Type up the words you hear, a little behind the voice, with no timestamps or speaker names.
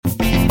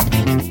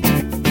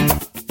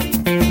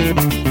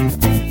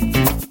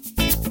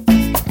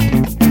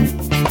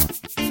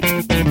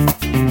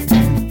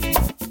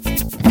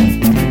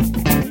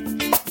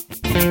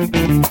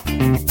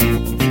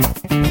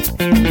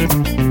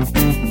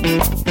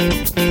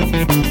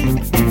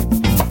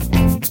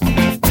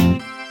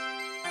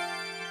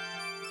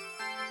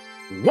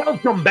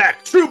Welcome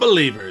back, true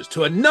believers,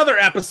 to another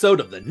episode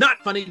of the Not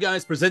Funny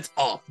Guys Presents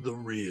Off the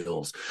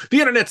Reels,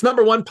 the internet's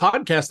 #1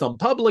 podcast on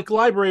public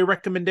library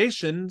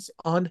recommendations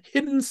on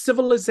hidden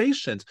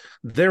civilizations.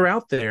 They're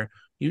out there.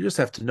 You just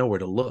have to know where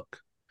to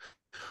look.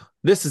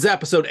 This is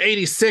episode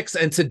 86,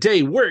 and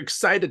today we're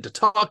excited to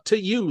talk to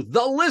you,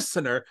 the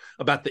listener,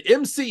 about the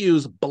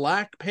MCU's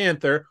Black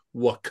Panther: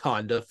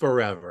 Wakanda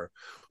Forever.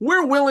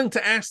 We're willing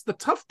to ask the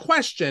tough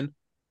question,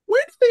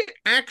 where do they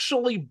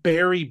actually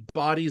bury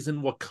bodies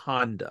in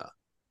Wakanda?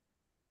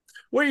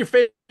 We're your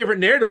favorite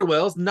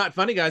ne'er-do-wells, Not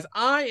Funny Guys.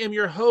 I am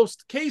your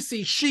host,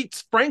 Casey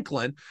Sheets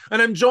Franklin,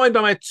 and I'm joined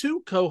by my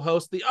two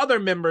co-hosts, the other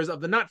members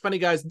of the Not Funny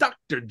Guys,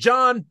 Dr.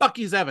 John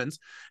Bucky's Evans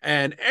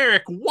and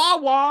Eric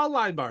Wawa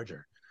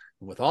Linebarger.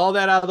 With all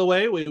that out of the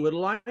way, we would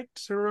like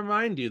to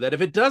remind you that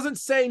if it doesn't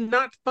say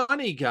Not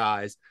Funny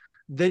Guys,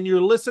 then you're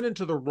listening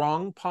to the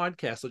wrong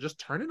podcast. So just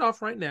turn it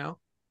off right now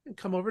and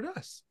come over to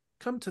us.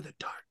 Come to the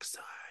dark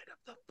side.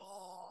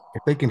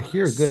 If they can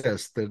hear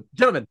this,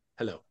 gentlemen,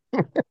 hello.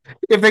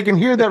 If they can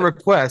hear that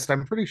request,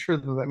 I'm pretty sure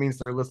that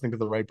means they're listening to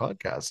the right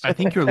podcast. I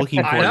think you're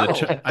looking for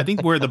I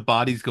think where the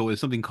bodies go is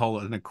something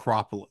called an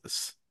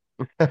necropolis.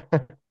 By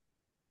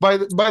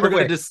the way,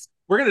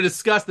 we're going to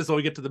discuss this when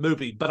we get to the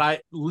movie, but I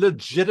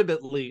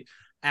legitimately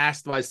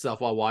asked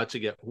myself while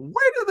watching it,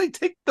 where do they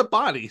take the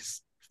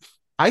bodies?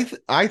 I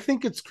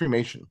think it's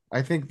cremation.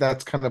 I think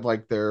that's kind of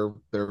like their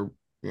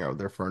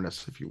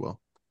furnace, if you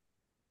will.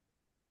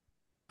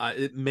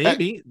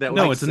 Maybe that.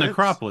 No, it's a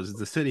necropolis. It's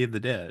the city of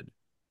the dead.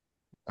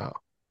 Oh,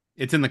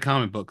 it's in the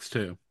comic books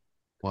too.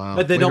 Wow!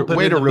 But they don't put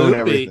it in the movie.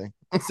 Everything.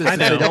 Since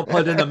they don't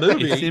put it in the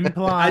movie, it's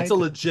implied. It's a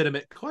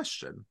legitimate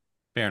question.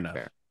 Fair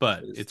enough,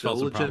 but it's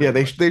also legitimate. Yeah,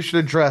 they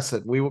should address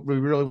it. We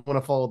really want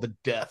to follow the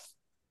death.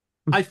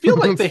 I feel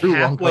like they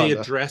halfway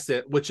address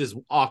it, which is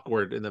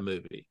awkward in the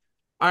movie.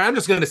 All right, I'm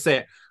just going to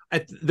say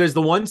it. There's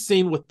the one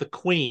scene with the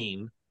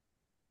Queen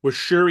where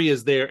Shuri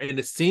is there, and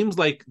it seems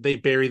like they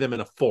bury them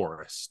in a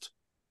forest.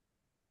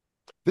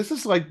 This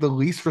is like the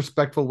least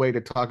respectful way to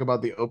talk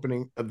about the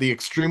opening of the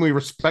extremely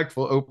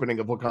respectful opening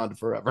of Wakanda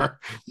Forever.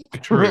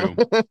 True.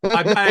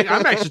 I'm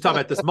actually talking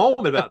about this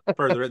moment about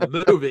further in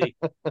the movie,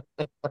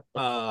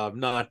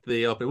 not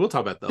the opening. We'll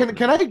talk about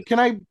the Can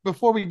I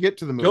before we get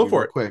to the movie, go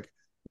for it. Quick.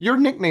 Your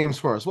nicknames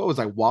for us. What was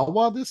I?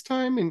 Wawa this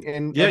time?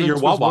 And yeah, you're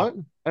Wawa.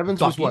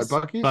 Evans Bucky's. Was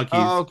what? Bucky's? Bucky's.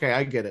 Oh, okay,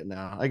 I get it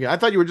now. I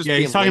thought you were just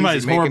he's talking about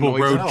his horrible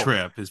road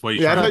trip is what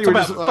you're I thought you were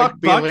just like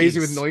being Bucky's. lazy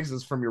with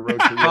noises from your road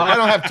trip. I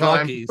don't have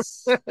time.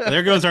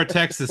 There goes our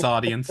Texas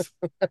audience.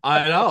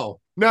 I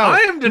know. No, I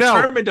am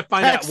determined to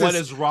find Texas. out what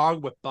is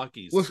wrong with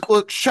Bucky's.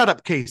 Well, shut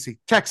up, Casey.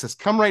 Texas,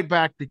 come right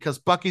back because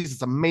Bucky's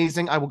is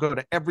amazing. I will go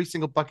to every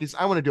single Bucky's.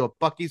 I want to do a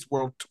Bucky's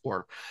World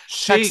Tour.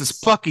 Sheets. Texas,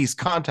 Bucky's,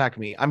 contact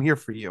me. I'm here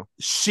for you.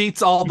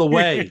 Sheets all the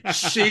way.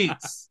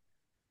 Sheets.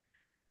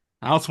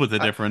 I'll split the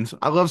difference.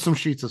 I love some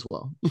sheets as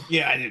well.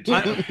 Yeah, I do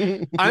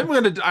too.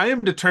 I am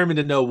determined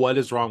to know what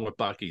is wrong with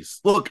Bucky's.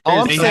 Look,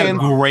 all I'm saying, have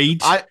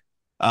great,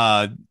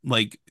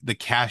 like the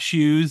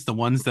cashews, the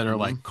ones that are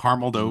like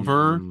carameled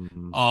over.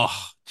 Oh,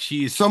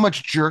 geez, so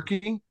much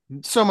jerky,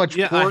 so much.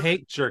 Yeah, pork. I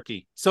hate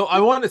jerky. So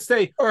I want to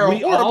say, you're a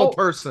horrible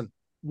person.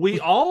 We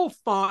all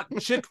thought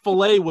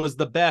Chick-fil-A was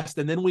the best,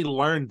 and then we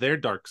learned their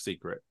dark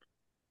secret.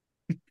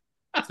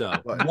 So,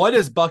 what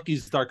is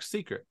Bucky's dark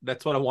secret?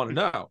 That's what I want to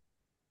know.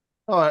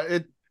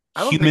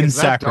 Human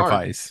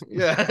sacrifice.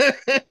 Yeah.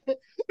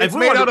 It's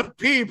made out of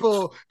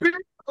people.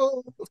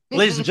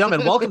 Ladies and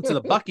gentlemen, welcome to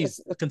the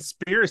Bucky's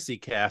Conspiracy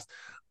Cast.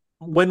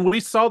 When we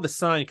saw the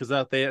sign, because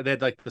they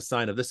had like the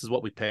sign of this is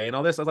what we pay and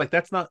all this, I was like,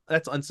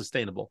 that's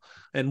unsustainable.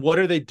 And what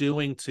are they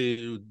doing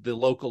to the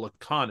local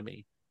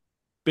economy?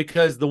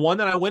 Because the one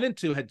that I went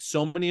into had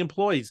so many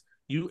employees.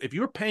 If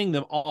you were paying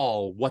them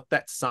all what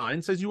that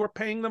sign says you were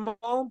paying them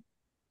all,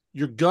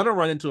 you're gonna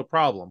run into a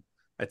problem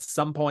at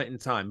some point in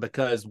time,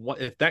 because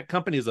if that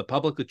company is a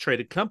publicly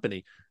traded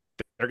company,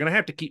 they're going to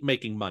have to keep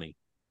making money.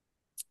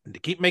 And to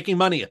keep making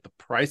money at the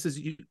prices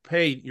you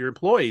pay your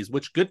employees,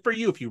 which good for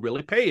you if you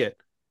really pay it.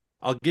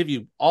 I'll give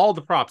you all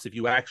the props if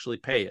you actually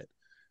pay it.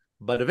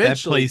 But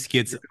eventually, that place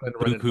gets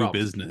buku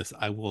business.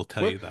 I will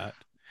tell you that.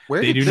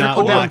 Where they do not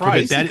lack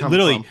it. That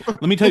literally,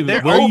 let me tell you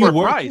where you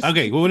were.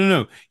 Okay, well,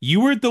 no. You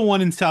were at the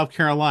one in South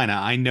Carolina.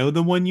 I know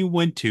the one you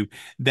went to.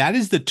 That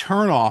is the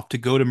turnoff to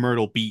go to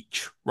Myrtle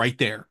Beach, right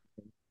there.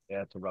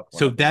 Yeah, it's a rough one.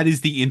 So that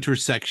is the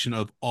intersection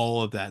of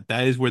all of that.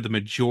 That is where the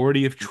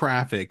majority of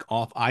traffic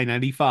off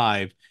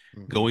I-95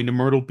 going to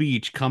Myrtle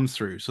Beach comes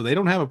through. So they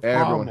don't have a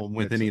problem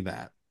with any of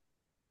that.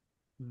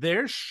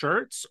 Their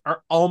shirts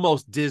are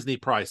almost Disney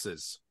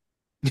prices.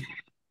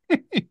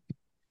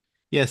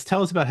 Yes,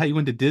 tell us about how you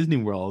went to Disney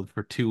World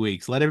for 2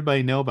 weeks. Let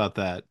everybody know about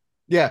that.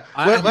 Yeah,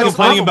 let's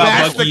talk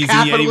about the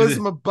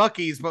capitalism of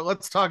Bucky's, but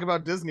let's talk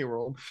about Disney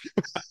World.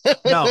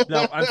 No,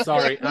 I'm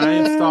sorry.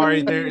 I'm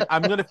sorry.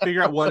 I'm going to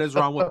figure out what is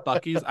wrong with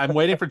Bucky's. I'm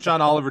waiting for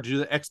John Oliver to do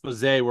the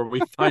expose where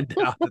we find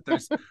out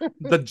that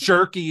the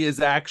jerky is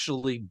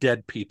actually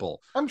dead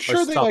people. I'm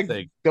sure they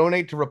like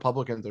donate to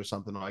Republicans or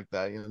something like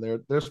that. You know,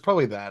 there's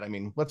probably that. I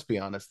mean, let's be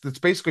honest. It's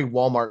basically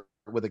Walmart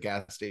with a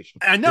gas station.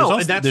 I know,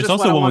 and that's there's just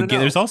also one.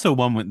 There's also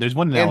one. There's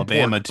one in And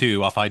Alabama pork.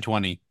 too, off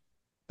I-20.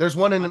 There's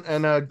one in There's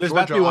about to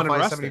Georgia be one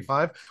off in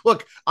I-75.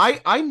 Look,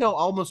 I know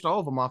almost all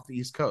of them off the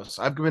East Coast.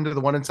 I've been to the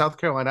one in South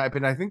Carolina. I've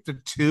been, I think, to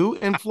two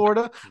in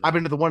Florida. I've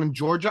been to the one in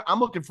Georgia. I'm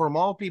looking for them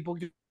all, people.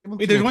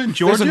 Wait, there's one in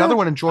Georgia? There's another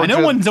one in Georgia. I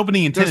know one's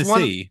opening in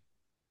Tennessee.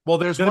 Well,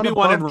 there's going to be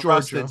one in above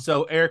Ruston. Georgia.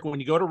 So, Eric, when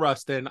you go to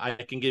Ruston, I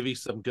can give you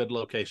some good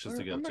locations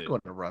to go I'm not to.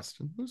 going to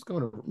Ruston. Who's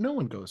going to? No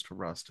one goes to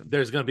Ruston.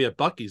 There's going to be a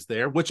Buc-ee's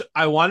there, which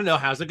I want to know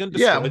how's it going to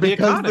destroy the because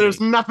economy.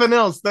 there's nothing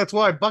else. That's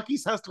why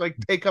Buc-ee's has to like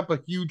take up a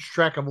huge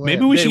track of land.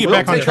 Maybe we They should get will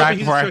back on take up track a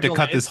before I have huge to track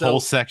cut of this land, whole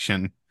so-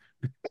 section.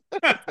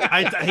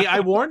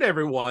 I warned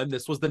everyone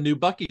this was the new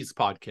Buc-ee's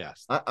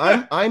podcast.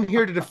 I'm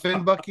here to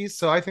defend Buc-ee's,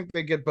 so I think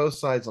they get both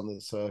sides on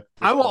this.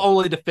 I will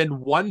only defend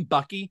one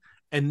Buc-ee,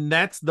 and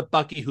that's the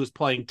Buc-ee who's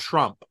playing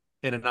Trump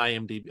in an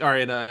IMDb or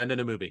in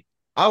a movie.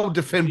 I will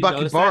defend Did you Bucky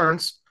notice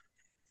Barnes.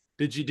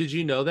 Did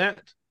you know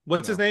that?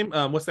 What's No. his name?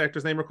 What's the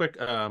actor's name real quick?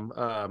 I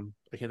can't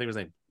think of his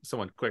name.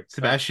 Someone quick.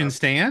 Sebastian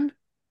Stan?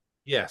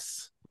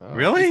 Yes. Oh,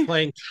 Really? He's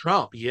playing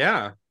Trump.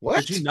 Yeah.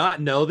 What? Did you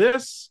not know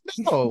this?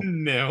 No.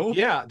 No.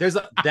 Yeah,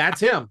 that's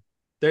him.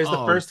 There's the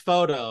Oh. first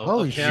photo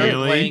Holy of him shit.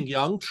 playing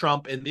young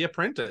Trump in The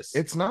Apprentice.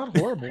 It's not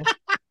horrible.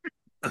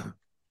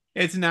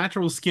 It's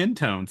natural skin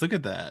tones. Look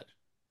at that.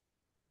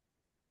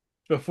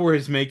 Before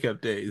his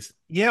makeup days.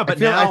 yeah,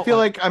 but I feel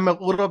like I'm a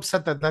little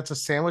upset that that's a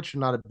sandwich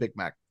and not a Big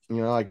Mac. You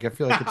know, like I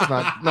feel like it's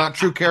not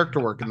true character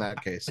work in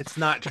that case. it's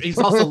not. He's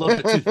also a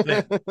little bit too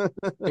thin.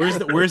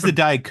 Where's the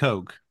Diet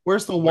Coke?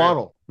 Where's the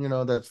waddle? You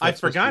know, that's I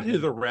supposed forgot to be who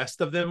good. the rest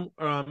of them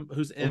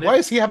who's in Why it.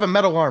 does he have a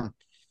metal arm?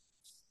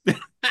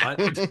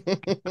 What?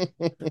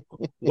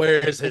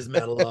 Where's his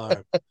metal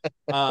arm?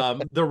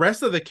 The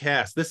rest of the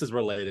cast. This is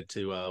related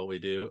to what we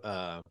do.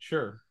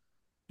 Sure.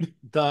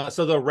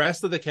 So the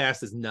rest of the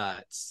cast is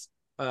nuts.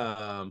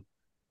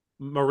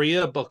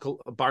 Maria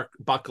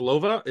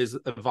Bakalova is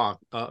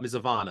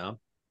Ivana.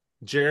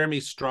 Jeremy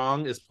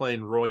Strong is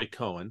playing Roy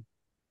Cohn.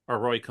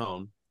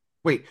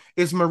 Wait,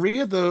 is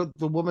Maria the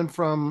woman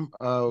from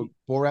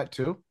Borat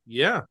 2?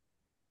 Yeah.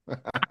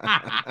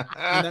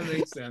 That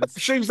makes sense.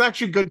 She's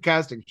actually good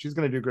casting. She's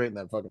gonna do great in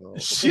that fucking role.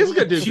 She's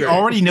gonna do She great.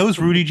 already knows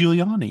Rudy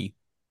Giuliani.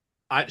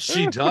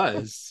 She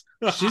does.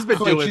 She's been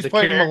Wait, doing she's the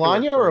playing character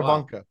Melania for or a while.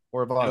 Ivanka?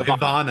 Or Ivana?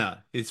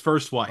 Ivana, his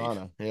first wife.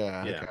 Ivana.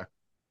 Yeah. Yeah. Okay.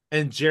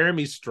 And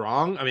Jeremy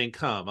Strong. I mean,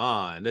 come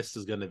on. This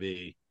is gonna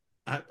be.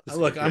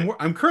 Look,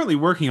 I'm currently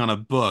working on a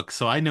book,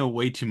 so I know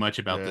way too much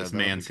about Yeah, this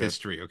that'll be man's good.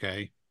 history.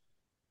 Okay,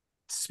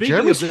 Speaking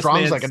Jeremy of this Strong's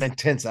man's- like an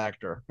intense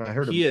actor. I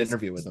heard an He is.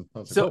 interview with him. I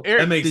was like, So oh.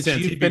 Eric, that makes did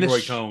sense. you He'd be Roy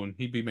finish? Cohn.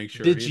 He'd be make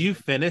sure. Did you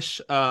finish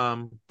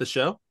the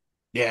show?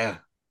 Yeah.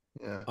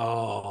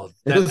 Oh,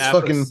 It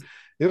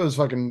was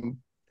fucking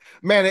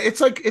man, it's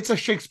like it's a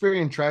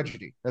Shakespearean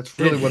tragedy. That's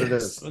really what it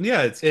is.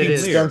 Yeah, it's It King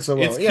is. Lear. Done so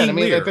well. It's Yeah, King I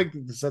mean, Lear. I think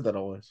they said that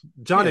always.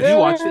 John, have you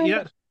watched it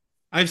yet?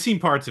 I've seen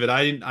parts of it.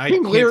 I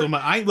King Lear- canceled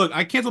my.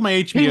 I canceled my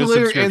HBO King Lear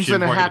ends subscription.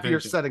 in a before I could happier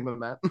finish it. setting than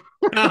that.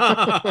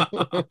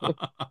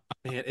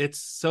 Man, it's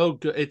so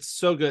good. It's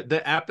so good.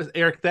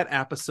 Eric, that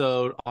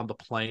episode on the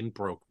plane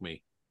broke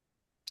me.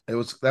 That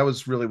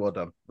was really well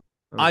done.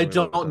 That was I really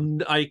well done.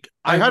 don't like.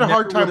 I had a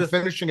hard never time would've-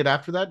 finishing it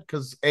after that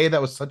because A,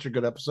 that was such a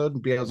good episode,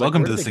 and B, I was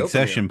Welcome like, to where the did they go from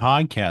Succession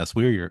podcast.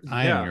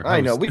 I am your here?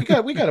 I know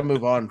host. we got to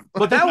move on.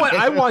 But that one,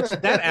 I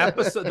watched that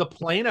episode. The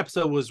plane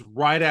episode was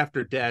right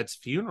after Dad's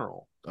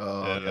funeral.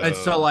 Oh, Yeah. And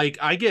so, like,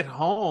 I get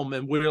home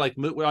and we're like,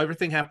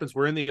 everything happens.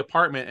 We're in the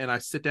apartment, and I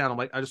sit down. I'm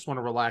like, I just want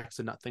to relax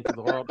and not think of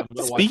the world. I'm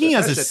gonna watch Speaking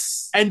this as a shit.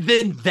 s- And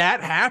then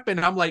that happened.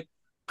 I'm like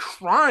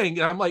crying,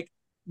 and I'm like,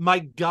 my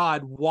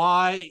God,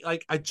 why?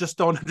 Like, I just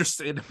don't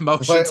understand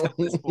emotions at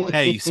this point.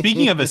 Hey,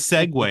 speaking of a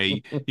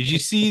segue, did you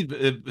see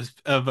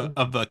of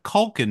a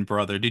Culkin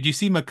brother? Did you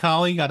see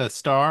Macaulay got a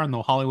star on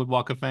the Hollywood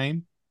Walk of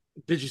Fame?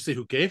 Did you see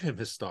who gave him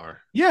his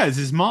star? Yeah, it's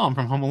his mom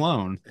from Home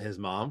Alone. His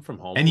mom from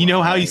home. And you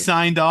know how he Right.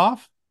 signed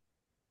off?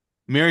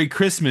 Merry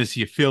Christmas,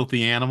 you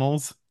filthy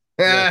animals.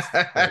 Yes,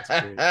 that's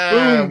great.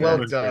 Well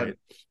That's done. great.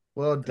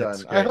 Well done.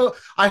 That's great.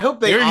 I hope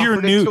they There's your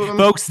offered it news, to him.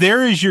 folks.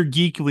 There is your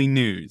geekly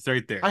news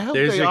right there. I hope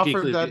There's they your offered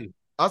geekly that. geek.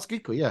 Us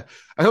geekly, yeah.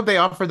 I hope they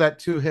offered that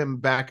to him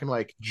back in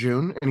like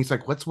June, and he's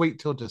like, "Let's wait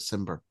till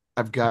December.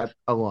 I've got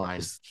a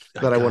line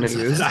that I want to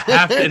use.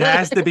 It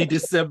has to be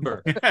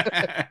December.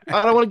 I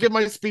don't want to give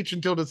my speech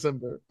until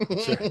December."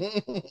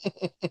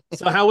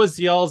 So how was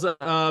y'all's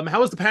how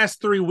was the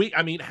past 3 weeks?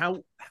 I mean,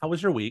 how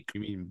was your week?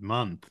 You mean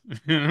month?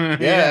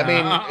 Yeah, I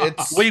mean,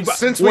 it's We-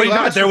 since wait, we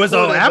last there was an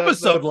recorded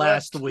episode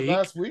last week.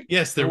 Last week,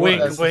 Yes, there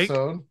Wink, was. wink.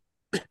 episode.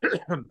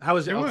 How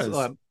was There your was. ladies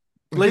and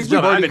we've gentlemen,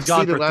 I've already been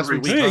gone exceeded for last 3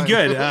 week's weeks.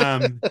 Hey,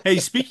 time. good. Hey,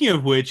 speaking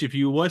of which, if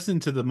you listen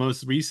to the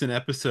most recent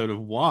episode of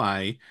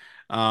Why,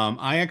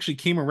 I actually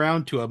came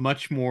around to a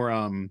much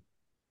more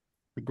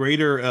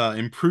greater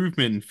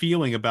improvement in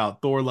feeling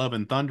about Thor: Love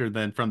and Thunder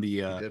than from the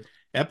did.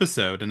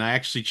 episode, and I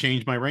actually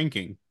changed my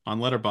ranking on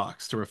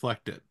Letterboxd to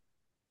reflect it.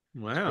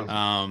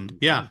 Wow.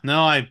 Yeah, no,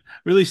 I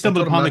really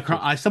stumbled told him upon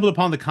not to. I stumbled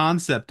upon the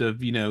concept of,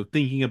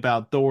 thinking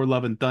about Thor: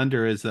 Love and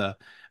Thunder as a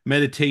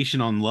meditation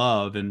on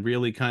love, and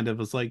really kind of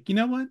was like, you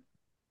know what?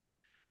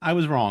 I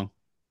was wrong.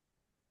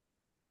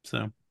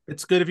 So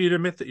It's good of you to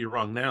admit that you're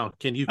wrong now.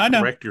 Can you I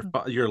know correct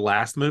your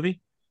last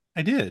movie?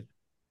 I did.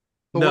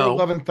 The World of No.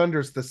 Love and Thunder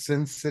is the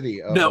Sin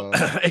City of No,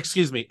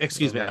 excuse me.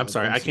 I'm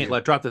sorry. I can't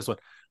let drop this one.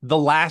 The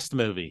last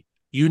movie.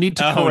 You need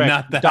to correct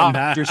not that.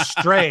 Doctor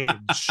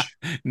Strange.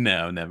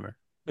 No, never.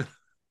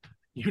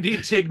 You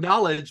need to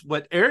acknowledge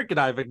what Eric and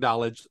I have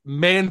acknowledged.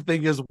 Man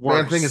Thing is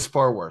worse. Man Thing is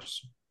far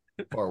worse.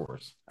 Far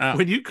worse.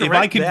 When you if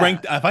I could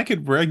correct that- if I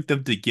could rank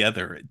them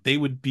together, they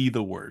would be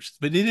the worst.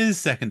 But it is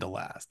second to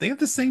last. They have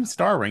the same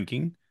star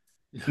ranking.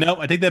 No,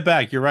 I take that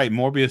back. You're right.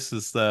 Morbius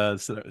is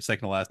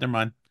second to last. Never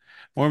mind.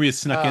 Morbius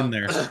snuck in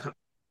there.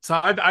 So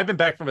I've been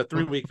back from a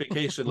 3-week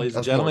vacation, ladies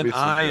and That's gentlemen.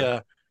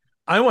 Morbius,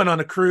 I went on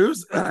a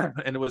cruise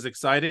and it was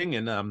exciting,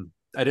 and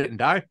I didn't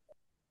die.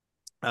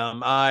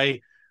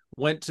 I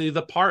went to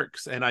the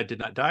parks and I did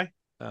not die.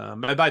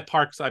 And by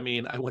parks, I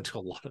mean I went to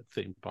a lot of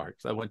theme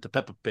parks. I went to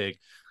Peppa Pig,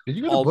 Did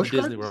you go all to the Busch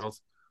Disney Gardens?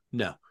 Worlds.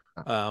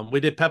 No, we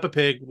did Peppa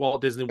Pig,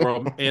 Walt Disney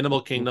World,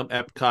 Animal Kingdom,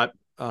 Epcot,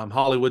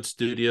 Hollywood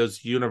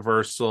Studios,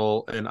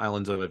 Universal, and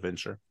Islands of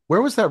Adventure.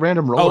 Where was that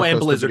random roller and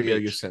coaster Blizzard video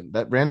Beach. you sent?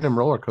 That random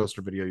roller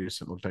coaster video you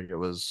sent looked like it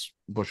was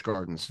Busch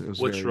Gardens. It was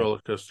Which roller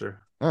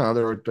coaster? Oh,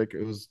 there were like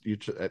it was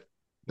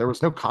there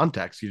was no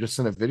context. You just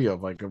sent a video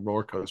of like a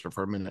roller coaster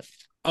for a minute.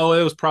 Oh,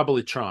 it was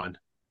probably Tron.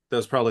 That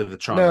was probably the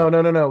Tron. No.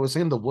 It was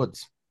in the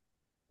woods.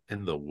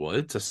 In the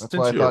woods? That's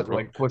why I thought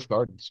like Busch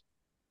Gardens.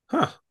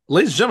 Huh.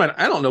 Ladies and gentlemen,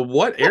 I don't know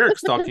what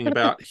Eric's talking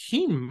about.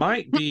 He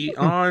might be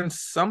on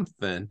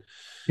something.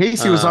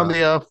 Casey was on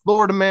the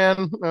Florida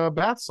Man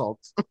bath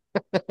salts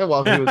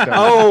while he was down.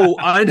 Oh,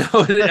 I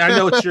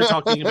know what you're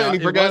talking about. He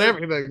forgot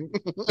everything.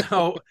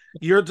 No,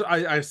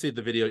 I see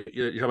the video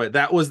you're talking about.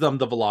 That was the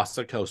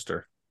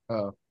Velocicoaster.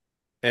 Oh.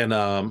 And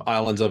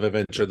Islands of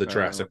Adventure, the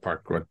Jurassic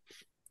Park one.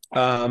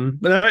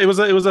 But it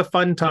was a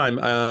fun time.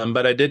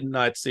 But I did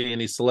not see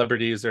any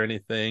celebrities or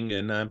anything,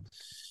 and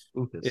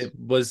it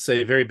was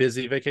a very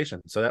busy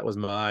vacation. So that was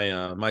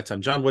my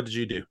time. John, what did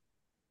you do?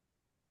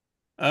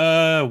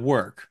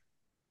 Work,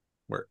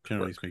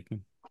 generally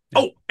speaking.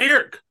 Oh,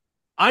 Eric,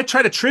 I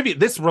tried a trivia.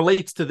 This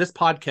relates to this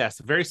podcast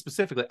very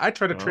specifically. I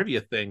tried a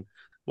trivia thing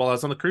while I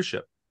was on the cruise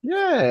ship.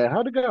 Yeah,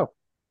 how'd it go?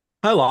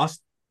 I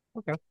lost.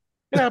 Okay,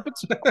 it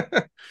happens.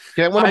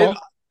 Can't win them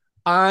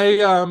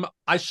all.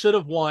 I should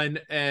have won,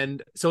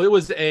 and so it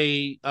was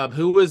a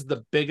who was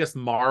the biggest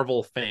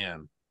Marvel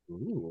fan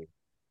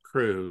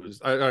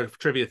cruise or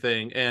trivia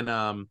thing, and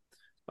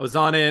I was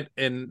on it,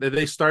 and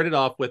they started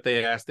off with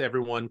they asked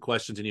everyone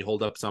questions, and you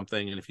hold up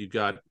something, and if you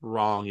got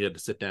wrong, you had to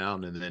sit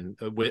down, and then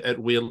it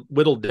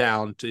whittled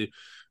down to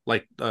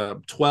like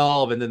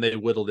 12, and then they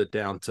whittled it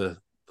down to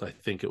I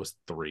think it was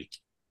 3,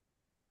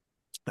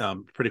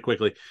 pretty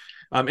quickly.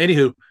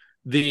 Anywho,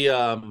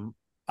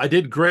 I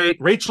did great.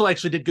 Rachel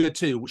actually did good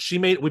too.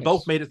 We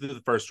both made it through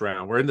the first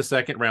round. We're in the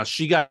second round.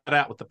 She got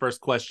out with the first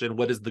question.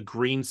 What is the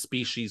green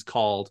species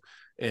called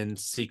in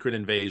Secret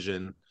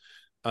Invasion?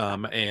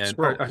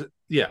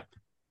 Yeah,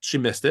 she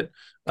missed it.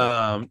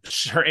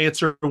 Her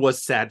answer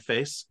was sad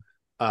face.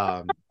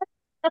 Going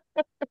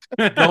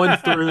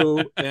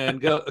through and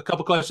go a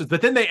couple questions,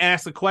 but then they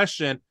asked a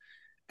question,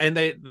 and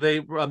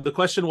the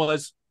question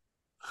was,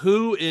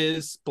 who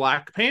is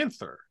Black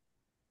Panther?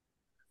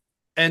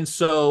 And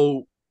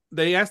so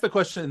they asked the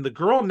question, and the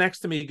girl next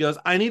to me goes,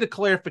 I need a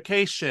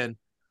clarification.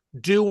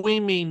 Do we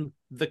mean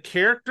the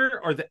character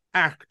or the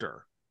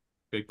actor?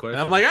 Good question.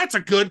 And I'm like, that's a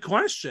good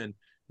question.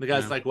 The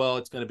guy's like, well,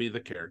 it's going to be the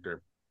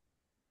character.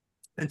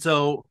 And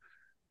so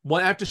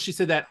after she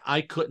said that,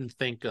 I couldn't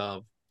think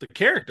of the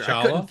character. T'Challa?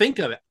 I couldn't think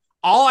of it.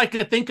 All I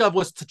could think of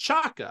was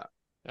T'Chaka.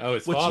 Oh,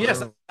 it's which, father.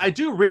 yes, I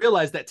do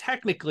realize that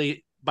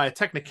technically, by a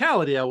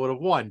technicality, I would have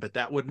won, but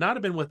that would not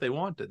have been what they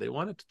wanted. They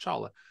wanted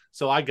T'Challa.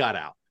 So I got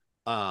out.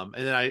 And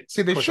then I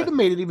see they should have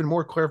made it even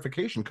more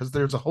clarification because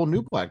there's a whole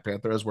new Black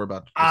Panther as we're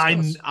about to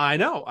discuss. I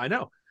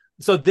know.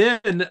 So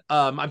then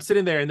I'm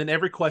sitting there, and then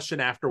every question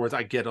afterwards,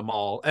 I get them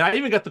all. And I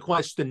even got the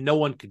question no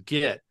one could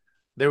get.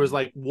 There was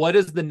like, what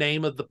is the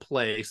name of the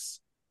place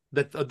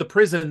that the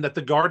prison that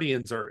the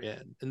Guardians are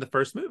in the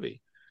first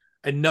movie?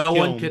 And no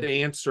one could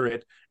answer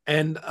it.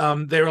 And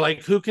they were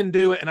like, who can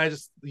do it? And I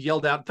just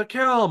yelled out, the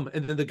Kelm.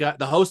 And then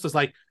the host was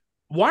like,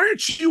 why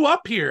aren't you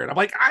up here? And I'm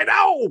like, I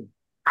know.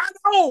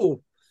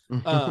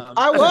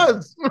 I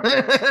was.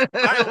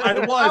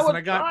 I was, and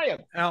I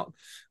got out.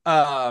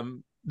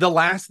 The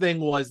last thing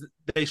was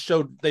they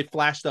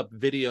flashed up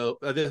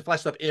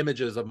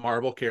images of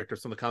Marvel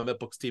characters from the comic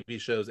books,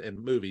 TV shows, and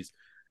movies,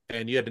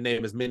 and you had to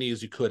name as many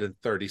as you could in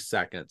 30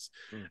 seconds.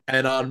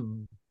 And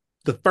on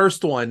the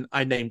first one,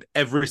 I named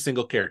every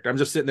single character. I'm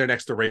just sitting there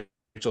next to Rachel.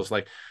 It's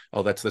like,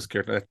 oh, that's this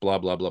character. That's blah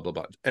blah blah blah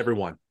blah.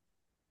 Everyone.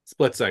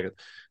 Split second.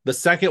 The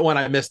second one,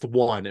 I missed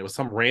one. It was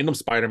some random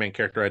Spider-Man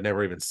character I'd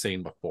never even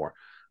seen before.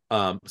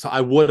 So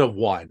I would have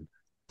won,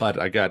 but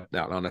I got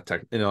out on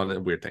a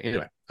weird thing.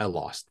 Anyway, I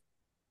lost.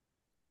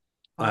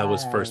 I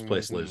was first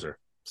place loser.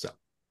 So,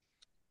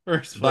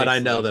 but I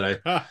know that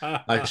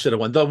I should have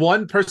won. The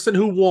one person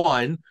who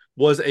won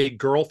was a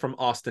girl from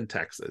Austin,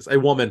 Texas. A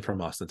woman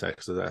from Austin,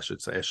 Texas, I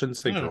should say. I shouldn't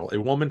say girl. A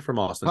woman from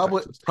Austin,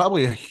 Texas.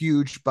 Probably a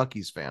huge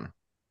Bucky's fan.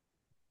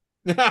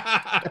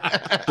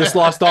 Just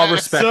lost all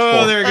respect.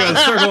 So there it goes.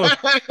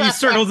 He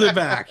circles it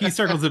back. There you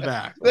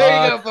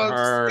go,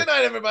 folks. Good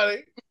night,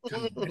 everybody.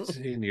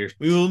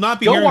 We will not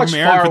be Go hearing watch from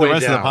Eric for the Faraway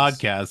rest of the Downs.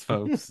 podcast,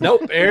 folks.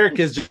 Nope, Eric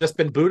has just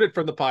been booted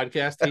from the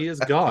podcast. He is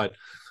gone.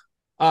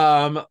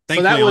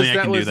 Thankfully, I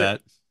can do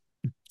that.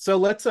 So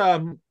let's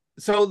us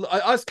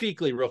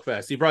geekly real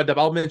fast. You brought it up.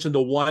 I'll mention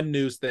the one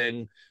news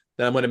thing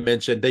that I'm going to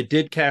mention. They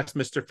did cast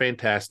Mr.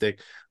 Fantastic.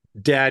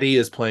 Daddy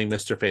is playing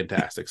Mr.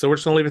 Fantastic. So we're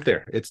just going to leave it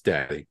there. It's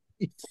Daddy.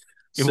 I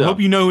hope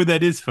you know who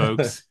that is,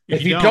 folks.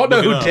 If you don't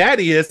know who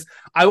Daddy is,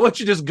 I want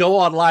you to just go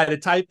online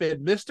and type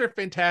in Mr.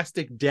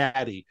 Fantastic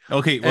Daddy.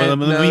 Okay, well,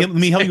 let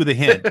me help you with a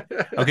hint.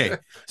 Okay,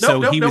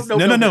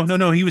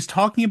 he was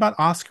talking about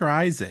Oscar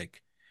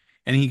Isaac,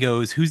 and he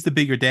goes, "Who's the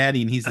bigger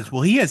daddy?" And he says,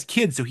 "Well, he has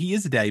kids, so he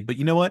is a daddy. But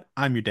you know what?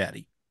 I'm your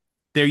daddy."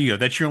 There you go.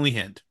 That's your only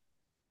hint.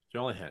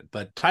 Your only hint.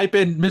 But type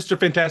in Mr.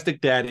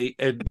 Fantastic Daddy,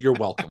 and you're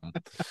welcome.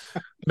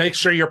 Make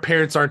sure your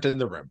parents aren't in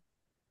the room.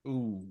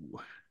 Ooh.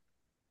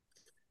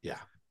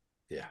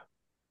 Yeah.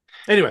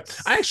 Anyway,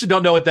 I actually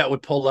don't know what that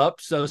would pull up.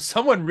 So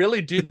someone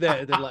really do that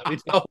and then let me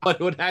know what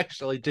it would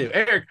actually do.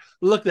 Eric,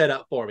 look that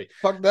up for me.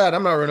 Fuck that.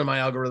 I'm not running my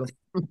algorithm.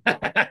 All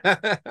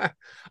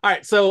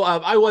right. So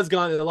I was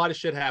gone and a lot of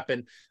shit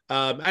happened.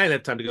 I didn't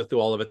have time to go through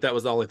all of it. That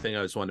was the only thing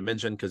I just wanted to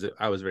mention because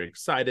I was very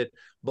excited.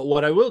 But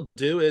what I will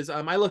do is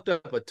I looked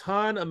up a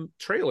ton of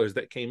trailers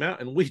that came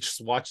out and we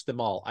just watched them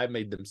all. I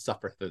made them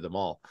suffer through them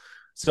all.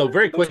 So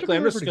very quickly,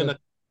 I'm going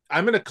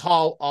to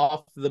call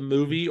off the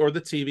movie or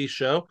the TV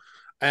show.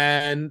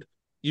 And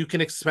you can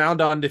expound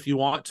on it if you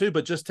want to,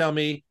 but just tell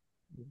me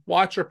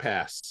watch or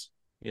pass,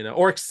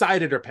 or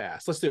excited or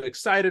pass. Let's do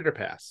excited or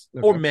pass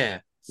or meh.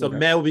 So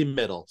meh will be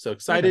middle. So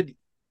excited,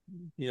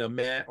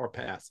 meh or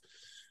pass.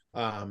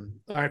 All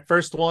right.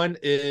 First one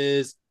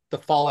is the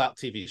Fallout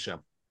TV show.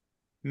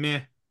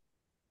 Meh.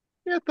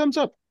 Yeah, thumbs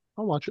up.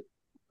 I'll watch it.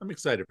 I'm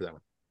excited for that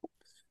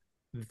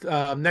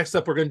one. Next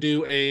up, we're going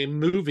to do a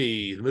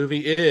movie. The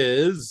movie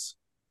is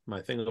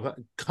Godzilla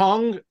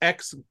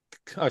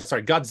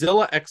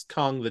X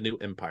Kong: The New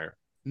Empire.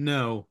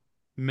 No.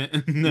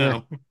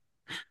 No.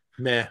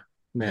 Meh.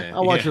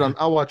 I'll watch it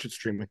I'll watch it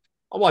streaming.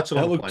 I'll watch it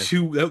on the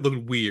plane. That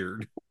looked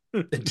weird.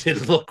 It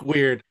did look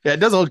weird. Yeah, it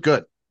doesn't look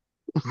good.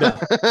 No.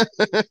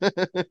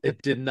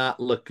 It did not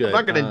look good. I'm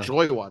not gonna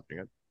enjoy watching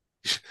it.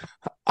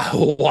 I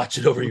will watch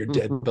it over your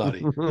dead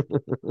body.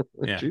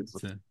 Yeah.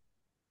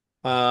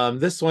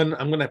 This one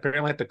I'm gonna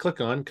apparently have to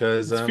click on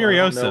because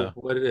Furiosa. I don't know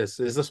what it is.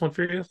 Is this one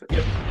Furiosa?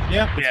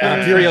 Yeah.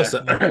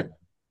 Furiosa.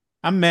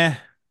 I'm meh.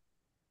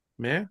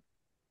 Meh.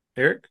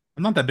 Eric?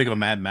 I'm not that big of a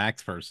Mad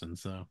Max person,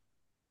 so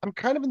I'm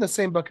kind of in the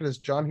same bucket as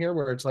John here,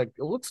 where it's like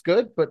it looks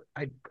good, but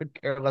I could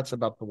care less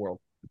about the world.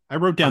 I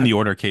wrote down the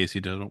order,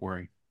 Casey. Don't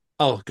worry.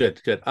 Oh, good.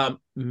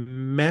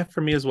 Meh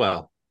for me as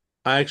well.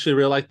 I actually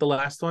really like the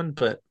last one,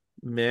 but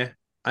meh.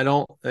 I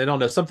don't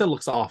know. Something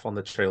looks off on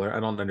the trailer. I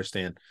don't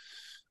understand.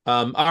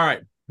 All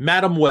right,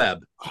 Madam Web.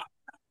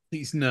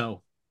 Please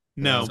no.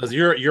 So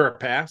you're a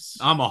pass.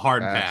 I'm a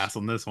hard pass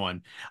on this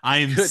one. I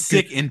am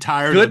sick and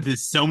tired of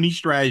this Sony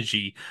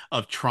strategy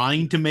of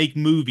trying to make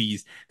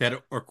movies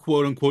that are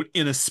quote unquote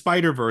in a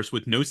Spider-Verse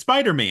with no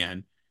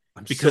Spider-Man.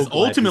 Because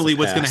ultimately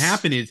what's going to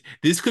happen is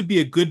this could be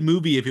a good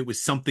movie if it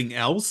was something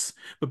else,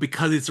 but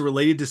because it's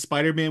related to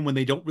Spider-Man when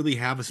they don't really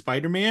have a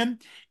Spider-Man,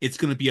 it's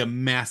going to be a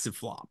massive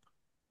flop.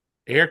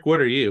 Eric, what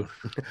are you?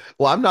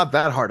 Well, I'm not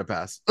that hard to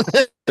pass.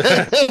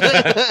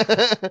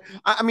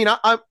 I mean,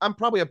 I'm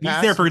probably a pass.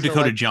 He's there for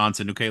Dakota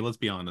Johnson. Okay, let's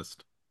be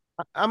honest.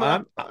 I'm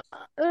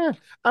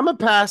a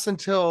pass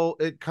until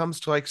it comes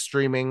to like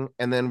streaming,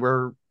 and then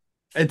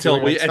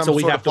until we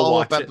have to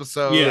watch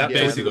episode. Yeah,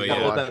 basically.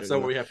 So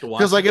we have to watch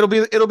because like it'll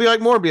be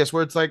like Morbius,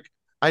 where it's like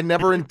I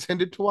never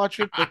intended to watch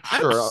it, but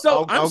sure.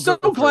 I'm so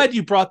glad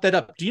you brought that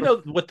up. Do you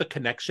know what the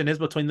connection is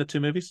between the two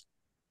movies?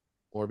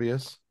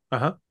 Morbius.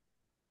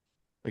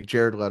 Like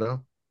Jared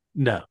Leto?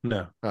 No.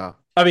 Oh.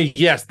 I mean,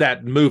 yes,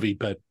 that movie,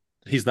 but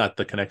he's not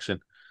the connection.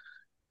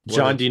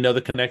 John, do you know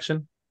the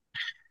connection?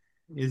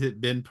 Is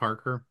it Ben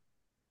Parker?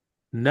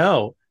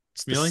 No,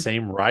 it's the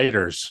same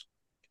writers.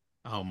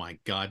 Oh my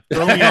God.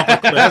 Throw me off a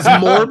cliff. As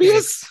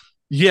Morbius?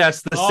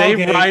 Yes, the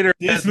same writer.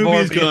 This movie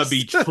is going to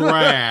be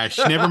trash.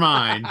 Never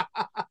mind.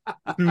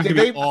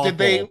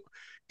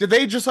 Did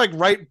they just like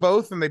write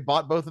both and they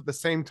bought both at the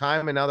same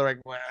time and now they're like,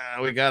 well,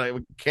 we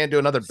can't do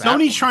another Batman.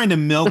 Sony's trying to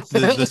milk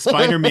the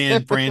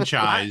Spider-Man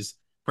franchise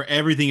for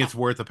everything it's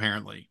worth,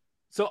 apparently.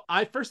 So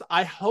I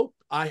hope,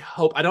 I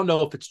don't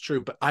know if it's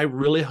true, but I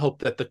really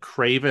hope that the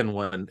Craven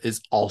one is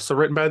also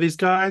written by these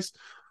guys.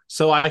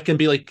 So I can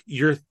be like,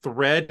 your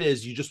thread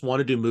is you just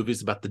want to do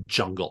movies about the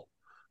jungle.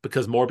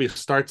 Because Morbius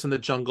starts in the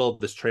jungle.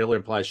 This trailer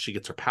implies she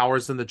gets her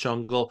powers in the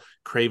jungle.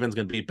 Craven's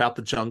going to be about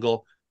the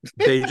jungle.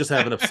 They just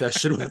have an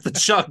obsession with the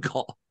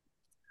jungle.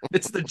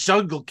 It's the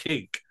jungle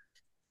kink.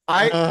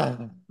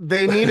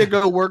 They need to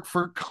go work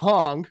for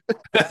Kong.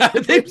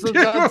 They So do.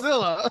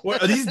 Godzilla. Well,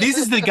 these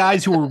is the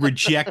guys who were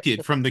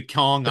rejected from the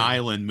Kong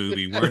Island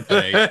movie, weren't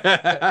they?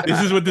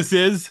 This is what this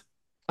is.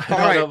 I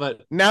don't know,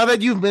 but Now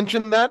that you've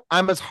mentioned that,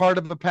 I'm as hard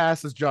of a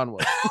pass as John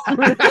was.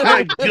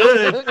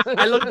 good.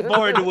 I look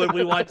forward to when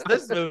we watch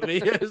this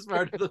movie as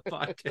part of the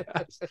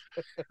podcast.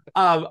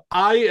 I'm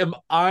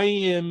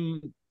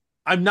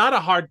not a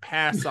hard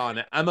pass on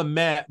it. I'm a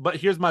meh, but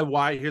here's my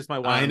why.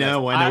 I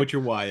know what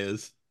your why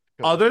is.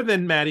 Other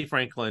than Maddie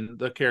Franklin,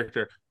 the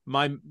character,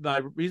 my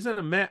reason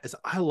I'm meh is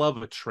I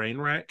love a train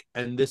wreck,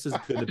 and this is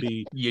going to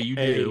be Yeah, you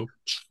a do.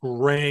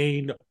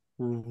 train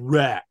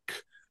wreck.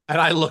 And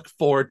I look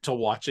forward to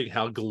watching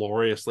how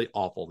gloriously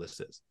awful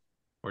this is.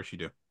 Of course you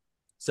do.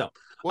 So,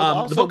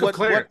 Well, the Book of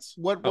Clarence.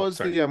 What was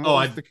sorry.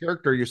 the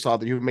character you saw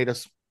that you made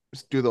us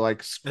do the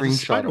screenshot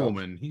Spider of?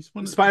 Woman. He's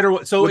one of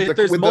Spider. So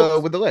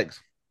with the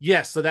legs.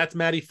 Yes, so that's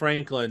Maddie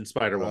Franklin,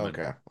 Spider Woman.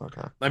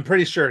 Okay. I'm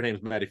pretty sure her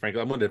name's Maddie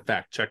Franklin. I'm going to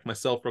fact check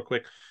myself real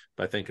quick,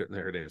 but I think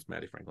her name is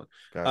Maddie Franklin.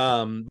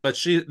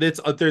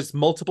 Gotcha. But there's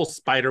multiple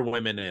Spider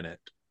Women in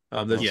it.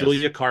 There's Yes.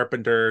 Julia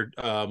Carpenter.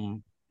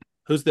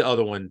 Who's the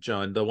other one,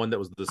 John? The one that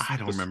was the I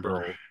don't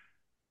remember.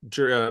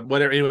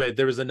 Whatever. Anyway,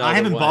 there was another. I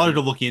haven't one. bothered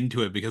to look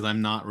into it because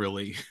I'm not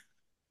really.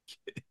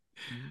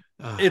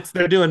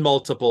 They're doing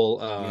multiple.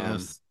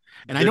 Yes.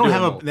 And I don't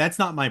have that's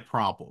not my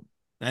problem.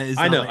 That is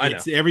I know.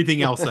 It's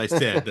everything else I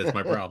said that's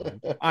my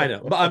problem. I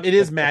know, but it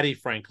is Maddie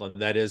Franklin.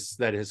 That is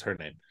her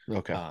name.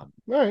 Okay. All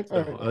right.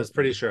 I was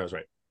pretty sure I was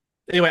right.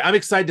 Anyway, I'm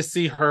excited to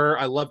see her.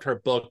 I loved her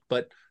book,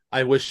 but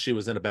I wish she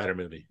was in a better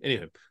movie.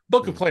 Anyway,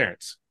 Book of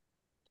Clarence.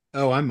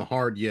 Oh, I'm a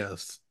hard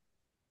yes.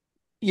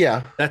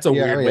 Yeah, That's a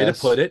weird way to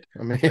put it.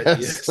 I mean,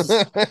 yes.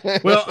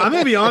 Well, I'm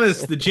gonna be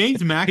honest. The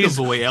James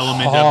McAvoy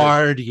element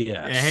hard, of it.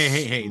 yes.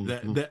 Hey.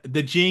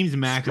 The James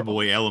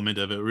McAvoy element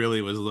of it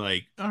really was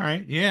like, all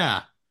right,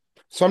 yeah.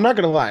 So I'm not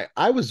gonna lie,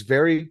 I was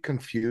very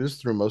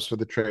confused through most of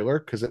the trailer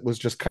because it was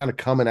just kind of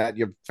coming at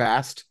you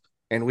fast,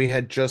 and we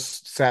had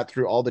just sat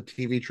through all the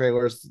TV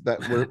trailers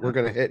that we're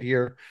gonna hit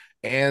here,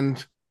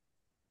 and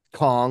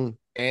Kong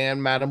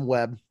and Madam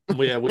Web.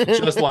 We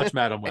just watched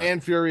Madam Web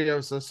and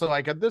Furiosa. So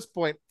at this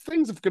point,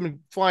 things have been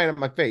flying at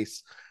my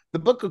face. The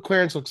Book of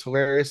Clarence looks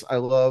hilarious. I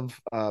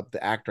love the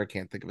actor. I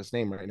can't think of his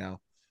name right now.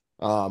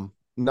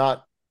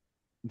 Not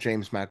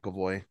James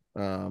McAvoy,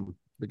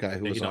 the guy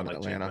who was on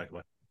Atlanta.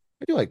 I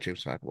do like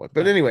James McAvoy,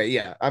 but anyway,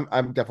 yeah,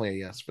 I'm definitely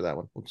a yes for that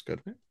one. Looks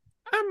good.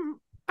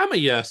 I'm a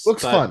yes.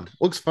 Looks fun.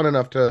 Looks fun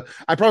enough to.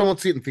 I probably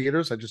won't see it in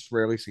theaters. I just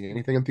rarely see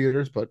anything in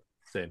theaters, but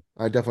same.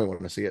 I definitely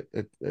want to see it.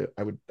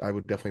 I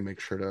would definitely make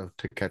sure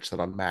to catch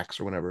that on Max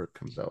or whenever it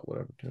comes out.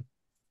 Whatever. Too.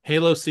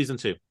 Halo season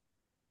 2.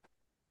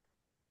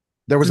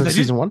 There was a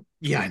season 1.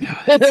 Yeah, I know.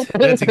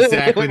 That's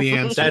exactly the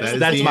answer.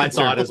 That's my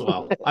thought as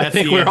well. I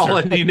think we're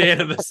all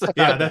unanimous.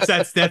 Yeah,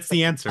 that's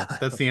the answer.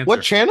 That's the answer.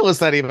 What channel is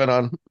that even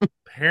on?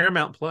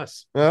 Paramount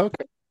Plus.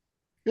 Okay.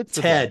 Good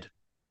Ted.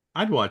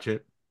 I'd watch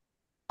it.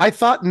 I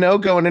thought no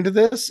going into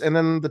this, and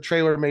then the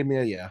trailer made me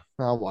a yeah.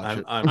 I'll watch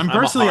it. I'm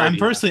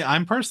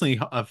personally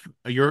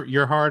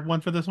you're hard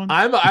one for this one.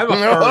 I'm a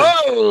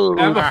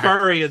furry. I'm a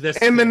furry in this.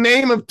 In the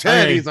name of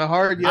Ted, he's a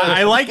hard yes.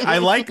 I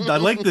like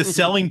the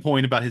selling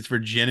point about his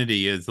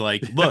virginity is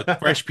like, look,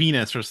 fresh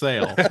penis for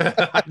sale.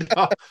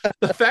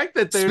 The fact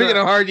that they're speaking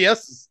of hard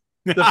yes.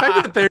 The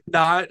fact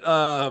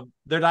that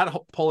they're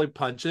not pulling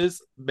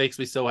punches makes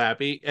me so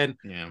happy, and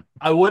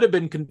I would have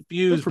been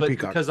confused, but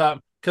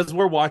because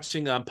we're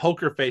watching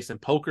Poker Face, and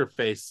Poker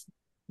Face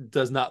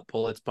does not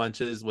pull its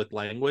punches with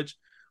language.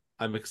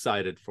 I'm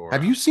excited for.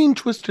 Have you seen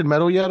Twisted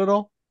Metal yet at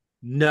all?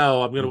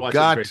 No, I'm gonna watch. You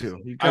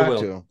I got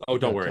will. to. Oh,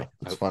 don't worry,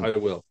 it's fun. I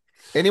will.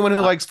 Anyone who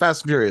likes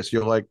Fast and Furious,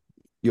 you'll like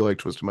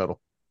Twisted Metal.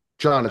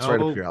 John, it's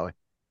right up your alley.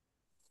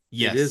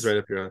 Yes, it is right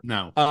up your alley.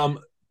 No,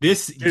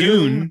 this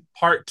Dune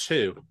Part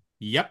 2.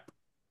 Yep.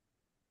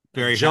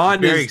 Very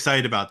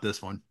excited about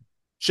this one.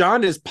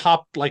 John has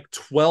popped like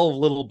 12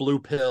 little blue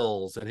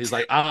pills, and he's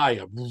like, I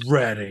am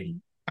ready.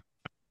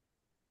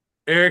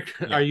 Eric,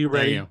 are you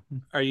ready?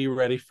 Are you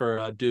ready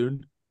for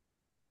Dune?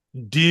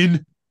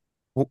 Dune?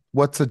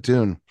 What's a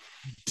Dune?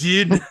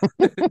 Dune.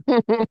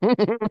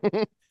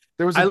 There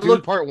was a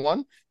Dune Part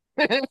 1?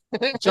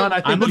 John,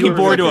 I think I'm looking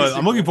forward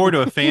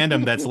to a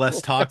fandom that's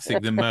less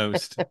toxic than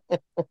most.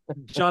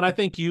 John, I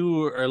think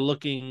you are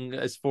looking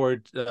as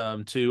forward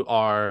to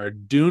our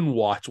Dune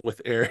watch with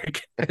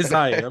Eric as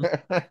I am.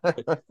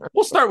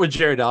 We'll start with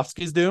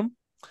Jaredovsky's Dune,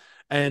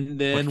 and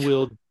then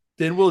we'll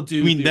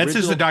do. I mean, that's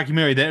just a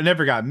documentary that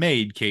never got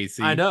made,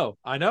 Casey. I know,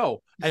 and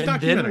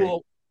then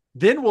we'll.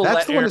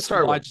 That's the one to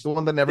start with. The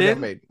one that never got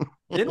made.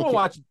 Then we'll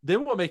watch.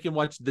 Then we'll make him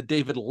watch the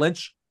David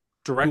Lynch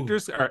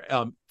directors or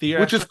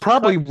which is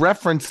probably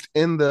referenced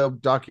in the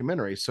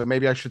documentary, so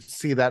maybe I should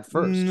see that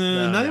first.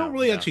 No, I don't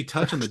really actually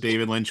touch on the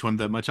David Lynch one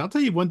that much. I'll tell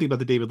you one thing about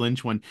the David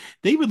Lynch one.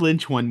 David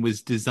Lynch one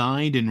was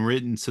designed and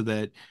written so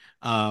that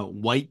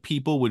white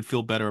people would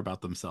feel better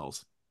about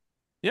themselves.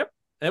 Yep,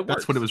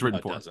 that's what it was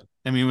written for.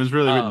 I mean, it was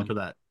really written for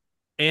that.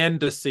 And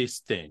to see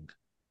Sting.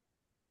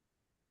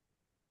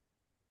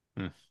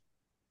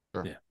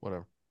 Sure,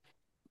 whatever.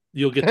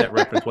 You'll get that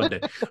reference one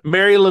day.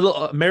 Merry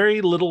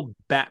Little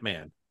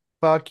Batman.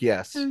 Fuck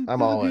yes,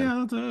 I'm all in.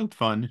 Yeah, that's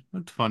fun.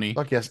 That's funny.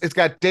 Fuck yes, it's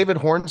got David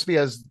Hornsby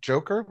as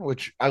Joker,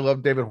 which I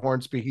love. David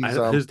Hornsby.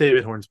 Who's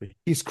David Hornsby?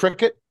 He's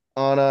Cricket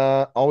on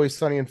Always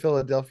Sunny in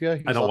Philadelphia.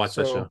 He's I don't watch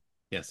that also show.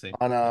 Yeah, same.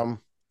 on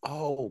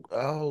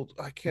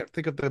I can't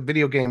think of the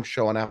video game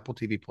show on Apple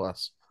TV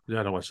Plus.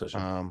 Yeah, I don't watch that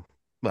show.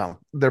 Well,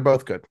 they're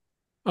both good.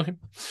 Okay.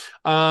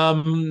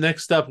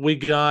 Next up we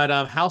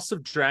got House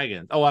of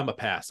Dragons. Oh, I'm a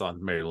pass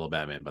on Merry Little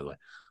Batman, by the way.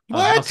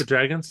 What? House of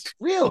Dragons?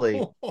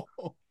 Really?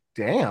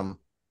 Damn.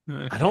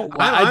 I don't Wait,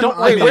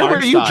 like the where art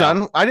were you, style.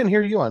 John? I didn't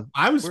hear you on.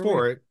 I was Where for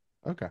were it.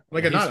 Okay.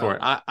 Like He's for it.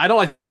 I don't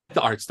like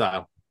the art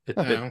style.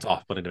 It's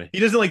off-putting to me. He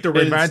doesn't like the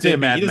Ren and reminds me of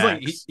Stimpy. Mad He doesn't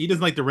like Max. he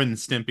doesn't like the Ren and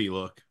Stimpy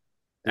look.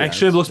 Yeah,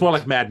 Actually, it looks more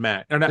it's- like Mad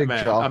Max, or not Big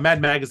jaw.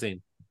 Mad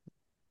Magazine.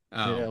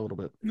 Oh. Yeah, a little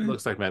bit. It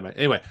looks like Mad Max.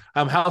 Anyway,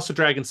 House of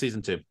Dragons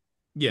season 2.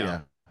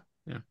 Yeah.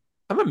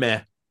 I'm a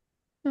meh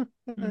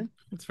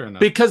That's fair enough.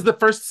 because the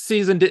first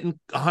season didn't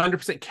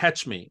 100%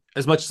 catch me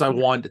as much as I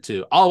wanted it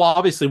to. I'll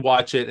obviously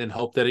watch it and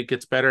hope that it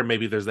gets better.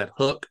 Maybe there's that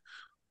hook.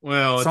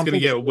 Well, it's Something- gonna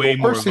get way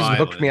more First season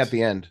violent. hooked me at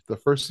the end. The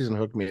first season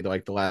hooked me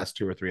like the last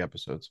 2 or 3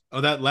 episodes.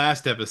 Oh, that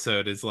last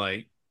episode is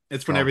like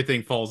it's when Oh.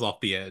 everything falls off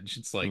the edge.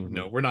 It's like, Mhm.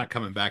 no, we're not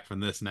coming back from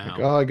this now. Like,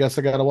 oh, I guess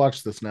I gotta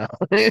watch this now.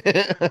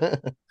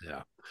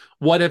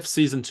 What if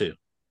season 2?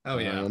 Oh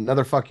yeah.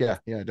 Another fuck yeah,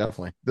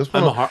 definitely. This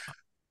I'm one. a har-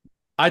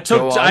 I took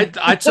Go on.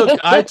 I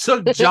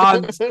took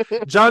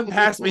John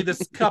passed me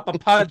this cup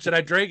of punch and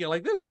I drank it.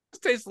 Like, this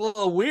tastes a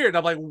little weird.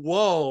 I'm like,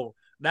 whoa.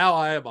 Now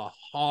I have a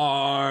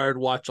hard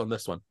watch on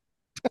this one.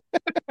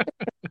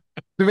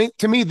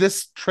 To me,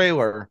 this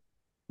trailer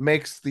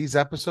makes these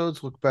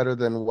episodes look better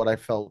than what I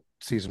felt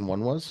season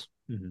 1 was.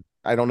 Mhm.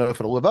 I don't know if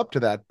it'll live up to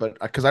that, but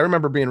because I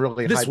remember being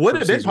really This hyped would for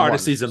have been part of one,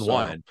 season so-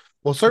 1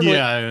 Well, certainly.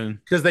 Yeah.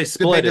 because they Did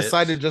split they it.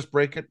 decide to just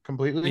break it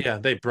completely? Yeah,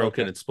 they broke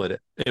it Okay. and split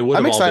it. It would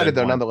I'm have all excited been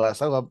though, one.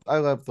 nonetheless. I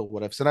love the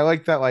what ifs, and I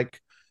like that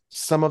like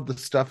some of the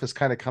stuff is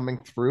kind of coming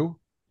through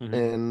Mhm.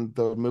 in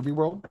the movie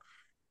world,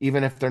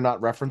 even if they're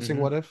not referencing Mhm.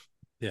 what if.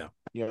 Yeah.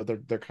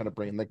 They're kind of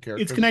bringing the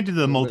characters. It's connected to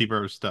the a little bit.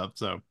 multiverse stuff,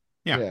 so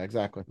yeah. Yeah,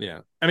 exactly.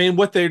 Yeah, I mean,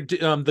 what they're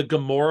the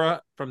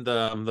Gamora from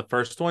the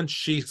first one,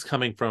 she's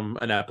coming from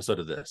an episode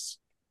of this.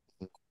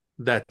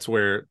 That's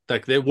where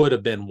like they would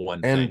have been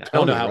one And thing. I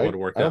don't know Tony, how right? it would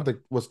work I don't out. think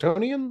was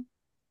Tony in.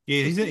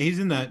 Yeah, he's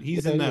in that Yeah, he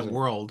was in-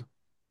 world.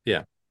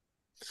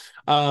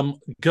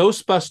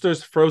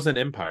 Ghostbusters Frozen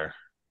Empire.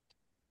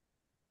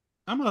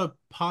 I'm a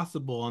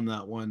possible on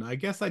that one. I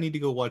guess I need to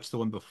go watch the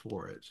one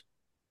before it.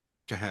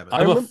 Which I haven't.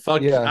 I'm a remember-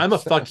 fuck. yeah, I'm a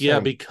fuck yeah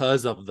same.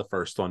 because of the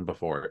first one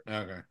before it.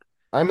 Okay.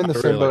 I'm in the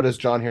I same really boat like as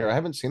John here. I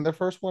haven't seen the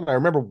first one. I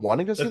remember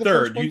wanting to see The the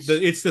third. first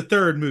It's the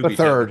third movie. the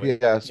third.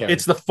 technically. Yeah, sorry.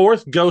 It's the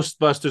 4th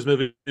Ghostbusters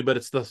movie, but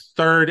it's the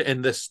 3rd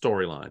in this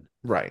storyline.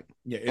 right.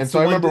 Yeah, it's And so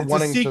the I one- remember it's a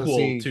wanting to sequel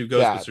see to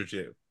that. Ghostbusters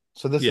 2.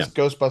 So this Yeah. is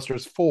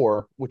Ghostbusters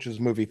 4, which is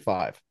movie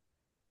 5.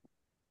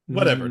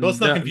 Whatever.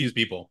 Let's not No, confuse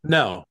people.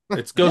 No,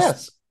 it's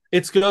Yes.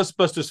 It's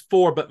Ghostbusters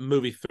 4, but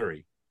movie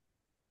 3.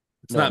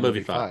 It's No, not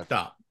movie 5.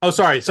 Stop. Oh,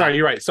 sorry.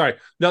 You're right. Sorry.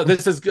 No,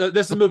 this is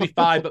movie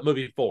 5, but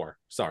movie 4.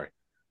 Sorry,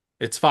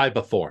 it's 5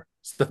 but 4.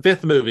 It's the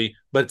 5th movie,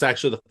 but it's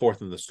actually the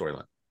 4th in the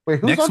storyline. Wait,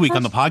 who's Next week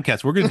on the first?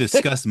 podcast, we're going to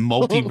discuss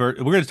multiverse.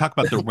 We're going to talk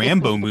about the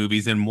Rambo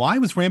movies and why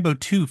was Rambo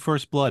 2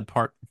 First Blood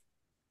part.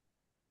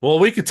 Well,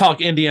 we could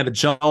talk Indiana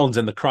Jones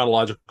in the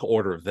chronological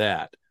order of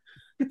that,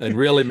 and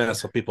really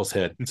mess with people's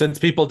head, since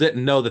people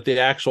didn't know that the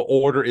actual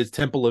order is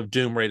Temple of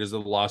Doom, Raiders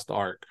of the Lost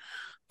Ark,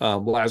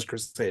 Last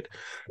Crusade.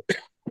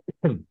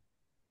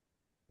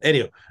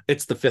 Anyway,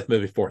 it's the 5th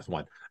movie, 4th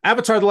one.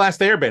 Avatar: The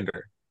Last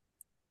Airbender.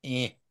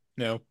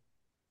 No.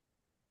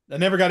 I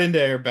never got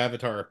into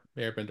Avatar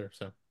Airbender,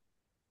 so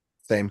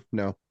Same.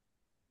 No.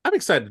 I'm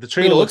excited. The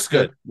trailer looks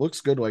good. Looks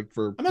good. Like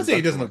for. I'm not saying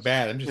it doesn't look production-wise.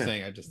 bad. I'm just Yeah.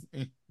 saying I just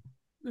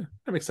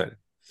I'm excited.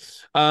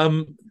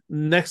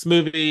 Next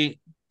movie.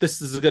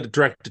 This is a good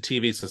direct to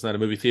TV, so it's not a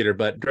movie theater,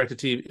 but direct to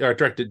TV or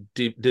direct to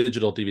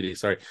digital DVD.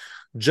 Sorry,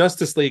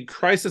 Justice League: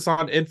 Crisis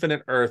on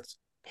Infinite Earths,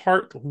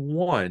 Part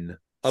 1.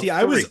 Of See,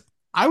 I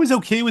was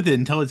okay with it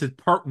until it said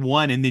part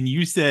 1, and then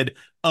you said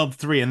of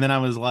 3, and then I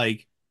was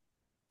like,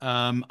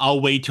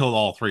 I'll wait till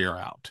all 3 are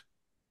out.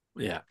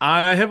 Yeah,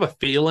 I have a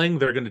feeling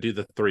they're going to do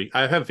the 3.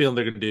 I have a feeling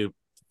they're going to do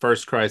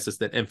First Crisis,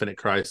 then Infinite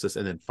Crisis,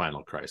 and then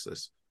Final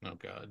Crisis. Oh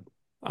God.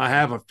 I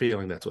have a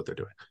feeling that's what they're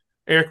doing.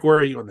 Eric, where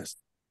are you on this?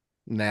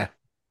 Nah,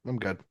 I'm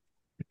good.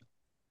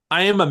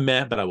 I am a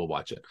meh, but I will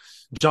watch it.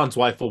 John's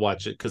wife will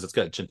watch it because it's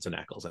got Jensen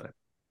Ackles in it.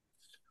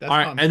 That's All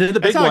right, fun. and then the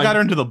That's big how one. I got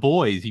her into The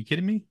Boys. You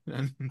kidding me?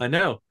 I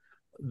know.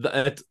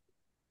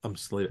 I'm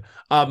just leaving.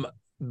 The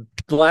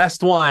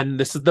last one.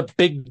 This is the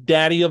big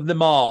daddy of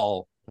them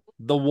all.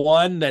 The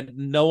one that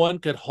no one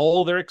could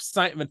hold their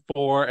excitement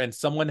for, and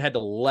someone had to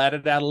let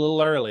it out a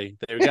little early.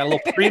 They got a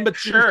little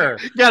premature.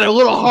 Got a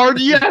little hard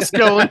yes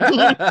going.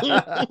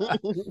 A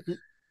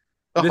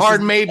This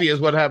hard is- maybe is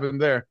what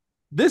happened there.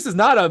 this is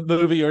not a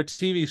movie or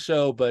TV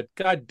show, but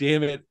god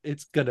damn it,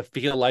 it's gonna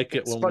feel like it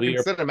It's when fucking we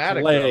are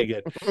cinematic, playing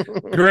though.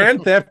 it.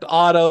 Grand Theft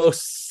Auto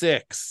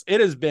 6. It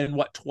has been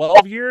what,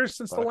 12 years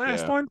since the Fuck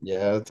last yeah. one?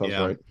 Yeah, that sounds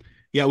Yeah. right.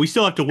 Yeah, we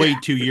still have to wait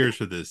 2 years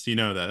for this. You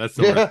know that. That's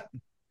the worst. Yeah.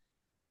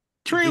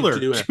 Trailer We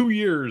do have- 2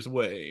 years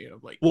away. I'm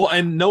like, Well,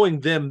 and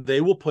knowing them,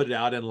 they will put it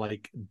out in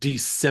like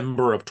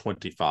December of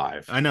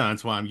 25. I know,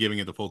 that's why I'm giving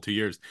it the full 2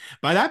 years.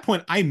 By that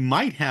point, I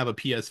might have a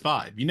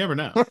PS5. You never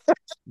know.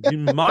 You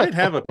might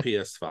have a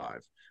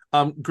PS5.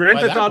 Grand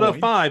By Theft that Auto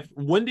point- 5.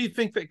 When do you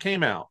think that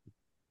came out?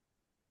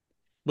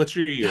 What's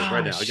your year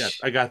right now? Gosh.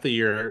 I got the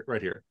year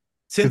right here.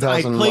 Since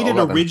I played it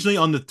 2011. originally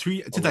on the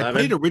three, since I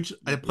played 11?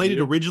 I played it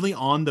originally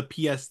on the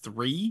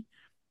PS3.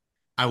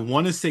 I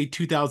want to say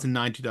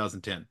 2009,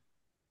 2010.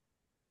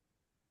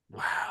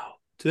 Wow.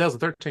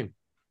 2013.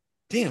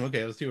 Damn.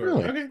 Okay, let's do it.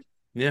 Really? Okay.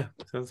 Yeah.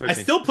 I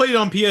 2013. still played it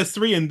on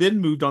PS3 and then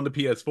moved on to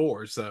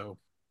PS4. So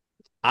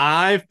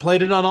I've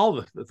played it on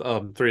all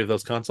the 3 of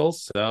those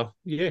consoles. So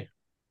yeah.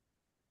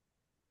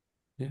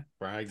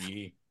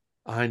 braggy.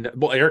 I know.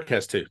 Well, Eric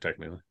has 2,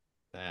 technically.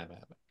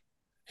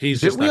 He's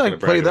Did just we not like gonna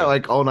play brag that about it.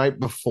 like all night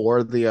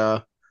before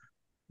the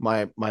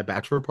my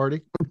bachelor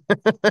party?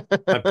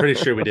 I'm pretty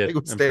sure we I did. think we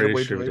I'm stayed pretty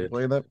away sure too we late did.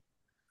 playing that.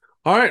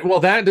 All right, well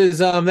that is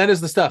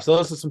the stuff. So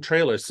those are some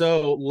trailers.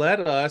 So let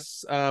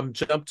us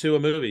jump to a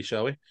movie,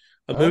 shall we?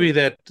 A All movie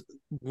that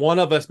one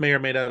of us may or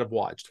may not have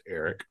watched,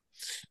 Eric.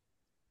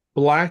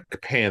 Black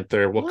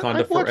Panther, What? Wakanda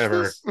I've watched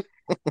Forever, this?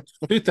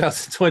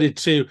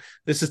 2022.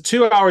 This is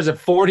 2 hours and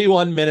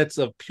 41 minutes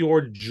of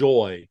pure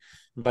joy.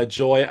 By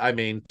joy, I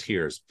mean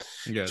tears.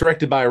 Yeah.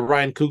 Directed by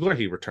Ryan Coogler.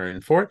 He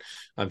returned for it.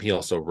 He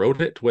also wrote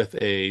it with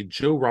a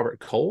Joe Robert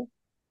Cole.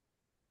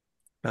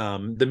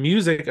 The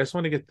music, I just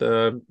want to get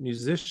the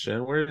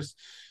musician. Where's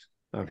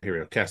here we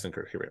go. Cast and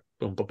crew. Here we go.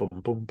 Boom, boom,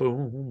 boom, boom,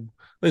 boom.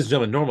 Ladies and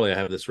gentlemen, normally I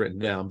have this written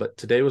down, but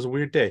today was a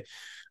weird day.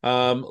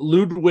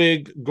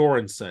 Ludwig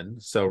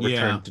Göransson, so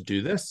returned to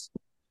do this.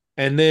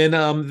 And then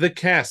the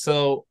cast.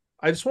 So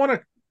I just want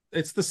to,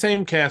 it's the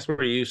same cast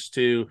we're used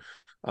to.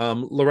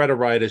 Loretta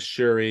Wright as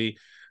Shuri,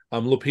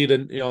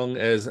 Lupita Nyong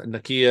as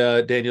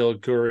Nakia, Daniel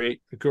Gurria,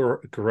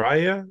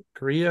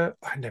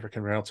 I never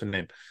can pronounce her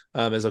name,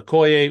 as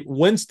Okoye,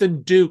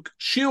 Winston Duke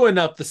chewing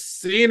up the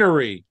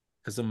scenery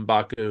as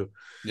M'Baku,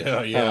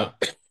 Yeah.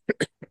 God,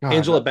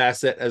 Angela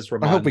Bassett as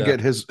Ramonda. I hope we get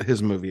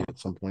his movie at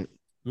some point.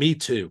 Me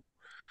too.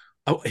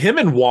 Oh, him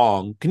and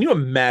Wong. Can you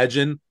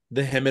imagine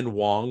the him and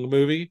Wong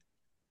movie?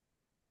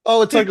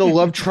 Oh, it's like a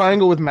love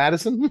triangle with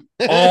Madison.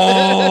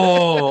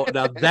 Oh,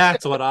 now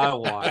that's what I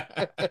want.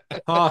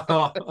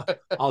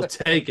 I'll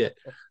take it.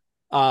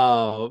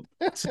 Hereda.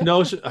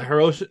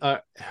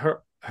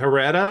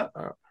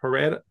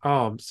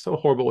 Oh, I'm so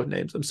horrible with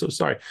names. I'm so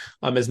sorry.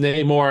 As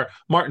Namor,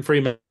 Martin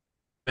Freeman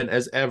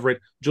as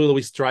Everett, Julie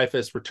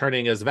Louis-Dreyfus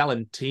returning as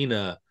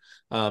Valentina,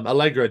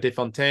 Allegra de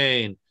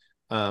Fontaine.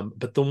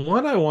 But the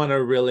one I want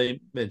to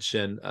really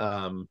mention,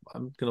 I'm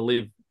going to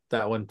leave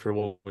that one for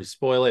when we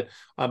spoil it.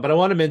 But I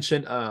want to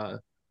mention,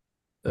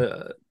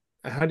 Eric,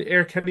 how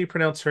do you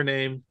pronounce her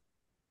name?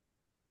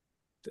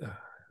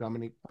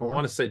 Dominique. I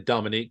want to say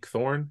Dominique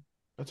Thorne.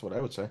 That's what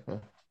I would say.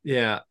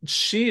 Yeah,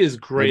 she is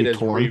great Maybe as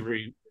Thorne.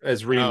 Riri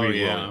yeah.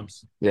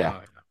 Williams.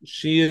 Yeah.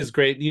 She is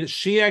great.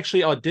 She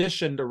actually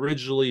auditioned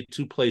originally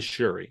to play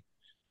Shuri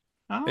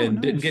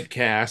and didn't get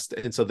cast,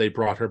 and so they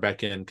brought her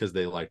back in because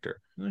they liked her.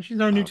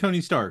 She's our new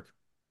Tony Stark.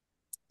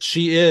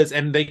 She is,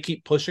 and they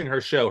keep pushing her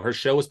show. Her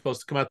show was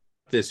supposed to come out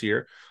this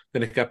year,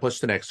 then it got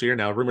pushed to next year.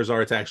 Now rumors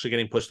are it's actually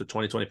getting pushed to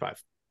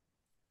 2025.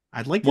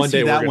 I'd like to One see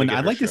day we're that gonna one. get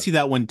I'd her like to show. see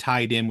that one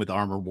tied in with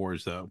Armor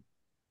Wars, though.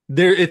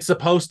 It's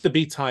supposed to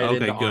be tied Okay,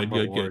 into good, Armor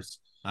good. Wars.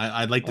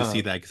 I'd like to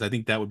see that because I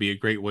think that would be a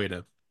great way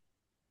to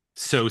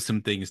sew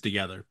some things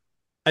together.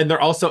 And they're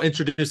also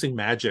introducing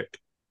magic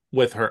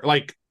with her,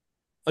 like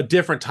a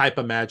different type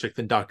of magic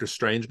than Doctor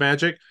Strange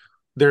magic.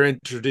 They're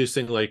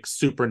introducing like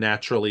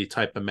supernaturally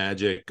type of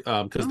magic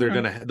because they're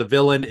gonna. The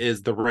villain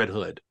is the Red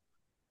Hood,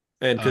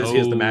 and because he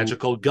has the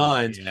magical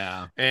guns.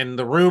 Yeah. And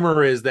the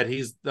rumor is that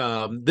he's.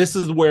 This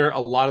is where a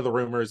lot of the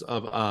rumors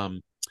of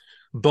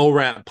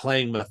Bo-Rat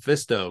playing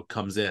Mephisto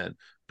comes in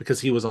because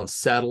he was on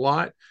set a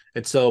lot,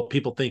 and so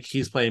people think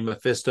he's playing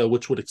Mephisto,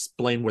 which would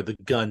explain where the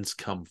guns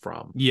come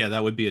from. Yeah,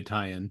 that would be a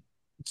tie-in.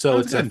 So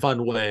Sounds it's good. a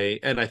fun way,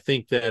 and I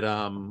think that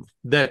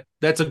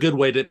that's a good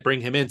way to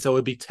bring him in. So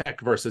it'd be tech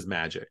versus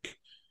magic,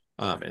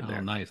 in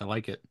there, Nice. I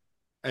like it.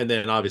 and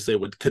then obviously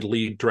it could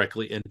lead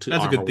directly into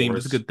That's a Armor good theme.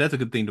 Wars. That's a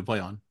good thing to play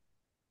on.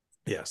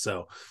 Yeah,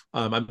 so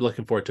I'm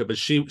looking forward to it. But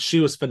she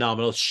was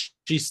phenomenal.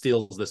 She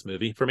steals this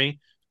movie for me.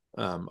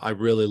 I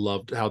really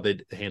loved how they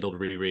handled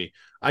Riri.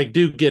 I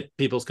do get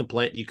people's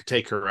complaint you could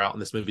take her out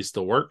and this movie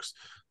still works,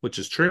 which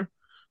is true.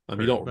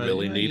 You don't But,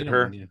 really yeah, need you don't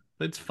her, need it.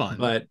 It's fun.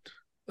 but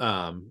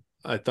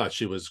I thought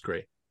she was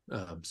great.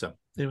 So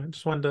anyway,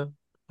 just wanted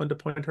to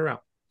point her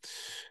out.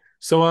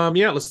 So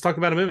yeah, let's talk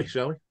about a movie,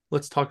 shall we?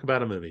 Let's talk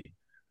about a movie.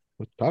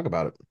 Let's talk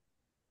about it.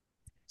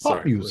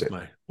 Sorry, Use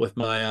with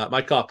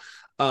my cough.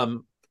 I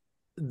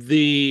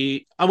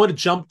want to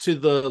jump to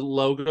the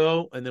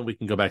logo and then we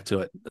can go back to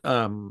it.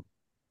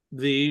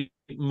 The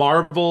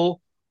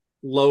Marvel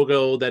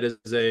logo that is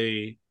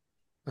a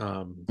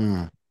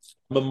Mm.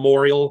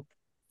 memorial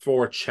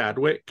for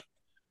Chadwick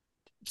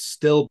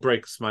still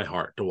breaks my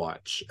heart to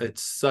watch.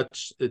 It's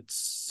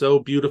so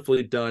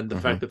beautifully done. The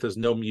fact that there's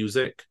no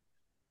music.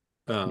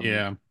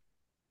 Yeah.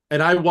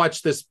 And I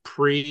watched this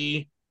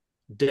pre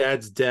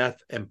Dad's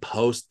death and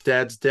post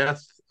Dad's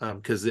death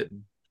because it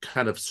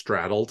kind of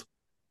straddled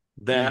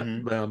that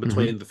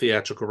between the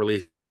theatrical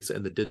release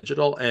and the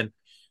digital. And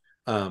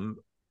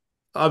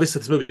obviously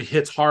this movie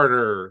hits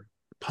harder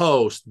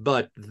post,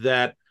 but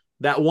that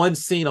one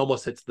scene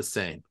almost hits the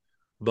same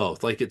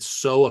both. Like, it's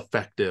so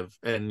effective,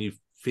 and you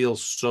feel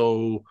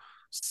so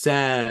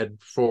sad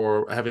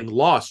for having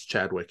lost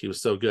Chadwick. He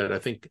was so good. I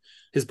think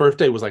his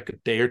birthday was like a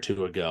day or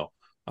two ago,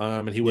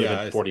 and he would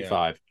have been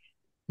 45.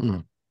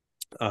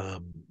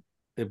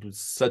 It was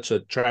such a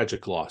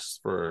tragic loss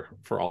for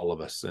all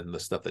of us, and the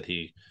stuff that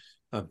he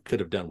could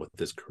have done with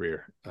his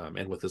career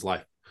and with his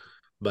life.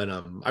 But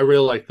I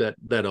really like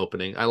that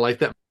opening. I like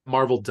that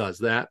Marvel does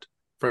that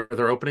for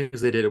their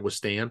openings. They did it with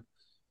Stan,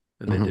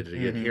 and they did it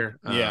again here.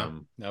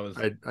 That was.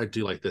 I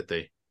do like that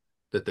they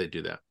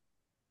do that.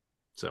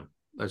 So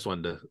I just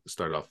wanted to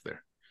start off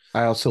there.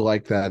 I also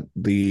like that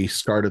the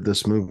start of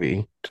this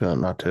movie, to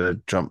not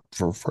to jump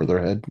for further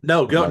ahead.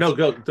 Go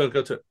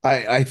to it.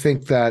 I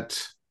think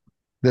that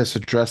this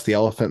addressed the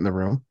elephant in the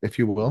room, if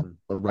you will,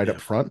 right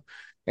up front.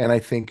 And I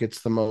think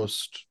it's the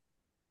most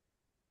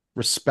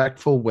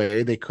respectful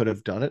way they could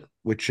have done it,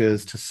 which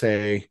is to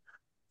say,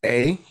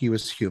 A, he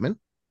was human,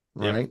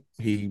 right?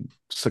 He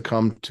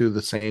succumbed to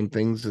the same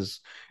things as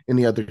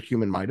any other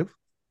human might have.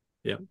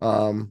 Yeah.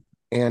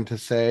 And to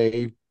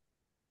say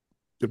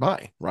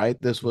goodbye,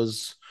 right? This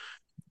was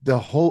the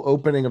whole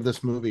opening of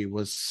this movie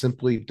was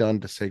simply done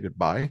to say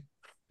goodbye.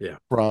 Yeah.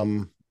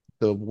 From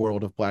the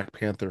world of Black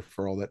Panther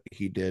for all that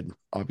he did,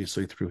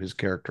 obviously through his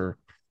character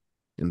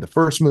in the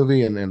first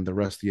movie and then the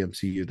rest of the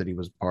MCU that he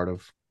was part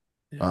of.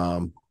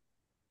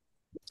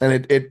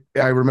 And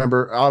I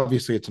remember,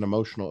 obviously it's an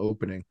emotional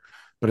opening,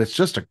 but it's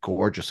just a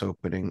gorgeous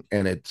opening.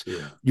 And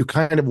you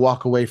kind of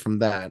walk away from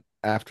that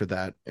after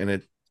that. And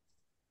it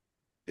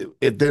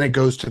then it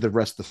goes to the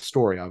rest of the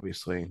story,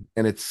 obviously.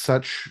 And it's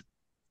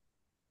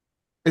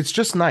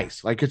just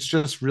nice. Like, it's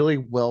just really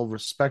well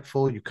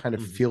respectful. You kind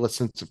of feel a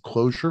sense of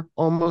closure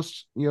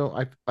almost,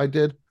 I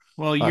did.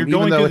 Well, you're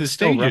going through the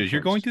stages.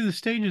 You're going through the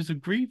stages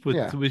of grief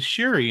with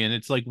Shuri, and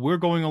it's like we're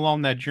going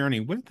along that journey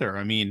with her.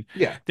 I mean,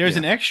 there's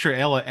an extra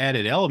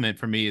added element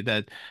for me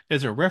that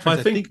there's a reference.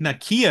 I think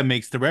Nakia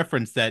makes the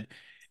reference that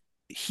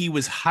he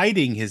was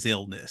hiding his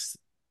illness.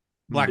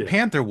 Black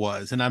Panther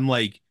was, and I'm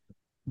like,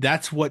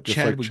 that's what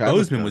Chadwick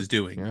Boseman was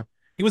doing. Yeah.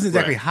 He wasn't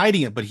exactly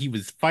hiding it, but he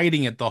was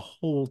fighting it the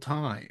whole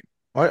time.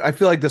 I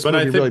feel like this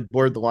movie really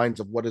blurred the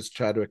lines of what is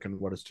Chadwick and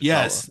what is T'Challa.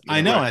 Yes,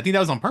 I know. Right. I think that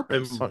was on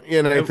purpose.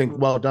 And I think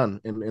well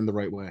done in the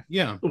right way.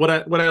 Yeah. What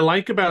I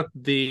like about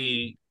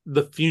the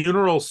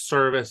funeral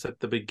service at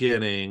the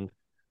beginning,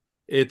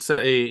 it's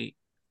obviously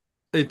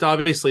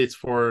it's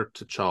for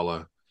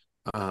T'Challa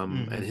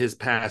and his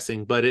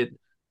passing, but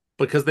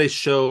because they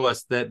show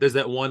us that there's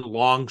that one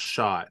long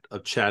shot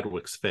of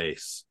Chadwick's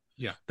face.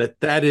 Yeah.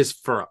 That is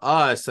for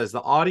us as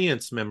the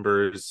audience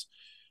members.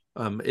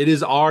 It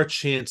is our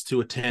chance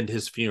to attend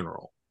his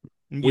funeral.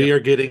 We are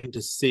getting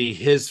to see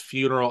his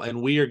funeral,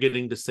 and we are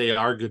getting to say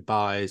our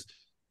goodbyes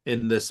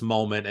in this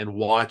moment, and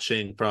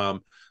watching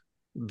from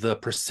the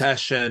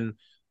procession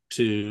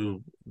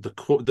to the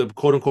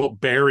quote unquote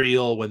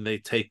burial when they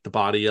take the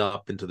body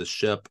up into the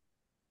ship.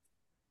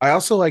 I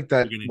also like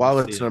that while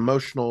it's an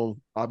emotional,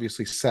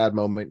 obviously sad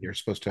moment, you're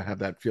supposed to have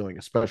that feeling,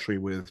 especially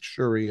with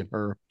Shuri and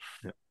her.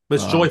 Yeah. But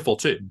it's joyful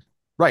too.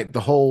 Right.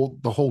 The whole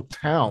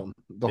town,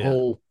 the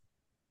whole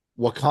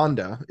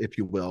Wakanda, if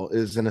you will,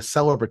 is in a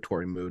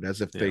celebratory mood,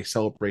 as if they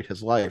celebrate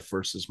his life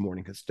versus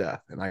mourning his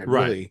death. And I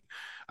really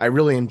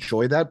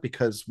enjoy that,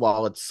 because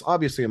while it's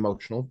obviously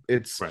emotional,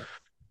 it's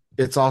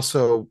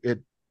also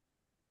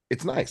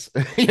it's nice.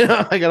 Like,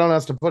 I don't know how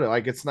to put it.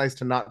 Like, it's nice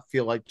to not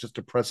feel like just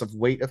oppressive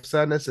weight of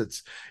sadness.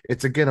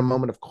 It's again a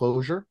moment of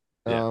closure.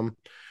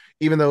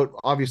 Even though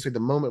obviously the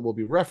moment will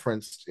be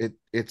referenced,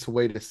 it's a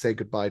way to say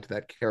goodbye to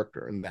that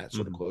character and that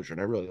sort of closure.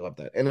 And I really love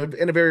that, and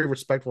in a very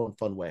respectful and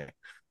fun way.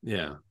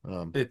 Yeah,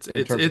 it's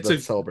a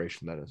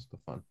celebration. That is the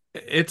fun.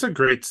 It's a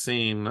great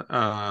scene,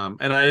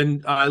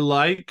 and I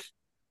like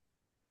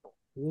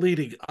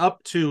leading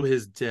up to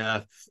his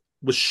death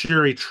with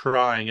Shuri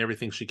trying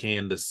everything she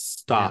can to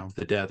stop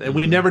the death, and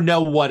we never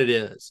know what it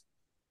is.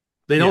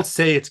 They don't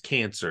say it's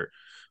cancer.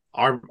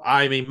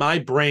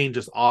 My brain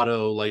just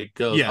auto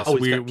goes,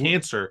 he's got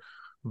cancer,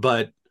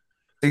 but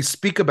they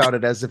speak about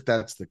it as if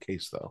that's the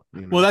case, though.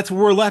 Well, that's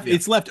where we're left. Yeah.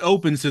 It's left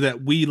open so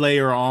that we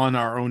layer on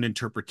our own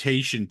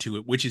interpretation to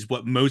it, which is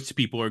what most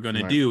people are going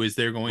to do. Is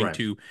we're going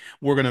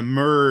to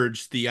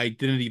merge the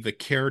identity of the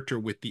character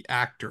with the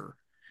actor.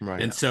 Right.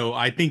 And so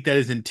I think that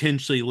is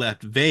intentionally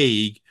left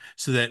vague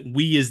so that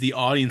we as the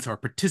audience are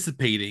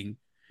participating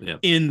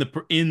in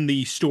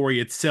the story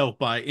itself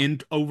by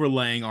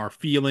overlaying our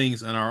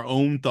feelings and our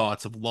own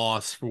thoughts of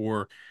loss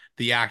for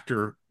the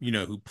actor,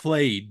 who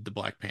played the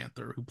Black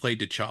Panther, who played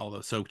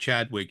T'Challa, so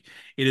Chadwick.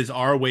 It is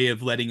our way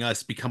of letting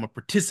us become a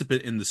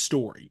participant in the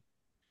story.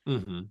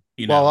 Mm-hmm.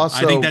 Well,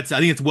 also, I think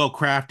it's well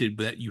crafted,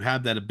 but you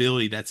have that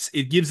ability.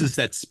 It gives us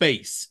that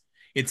space.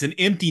 It's an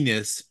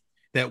emptiness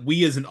that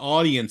we as an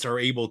audience are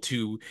able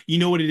to, you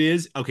know what it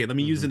is? Okay, let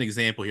me use an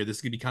example here. This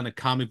is gonna be kind of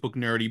comic book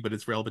nerdy, but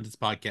it's relevant to this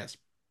podcast.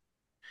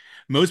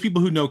 Most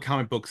people who know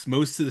comic books,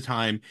 most of the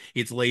time,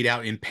 it's laid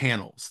out in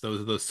panels.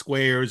 Those are the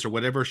squares or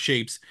whatever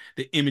shapes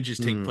the images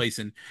take place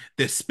in.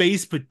 The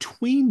space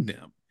between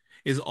them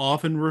is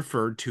often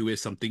referred to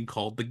as something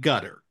called the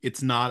gutter.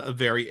 It's not a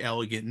very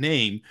elegant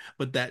name,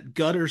 but that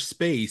gutter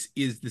space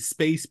is the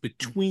space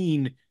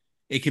between.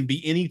 It can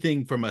be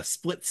anything from a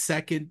split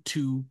second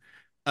to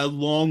a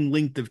long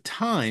length of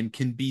time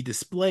can be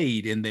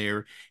displayed in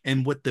there.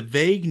 And what the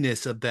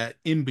vagueness of that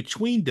in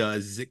between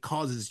does is it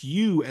causes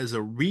you as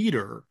a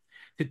reader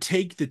to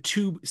take the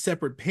two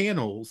separate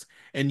panels,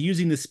 and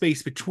using the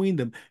space between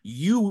them,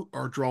 you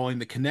are drawing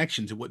the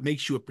connections and what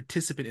makes you a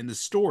participant in the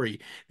story.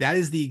 That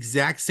is the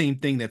exact same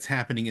thing that's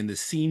happening in the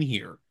scene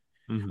here.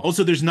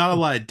 Also, there's not a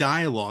lot of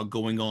dialogue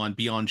going on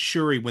beyond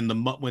Shuri when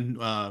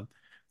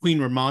Queen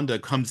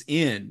Ramonda comes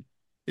in.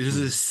 There's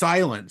a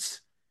silence,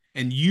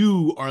 and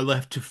you are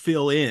left to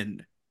fill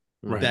in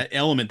that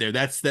element there.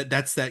 That's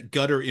that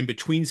gutter in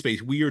between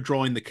space. We are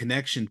drawing the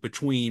connection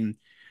between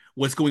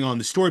what's going on in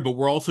the story, but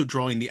we're also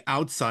drawing the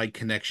outside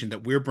connection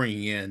that we're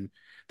bringing in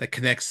that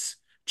connects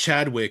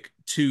Chadwick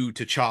to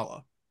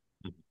T'Challa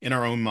in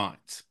our own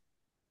minds.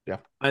 Yeah.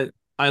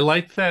 I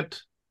like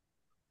that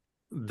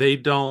they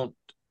didn't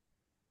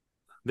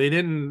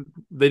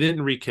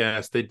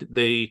recast.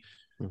 They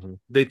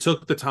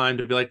took the time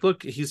to be like,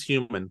 look, he's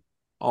human.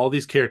 All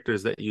these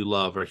characters that you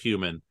love are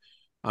human.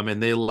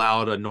 And they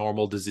allowed a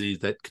normal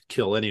disease that could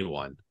kill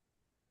anyone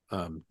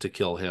to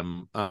kill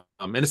him.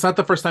 And it's not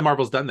the first time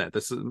Marvel's done that.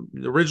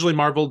 Originally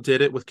Marvel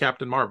did it with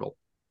Captain Marvel,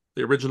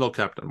 the original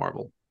Captain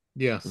Marvel.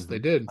 Yes, they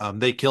did.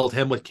 They killed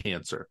him with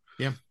cancer.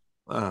 Yeah.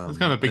 It's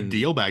kind of a big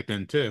deal back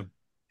then too.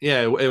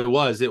 Yeah, it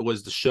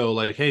was to show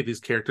like, hey,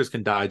 these characters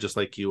can die just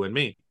like you and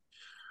me.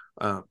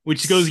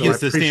 Which goes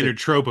against the standard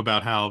trope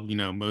about how,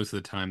 most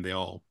of the time they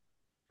all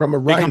from a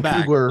Ryan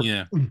Coogler.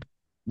 Yeah.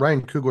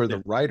 Ryan Coogler,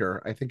 the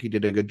writer, I think he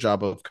did a good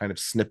job of kind of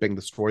snipping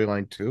the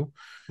storyline too.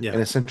 Yeah.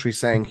 And essentially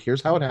saying,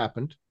 here's how it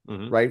happened,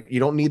 right? You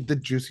don't need the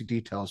juicy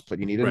details, but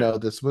you need to know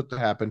this is what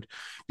happened,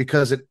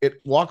 because it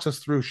walks us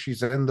through.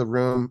 She's in the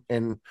room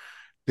and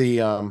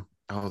the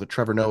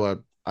Trevor Noah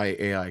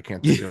I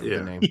can't think of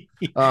the name.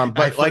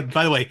 But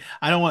by the way,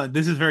 I don't want,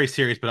 this is very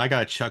serious, but I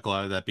got a chuckle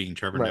out of that being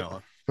Trevor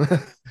Noah.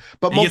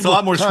 But he gets a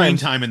lot more screen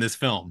time in this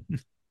film.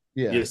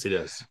 Yeah. Yes, it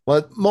is.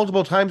 Well,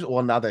 multiple times.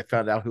 Well, now they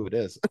found out who it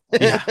is.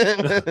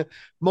 Yeah.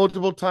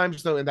 Multiple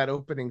times, though, in that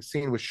opening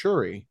scene with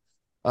Shuri,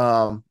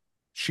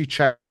 she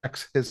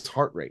checks his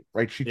heart rate,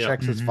 right? She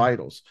checks his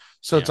vitals.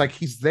 So it's like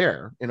he's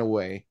there in a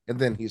way, and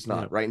then he's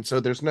not, right? And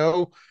so there's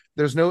no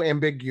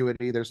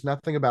ambiguity. There's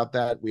nothing about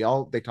that.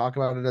 They talk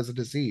about it as a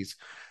disease.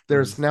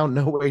 There's now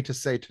no way to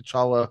say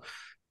T'Challa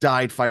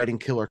died fighting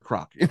Killer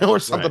Croc, or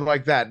something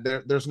like that.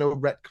 There's no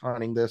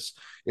retconning this.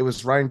 It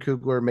was Ryan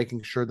Coogler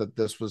making sure that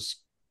this was,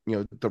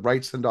 the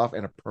right send-off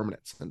and a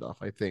permanent send-off,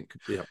 I think.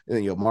 Yeah.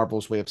 And,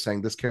 Marvel's way of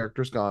saying this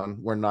character's gone.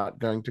 We're not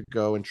going to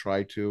go and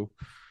try to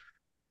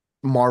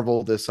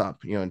Marvel this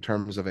up, in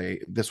terms of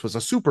this was a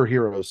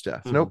superhero's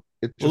death. Nope.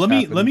 Well,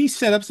 let me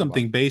set up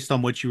something based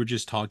on what you were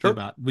just talking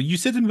about. Well, you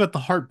said something about the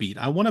heartbeat.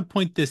 I want to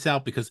point this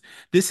out because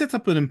this sets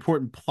up an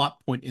important plot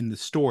point in the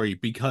story,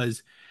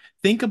 because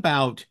think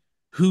about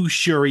who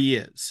Shuri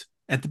is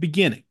at the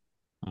beginning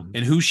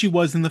and who she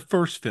was in the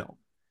first film.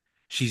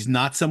 She's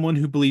not someone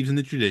who believes in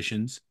the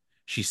traditions.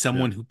 She's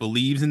someone who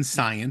believes in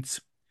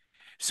science.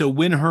 So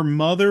when her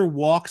mother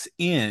walks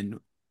in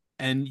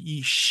and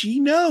she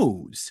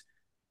knows,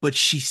 but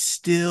she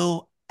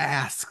still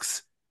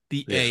asks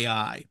the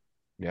AI.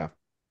 Yeah.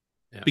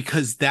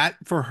 Because that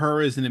for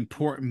her is an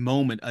important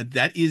moment.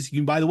 That is,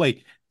 by the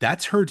way,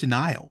 that's her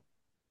denial.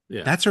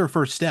 Yeah. That's her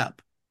first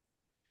step.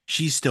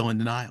 She's still in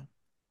denial.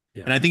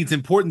 Yeah. And I think it's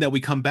important that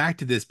we come back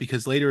to this,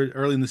 because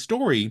early in the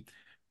story,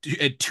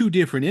 at two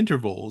different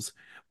intervals,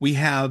 we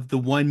have the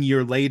 1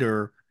 year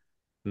later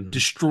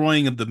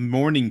destroying of the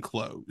mourning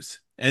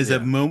clothes as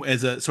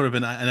a sort of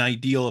an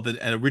ideal of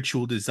a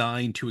ritual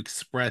designed to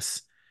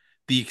express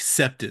the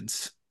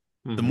acceptance.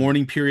 The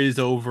mourning period is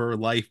over,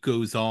 life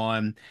goes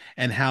on,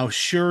 and how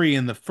Shuri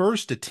in the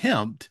first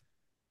attempt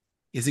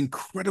is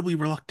incredibly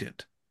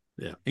reluctant.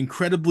 Yeah.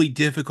 Incredibly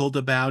difficult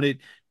about it,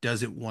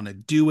 doesn't want to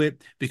do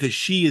it because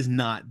she is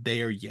not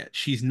there yet.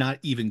 She's not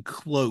even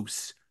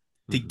close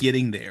to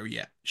getting there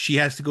yet. She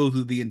has to go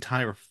through the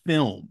entire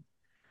film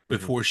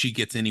before she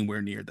gets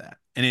anywhere near that.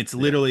 And it's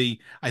literally,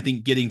 I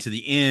think, getting to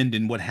the end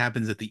and what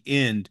happens at the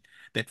end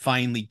that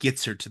finally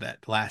gets her to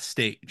that last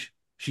stage.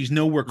 She's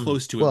nowhere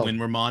close to it when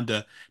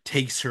Ramonda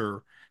takes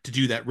her to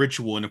do that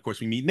ritual. And of course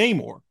we meet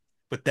Namor,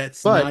 but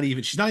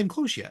she's not even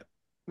close yet.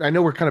 I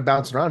know we're kind of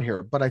bouncing around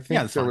here, but I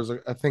think there was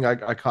a thing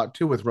I caught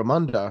too with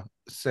Ramonda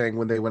saying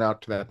when they went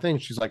out to that thing,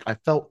 she's like, I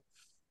felt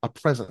a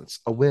presence,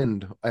 a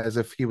wind, as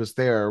if he was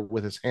there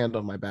with his hand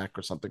on my back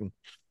or something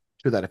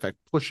to that effect,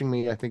 pushing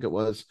me, I think it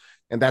was.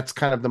 And that's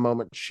kind of the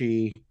moment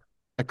she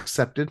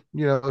accepted,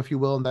 if you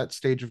will, in that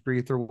stage of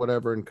grief or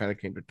whatever, and kind of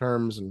came to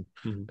terms and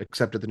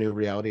accepted the new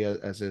reality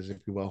as is, if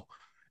you will.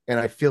 And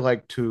I feel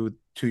like to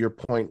your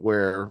point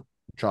where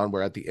John,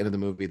 where at the end of the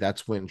movie,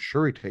 that's when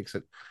Shuri takes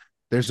it.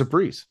 There's a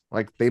breeze.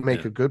 Like they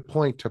make a good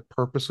point to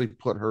purposely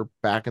put her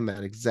back in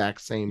that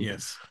exact same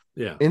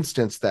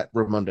instance that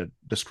Ramonda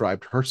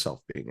described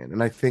herself being in.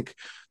 And I think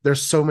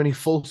there's so many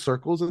full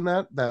circles in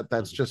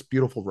that's just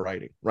beautiful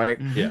writing, right?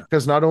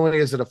 Because not only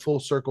is it a full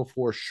circle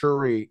for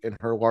Shuri in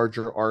her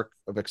larger arc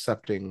of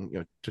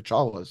accepting,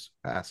 T'Challa's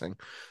passing,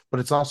 but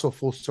it's also a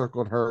full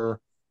circle in her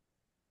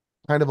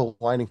kind of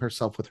aligning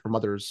herself with her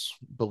mother's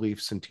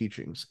beliefs and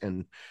teachings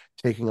and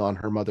taking on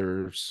her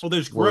mother's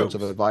words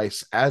of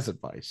advice as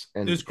advice.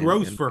 And there's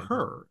growth for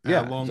her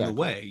along the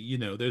way.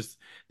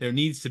 There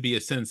needs to be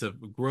a sense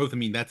of growth. I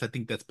mean, I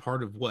think that's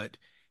part of what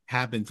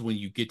happens when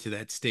you get to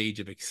that stage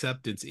of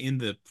acceptance in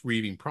the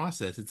grieving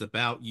process. It's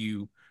about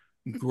you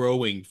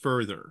growing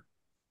further,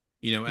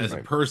 as a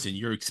person.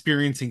 You're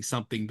experiencing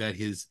something that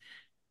is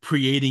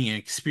creating an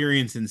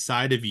experience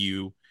inside of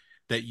you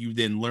that you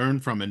then learn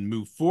from and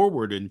move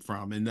forward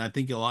from. And I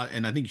think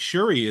I think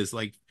Shuri is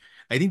like,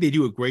 I think they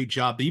do a great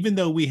job. Even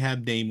though we have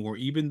Namor,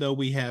 even though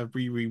we have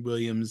Riri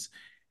Williams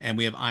and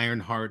we have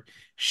Ironheart,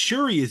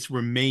 Shuri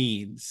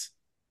remains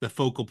the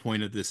focal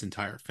point of this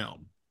entire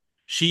film.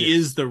 She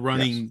is the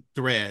running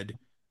thread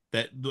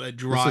that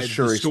drives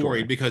the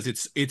story because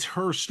it's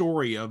her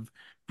story of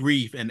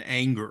grief and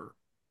anger,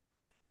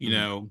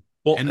 Well,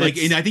 and I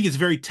think it's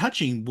very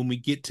touching when we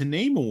get to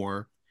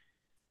Namor,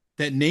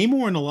 that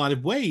Namor in a lot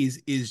of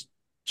ways is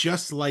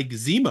just like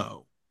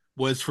Zemo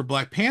was for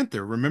Black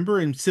Panther.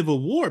 Remember in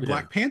Civil War,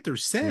 Black Panther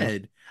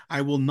said,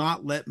 I will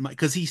not let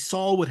because he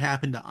saw what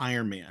happened to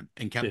Iron Man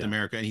and Captain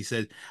America, and he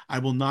said, I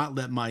will not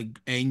let my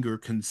anger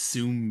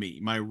consume me,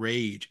 my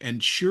rage.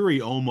 And Shuri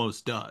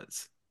almost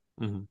does,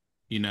 and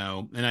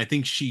I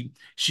think she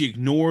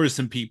ignores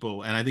some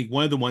people, and I think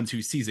one of the ones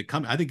who sees it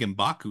coming, I think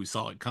M'Baku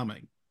saw it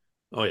coming.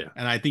 Oh yeah.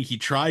 And I think he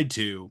tried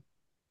to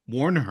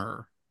warn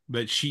her,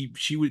 but she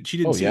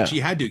didn't see it. She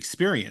had to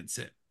experience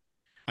it.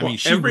 I mean,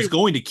 she was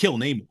going to kill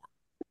Namor.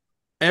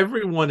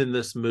 Everyone in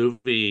this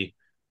movie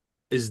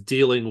is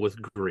dealing with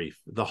grief.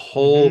 The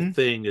whole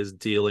thing is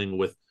dealing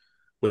with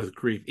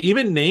grief.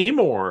 Even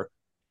Namor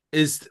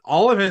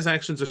all of his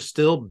actions are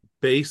still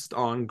based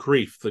on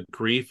grief. The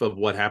grief of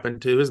what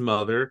happened to his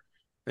mother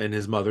and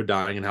his mother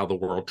dying and how the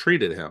world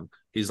treated him.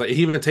 He's like,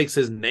 he even takes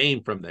his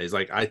name from that. He's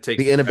like, I take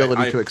the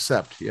inability to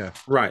accept. Yeah.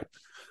 Right.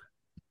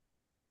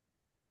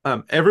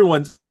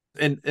 Everyone's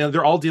and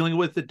they're all dealing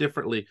with it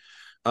differently.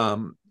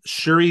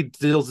 Shuri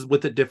deals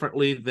with it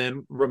differently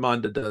than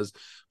Ramonda does,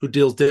 who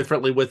deals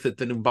differently with it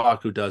than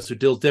M'Baku does, who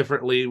deals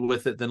differently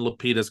with it than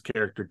Lupita's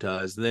character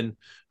does. And then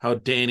how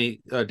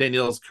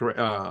Danielle's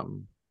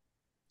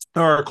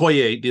or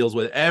Okoye deals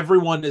with it.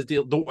 Everyone is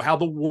how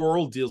the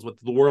world deals with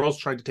it. The world's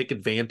trying to take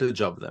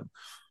advantage of them.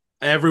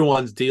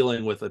 Everyone's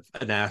dealing with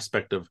an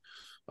aspect of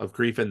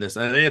grief in this.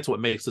 And I think that's what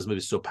makes this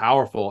movie so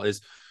powerful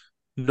is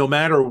no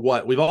matter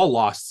what, we've all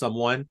lost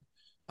someone.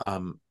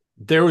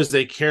 There was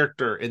a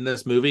character in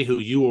this movie who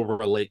you will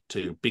relate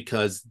to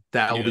because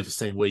that will be the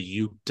same way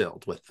you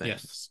dealt with things.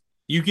 Yes.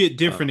 You get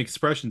different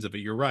expressions of it.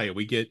 You're right.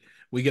 We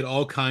get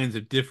all kinds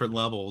of different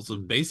levels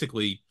of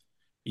basically,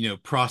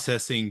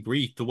 processing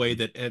grief the way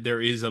that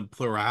there is a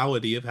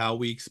plurality of how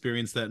we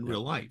experience that in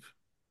real life.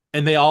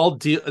 And they all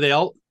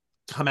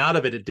come out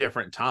of it at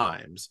different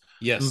times.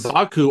 Yes.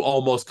 M'Baku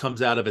almost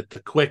comes out of it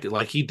the quickest.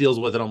 Like he deals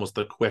with it almost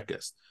the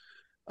quickest.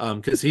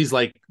 Because he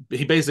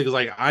basically is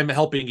like, I'm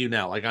helping you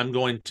now. Like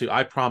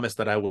I promised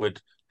that I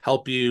would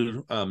help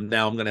you.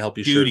 Now I'm going to help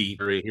you. Duty.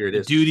 Here it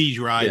is. Duty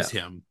drives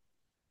him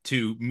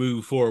to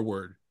move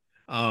forward.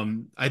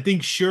 I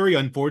think Shuri,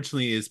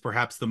 unfortunately, is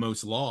perhaps the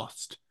most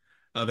lost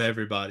of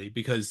everybody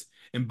because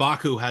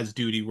M'Baku has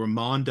duty.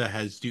 Ramonda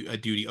has a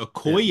duty.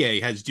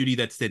 Okoye has duty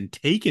that's then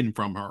taken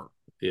from her.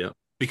 Yeah.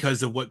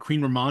 Because of what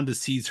Queen Ramonda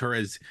sees her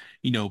as,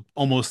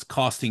 almost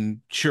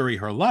costing Shuri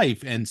her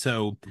life. And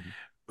so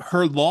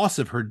her loss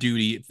of her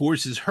duty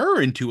forces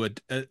her into a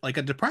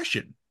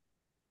depression.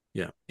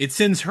 Yeah. It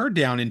sends her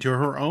down into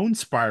her own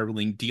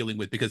spiraling dealing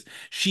with because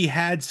she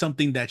had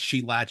something that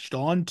she latched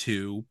on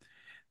to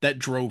that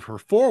drove her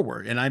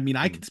forward. And I mean,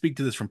 I can speak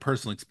to this from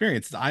personal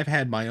experience. I've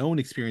had my own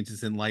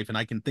experiences in life and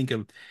I can think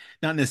of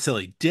not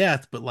necessarily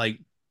death, but like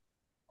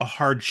a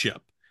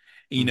hardship,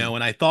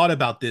 and I thought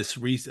about this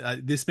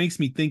this makes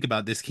me think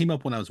about this came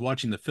up when I was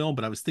watching the film,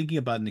 but I was thinking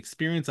about an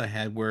experience I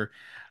had where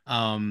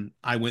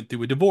I went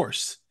through a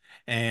divorce.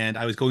 And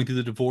I was going through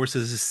the divorce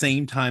at the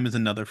same time as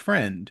another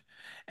friend.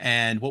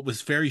 And what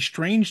was very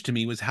strange to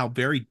me was how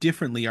very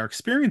differently our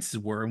experiences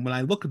were. And when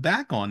I look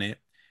back on it,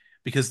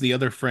 because the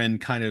other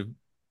friend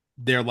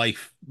their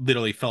life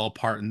literally fell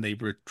apart and they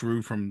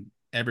withdrew from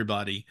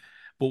everybody,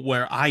 but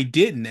where I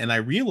didn't, and I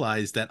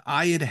realized that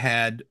I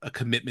had a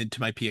commitment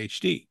to my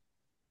PhD.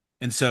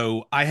 And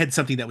so I had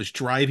something that was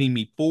driving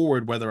me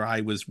forward, whether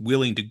I was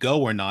willing to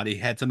go or not. It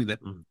had something that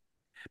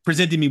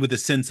presented me with a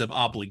sense of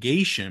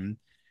obligation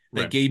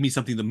that Right. gave me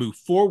something to move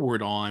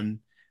forward on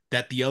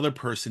that the other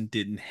person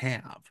didn't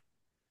have.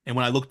 And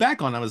when I look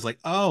back on it, I was like,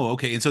 oh,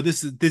 okay. And so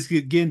this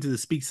again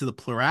speaks to the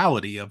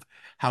plurality of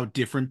how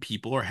different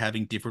people are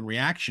having different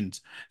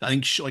reactions. I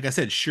think, like I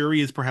said,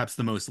 Shuri is perhaps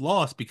the most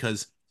lost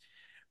because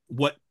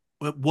what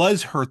what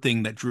was her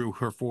thing that drew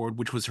her forward,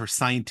 which was her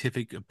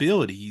scientific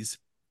abilities,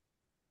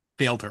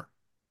 failed her.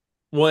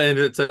 Well, and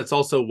it's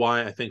also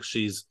why I think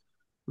she's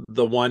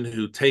the one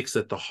who takes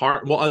it the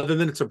heart. Well, other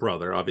than it's a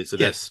brother, obviously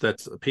Yes.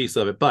 that's a piece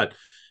of it, but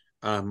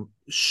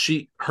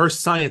her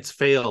science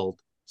failed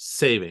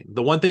saving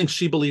the one thing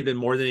she believed in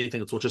more than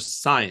anything, which was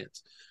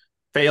science,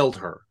 failed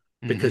her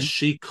because Hmm.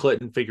 she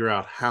couldn't figure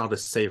out how to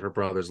save her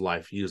brother's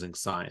life using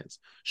science.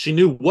 She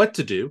knew what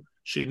to do.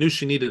 She knew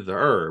she needed the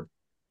herb,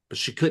 but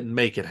she couldn't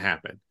make it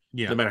happen,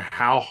 no Yeah. matter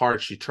how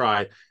hard she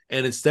tried.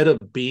 And instead of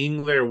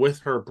being there with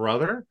her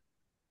brother,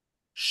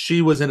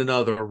 she was in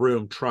another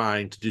room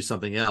trying to do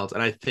something else.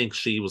 And I think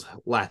she was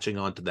latching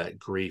onto that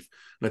grief.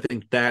 And I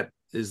think that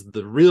is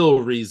the real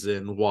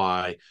reason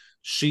why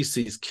she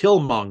sees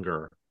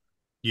Killmonger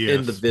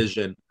in the Yes.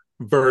 vision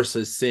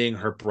versus seeing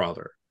her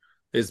brother,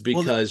 is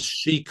Well, because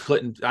she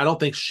couldn't, I don't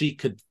think she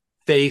could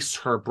face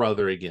her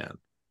brother again.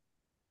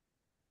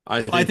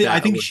 I think that was I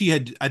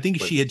think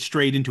what, she had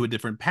strayed into a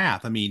different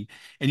path. I mean,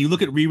 and you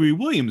look at Riri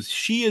Williams,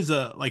 she is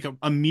a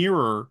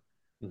mirror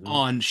mhm,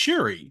 on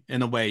Shuri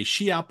in a way.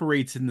 She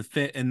operates in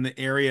the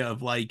area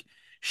of like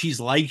she's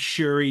like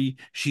Shuri.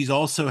 She's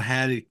also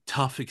had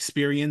tough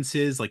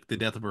experiences like the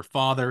death of her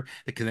father,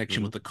 the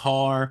connection mhm, with the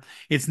car.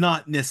 It's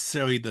not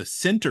necessarily the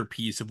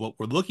centerpiece of what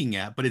we're looking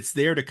at, but it's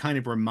there to kind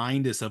of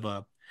remind us of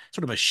a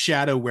sort of a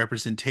shadow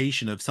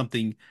representation of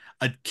something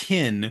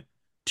akin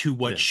to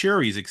what yeah.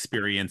 Shuri's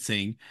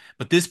experiencing.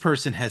 But this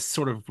person has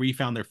sort of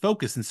refound their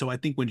focus. And so I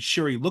think when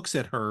Shuri looks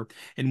at her,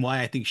 and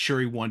why I think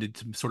Shuri wanted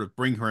to sort of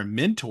bring her and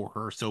mentor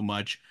her so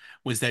much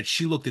was that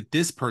she looked at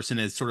this person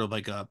as sort of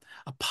like a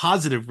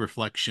positive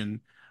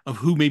reflection of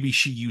who maybe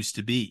she used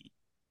to be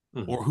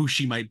Mhm, or who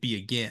she might be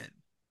again,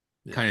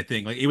 yeah. kind of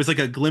thing. Like it was like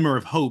a glimmer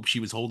of hope she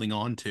was holding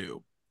on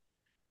to.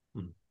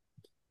 Mhm.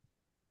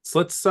 So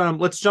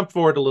let's jump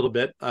forward a little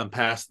bit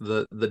past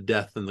the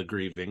death and the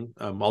grieving.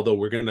 Although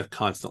we're going to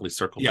constantly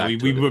circle Yeah, back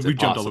to it. It's we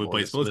jumped all over the impossible in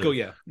place, this but let's go. movie.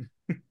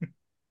 Yeah.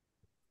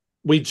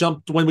 We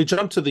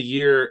jumped to the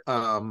year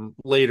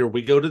later.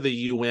 We go to the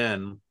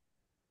UN,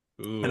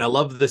 and I Ooh.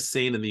 love this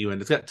scene in the UN.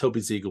 It's got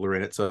Toby Ziegler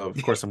in it, so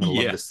of course I'm going to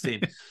love Yeah. this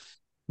scene.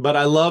 But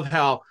I love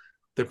how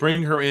they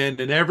bring her in,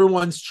 and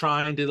everyone's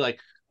trying to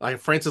like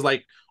Francis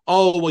like,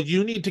 oh well,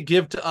 you need to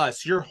give to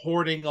us. You're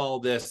hoarding all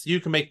this. You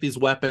can make these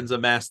weapons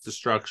of mass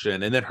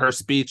destruction. And then her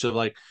speech of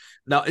like,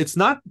 now it's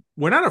not.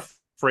 We're not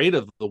afraid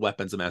of the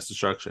weapons of mass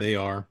destruction. They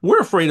are. We're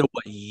afraid of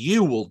what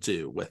you will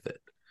do with it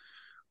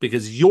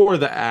because you're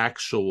the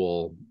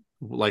actual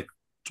like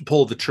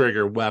pull the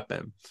trigger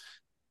weapon.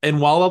 And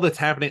while all that's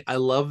happening, I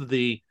love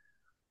the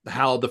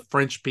how the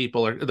French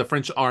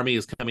army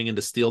is coming in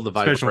to steal the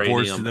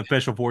vibranium. The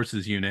special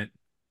forces unit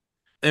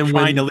And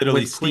trying to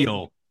literally when Queen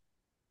steal.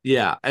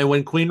 yeah, and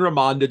when Queen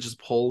Ramonda just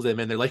pulls him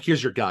in, they're like,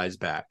 "Here's your guys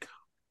back.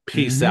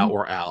 Peace out. Hmm.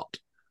 We're out."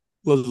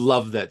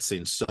 Love that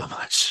scene so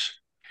much.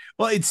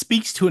 Well, it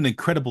speaks to an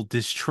incredible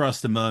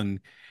distrust among,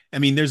 I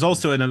mean, there's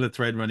also another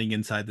thread running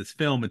inside this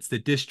film. It's the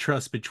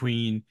distrust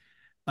between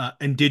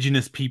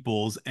indigenous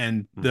peoples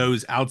and Mhm.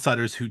 those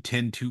outsiders who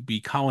tend to be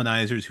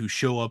colonizers who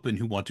show up and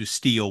who want to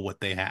steal what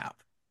they have,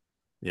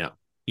 Yeah,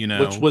 you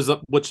know? which was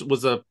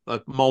a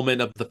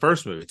moment of the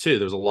first movie too.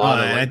 There's a lot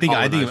of And like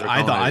colonizer,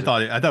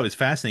 colonizer. I thought it was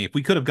fascinating. If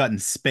we could have gotten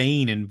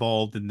Spain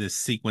involved in this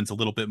sequence a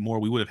little bit more,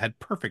 we would have had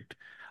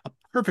a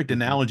perfect Mhm.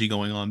 analogy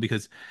going on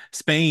because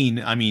Spain,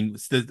 I mean,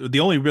 the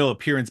only real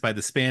appearance by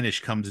the Spanish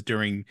comes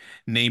during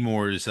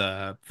Namor's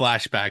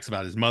flashbacks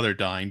about his mother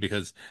dying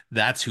because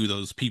that's who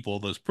those people,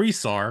 those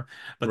priests are.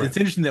 But Right. it's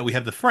interesting that we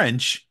have the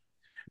French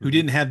who Mhm.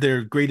 didn't have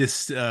their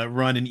greatest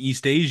run in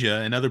East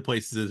Asia and other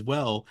places as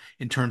well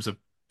in terms of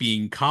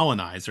being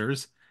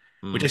colonizers,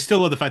 which I Mhm. still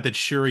love the fact that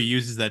Shuri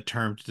uses that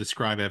term to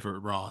describe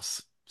Everett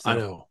Ross. I So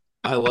know.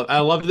 I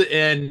love the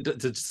end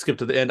to skip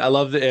to the end. I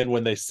love the end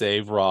when they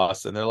save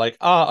Ross and they're like,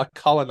 a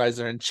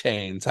colonizer in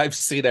chains. I've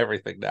seen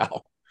everything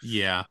now.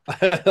 yeah. Well,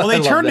 I they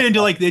love turned it that.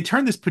 into like they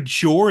turned this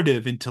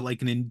pejorative into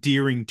like an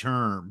endearing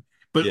term,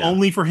 but Yeah.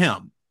 only for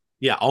him.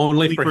 Yeah,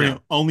 only for him.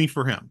 Only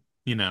for him,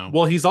 you know.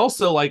 Well, he's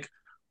also like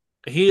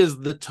he is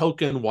the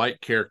token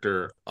white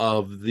character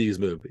of these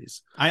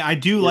movies. I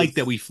do like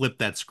that Is we flipped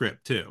that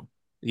script too.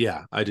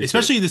 yeah, I do too.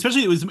 Especially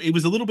it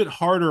was a little bit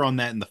harder on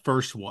that in the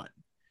first one.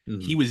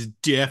 He Mhm. was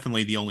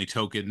definitely the only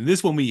token. In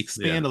this one, we Yeah.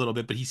 expand a little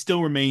bit, but he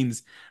still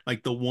remains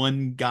like the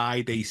one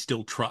guy they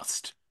still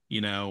trust,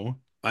 you know?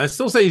 I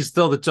still say he's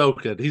still the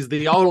token. He's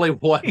the only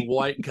one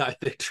white guy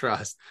they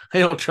trust. They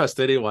don't trust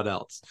anyone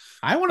else.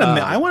 I Um, want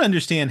to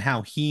understand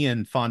how he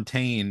and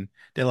Fontaine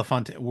de la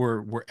Fontaine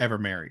were ever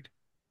married.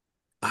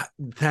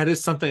 that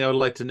is something I would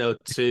like to know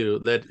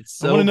too. That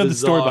it's I want so to know the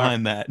story bizarre.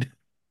 behind that that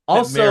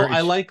Also,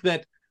 I marriage. like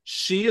that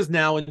she is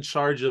now in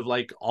charge of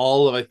like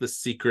all of like the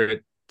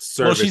secret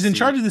service. Well, she's in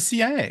charge of the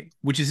CIA,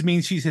 which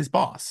means she's his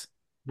boss.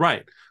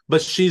 Right.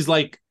 But she's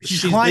like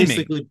she's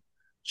climbing.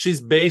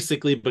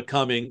 basically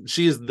becoming,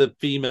 she is the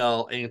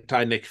female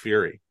anti-Nick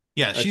Fury.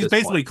 Yeah, she's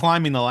basically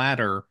climbing the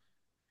ladder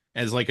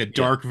as like the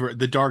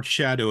dark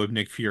shadow of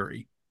Nick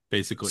Fury,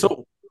 basically.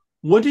 So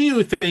what do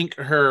you think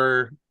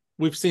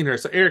we've seen her.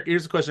 So Eric,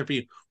 here's a question for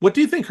you. What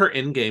do you think her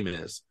end game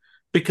is?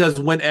 Because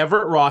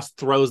whenever Ross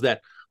throws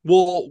that,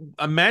 well,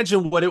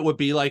 imagine what it would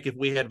be like if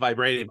we had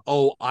vibranium.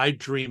 Oh, I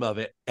dream of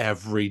it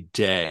every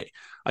day.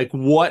 Like,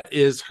 what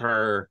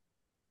do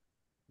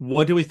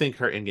we think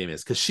her end game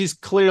is? Because she's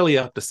clearly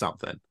up to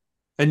something.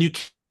 And you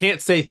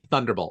can't say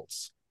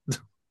Thunderbolts.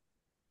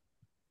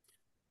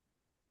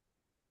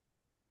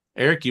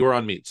 Eric, you are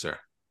on mute, sir.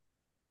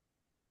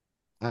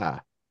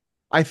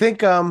 I think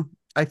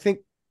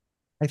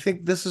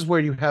this is where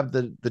you have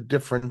the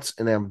difference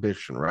in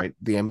ambition, right?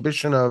 The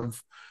ambition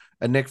of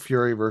a Nick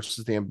Fury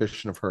versus the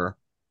ambition of her,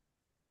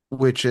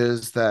 which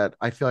is that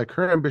I feel like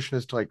her ambition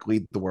is to like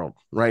lead the world,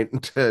 right?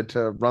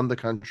 To run the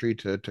country,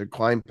 to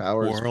climb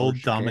powers,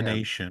 world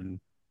domination.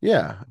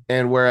 Yeah.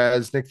 And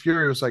whereas Nick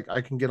Fury was like,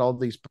 I can get all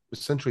these,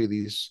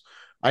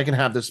 I can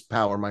have this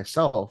power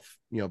myself,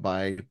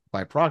 by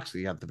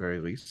proxy at the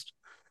very least.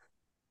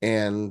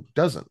 And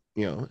doesn't,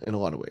 in a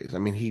lot of ways. I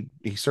mean,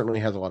 he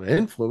certainly has a lot of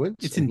influence.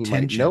 It's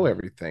intention. He might know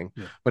everything,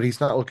 but he's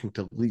not looking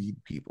to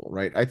lead people,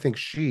 right? I think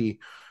she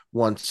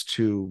wants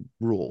to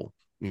rule,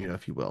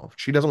 if you will.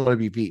 She doesn't want to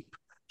be Veep.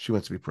 She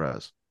wants to be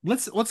Prez.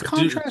 Let's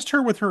contrast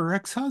her with her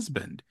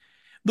ex-husband.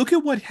 Look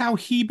at how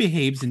he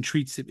behaves and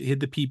treats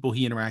the people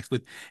he interacts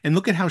with, and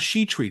look at how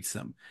she treats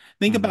them.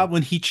 Think about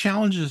when he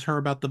challenges her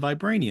about the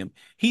vibranium.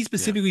 He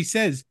specifically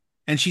says,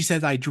 and she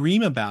says, I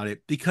dream about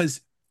it,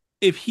 because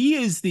if he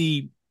is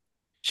the,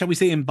 shall we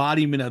say,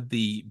 embodiment of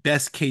the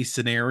best case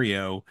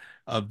scenario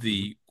of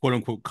the quote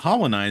unquote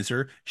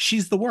colonizer,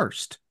 she's the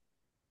worst.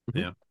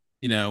 Yeah.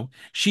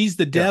 She's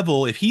the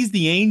devil. If he's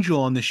the angel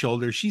on the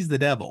shoulder, she's the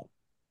devil.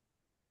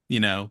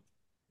 Yeah.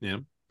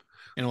 In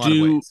a lot of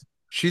ways.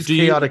 She's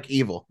chaotic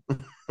evil.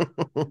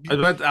 I'm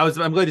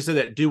glad you said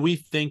that. Do we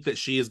think that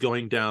she is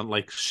going down,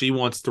 like she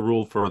wants to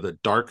rule for the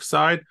dark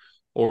side,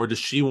 or does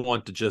she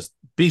want to just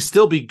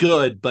still be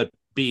good, but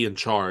be in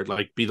charge,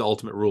 like be the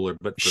ultimate ruler?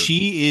 But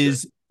she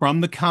is,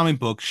 from the comic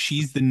book,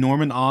 she's the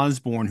Norman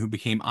Osborn who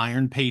became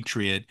Iron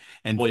Patriot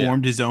and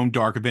formed his own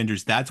Dark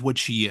Avengers. That's what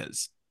she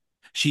is.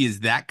 She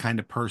is that kind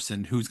of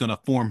person who's going to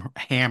form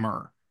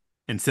Hammer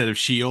instead of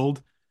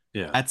Shield.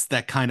 Yeah, that's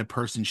that kind of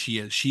person she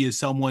is. She is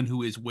someone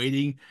who is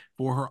waiting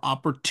for her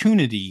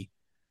opportunity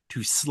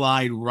to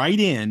slide right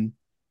in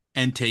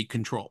and take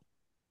control.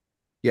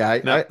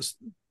 Yeah,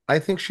 I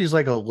think she's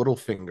like a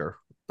Littlefinger,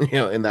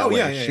 in that way.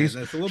 Yeah, she's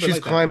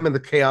like climbing the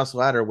chaos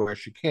ladder where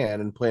she can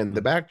and playing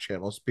the back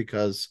channels,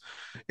 because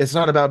it's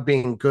not about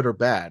being good or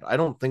bad. I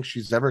don't think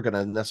she's ever going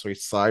to necessarily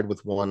side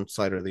with one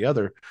side or the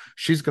other.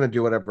 She's going to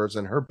do whatever's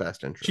in her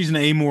best interest. She's an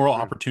amoral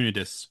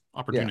opportunist.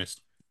 Yeah.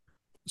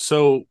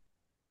 So,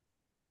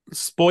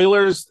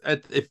 spoilers.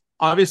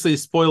 Obviously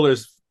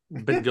spoilers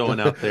been going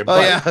out there.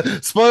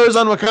 But... spoilers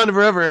on Wakanda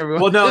Forever,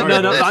 everyone. Well, no.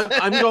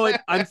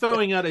 I'm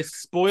throwing out a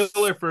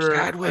spoiler for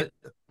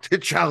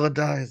T'Challa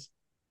dies.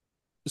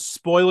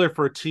 Spoiler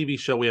for a TV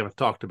show we haven't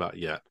talked about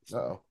yet.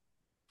 Oh,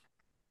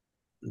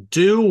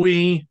 do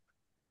we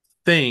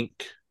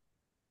think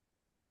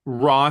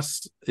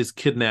Ross is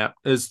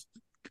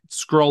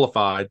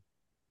Skrullified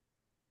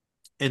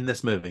in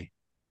this movie?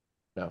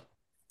 No.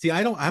 See,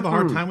 I have a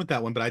hard time with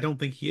that one, but I don't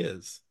think he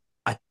is.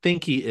 I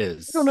think he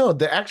is. I don't know.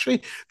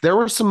 There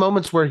were some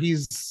moments where he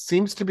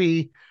seems to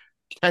be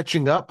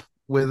catching up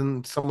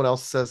when someone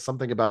else says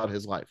something about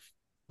his life.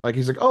 Like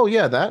he's like, "Oh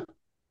yeah, that."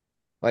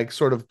 Like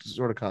sort of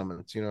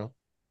comments,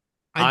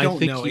 I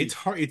don't know. It's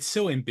hard. It's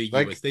so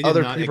ambiguous. Like they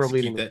did not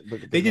execute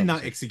that. They did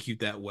not execute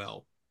that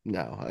well.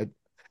 No,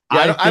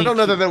 I don't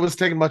know that was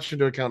taken much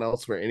into account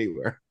elsewhere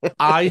anywhere.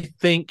 I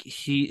think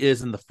he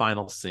is in the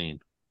final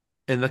scene,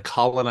 in the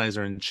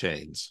colonizer in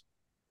chains.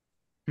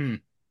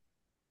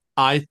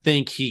 I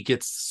think he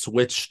gets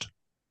switched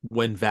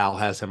when Val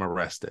has him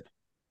arrested.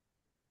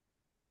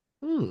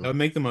 That would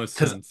make the most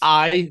sense.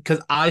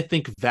 Because I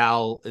think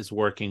Val is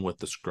working with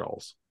the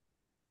Skrulls.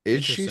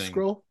 Is she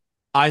Skrull?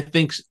 I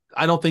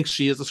don't think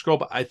she is a Skrull,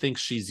 but I think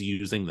she's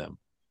using them.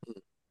 Of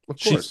course.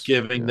 She's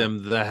giving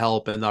them the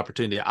help and the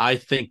opportunity. I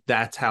think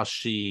that's how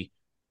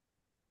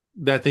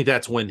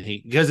that's when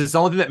because it's the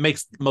only thing that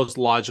makes most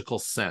logical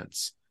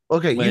sense.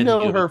 Okay, you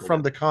know her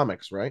from the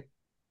comics, right?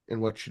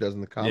 And what she does in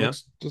the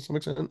comics to some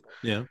extent.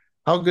 Yeah.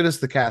 How good is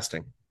the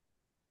casting?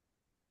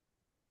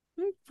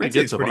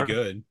 Pretty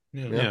good.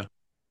 Yeah.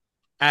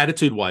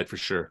 Attitude wide for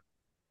sure.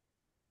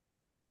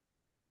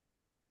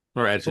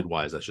 Or attitude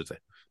wise, I should say.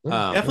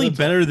 Definitely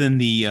better than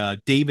the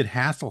David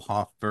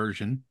Hasselhoff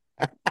version.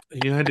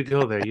 You had to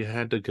go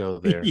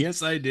there.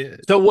 Yes, I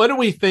did. So what do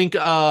we think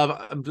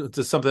of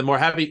to something more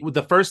heavy?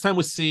 The first time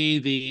we see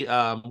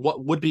the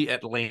what would be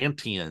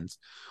Atlanteans,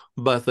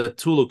 but the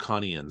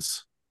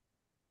Tulucanians.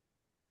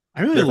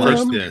 I really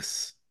like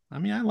this. I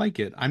mean, I like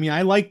it. I mean,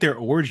 I like their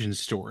origin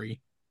story.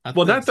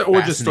 Well, not That's the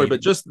origin story, but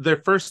fascinating. just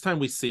their first time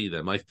we see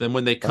them. Like then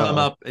when they come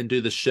Oh. up and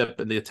do the ship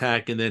and the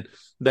attack, and then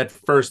that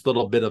first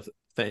little bit of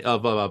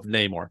of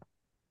Namor,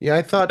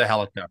 Yeah, the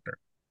helicopter.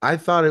 I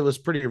thought it was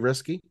pretty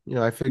risky. You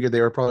know, I figured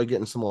they were probably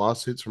getting some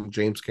lawsuits from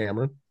James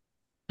Cameron.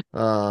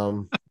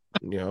 Um,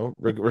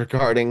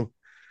 regarding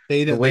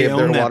They the don't- way they of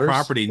their own that waters.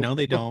 property. No,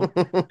 they don't.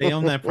 They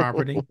own that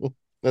property.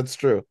 That's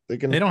true. They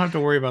can. They don't have to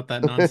worry about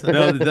that nonsense.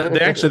 No, they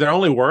actually their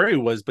only worry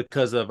was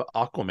because of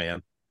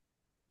Aquaman.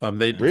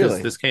 They because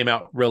Really? this came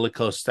out really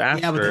close Yeah,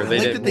 but after. I They like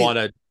that didn't they want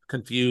to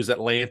confuse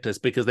Atlantis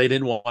because they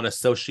didn't want to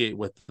associate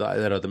with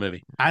that other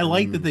movie. I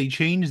like that Mm. they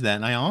changed that,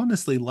 and I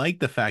honestly like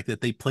the fact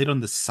that they played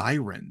on the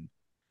siren.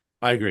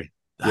 I agree.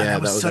 Ah, Yeah,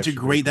 that was that was such a actually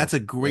pretty great. cool. That's a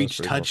That great was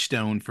pretty cool.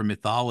 touchstone for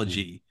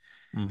mythology.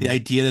 The Mhm.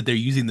 idea that they're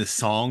using the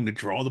song to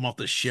draw them off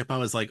the ship, I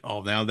was like,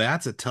 oh, now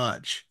that's a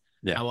touch.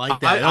 Yeah, I like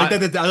that. I like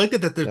that. I like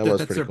that. That was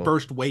That's pretty their cool.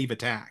 first wave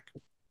attack.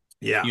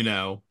 Yeah, You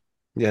know.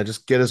 Yeah,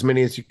 just get as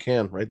many as you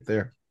can right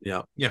there.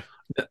 yeah, Yeah.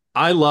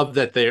 I love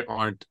that they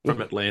aren't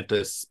from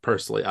Atlantis.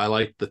 Personally, I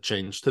like the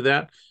change to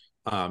that.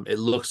 It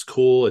looks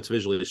cool. It's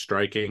visually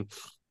striking.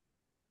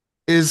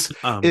 Is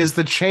Um, is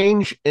the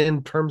change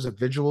in terms of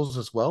visuals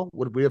as well?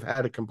 Would we have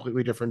had a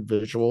completely different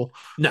visual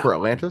no, for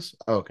Atlantis?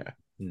 Okay.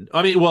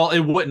 I mean, well, it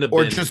wouldn't have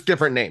Or been. just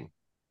different name.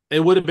 It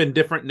would have been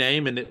different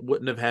name, and it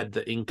wouldn't have had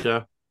the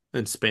Inca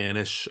and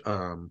Spanish, I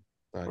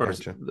or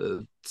gotcha.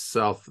 the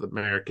South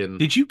American.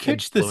 Did you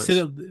catch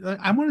influence.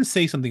 I want to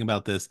say something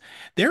about this.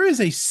 There is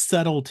a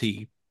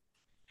subtlety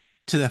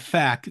to the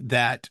fact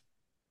that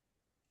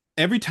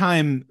every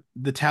time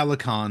the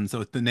Talakans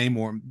or the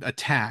Namor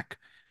attack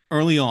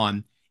early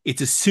on,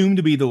 it's assumed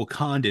to be the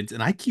Wakandans,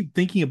 and I keep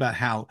thinking about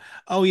how,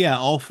 oh yeah,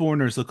 all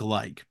foreigners look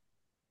alike.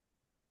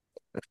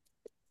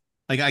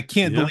 Like I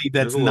can't Yeah, believe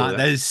there's that's a little not of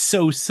that that. is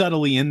so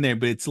subtly in there,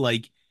 but it's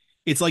like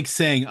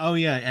saying, oh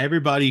yeah,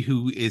 everybody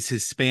who is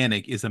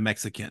Hispanic is a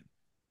Mexican.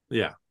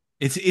 Yeah,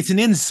 It's an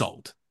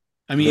insult.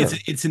 I mean, Sure.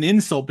 it's an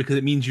insult because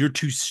it means you're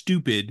too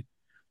stupid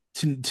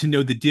to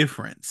know the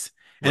difference.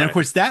 And of right.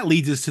 course, that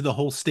leads us to the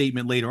whole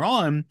statement later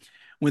on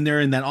when they're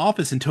in that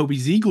office and Toby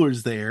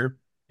Ziegler's there,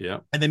 Yeah.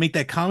 and they make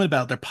that comment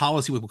about their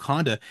policy with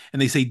Wakanda,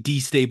 and they say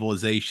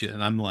destabilization,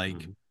 and I'm like,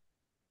 Mhm.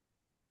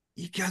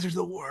 you guys are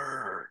the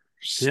worst.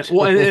 Yeah.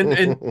 Well,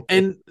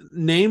 and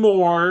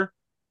Namor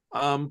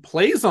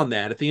plays on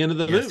that at the end of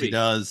the Yes, movie. he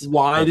does.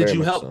 Why Oh, did very you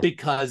much help? so.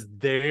 Because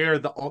they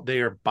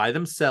are by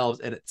themselves,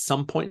 and at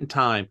some point in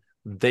time,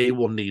 they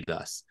will need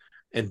us,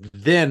 and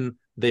then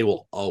they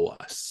will owe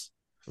us.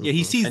 Yeah,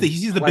 he Mhm. sees And the he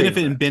sees the plays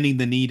benefit in that. bending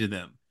the knee to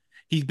them.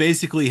 He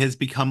basically has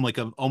become like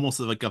a almost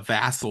like a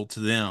vassal to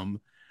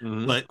them,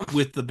 Mhm. but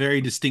with the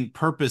very distinct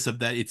purpose of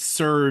that it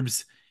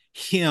serves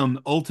him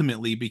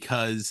ultimately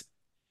because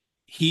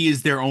he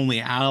is their only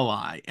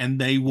ally, and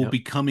they will Yep. be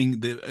coming.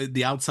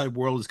 The outside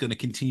world is going to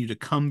continue to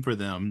come for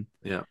them,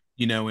 Yeah.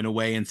 in a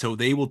way, and so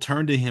they will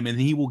turn to him, and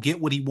he will get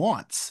what he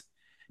wants.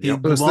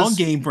 Yep. The So is long this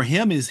game for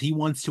him is he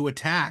wants to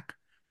attack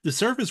the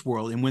surface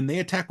world, and when they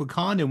attack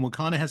Wakanda, and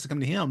Wakanda has to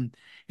come to him,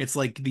 it's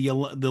like the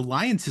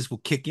alliances will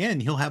kick in.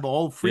 He'll have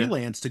all Yeah.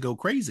 freelance to go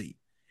crazy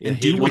Yeah. and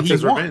He do what wants he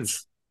his revenge.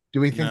 wants. do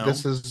we You think know?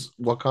 this is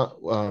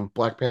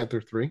Black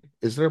Panther 3?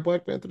 Is there a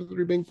Black Panther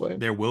 3 being planned?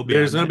 There will be.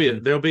 I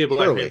imagine. There'll be a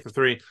Black Surely. Panther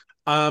 3.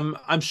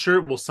 I'm sure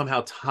it will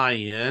somehow tie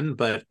in,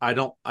 but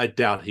I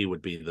doubt he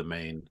would be the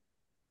main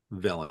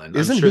villain. I'm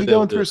Isn't sure he they'll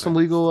going do through it. some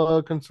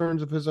legal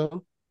concerns of his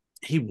own?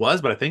 He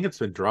was, but I think it's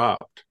been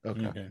dropped.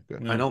 Okay,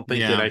 good. I don't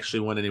think it Yeah.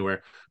 actually went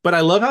anywhere. But I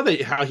love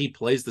how he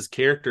plays this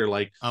character.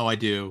 Like Oh, I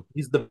do.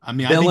 he's the I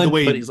mean, I think the villain,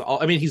 way but he's all.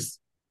 I mean, he's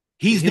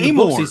he's in the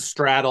books. He Namor.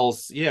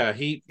 straddles. Yeah,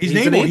 he's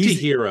Namor. an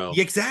anti-hero.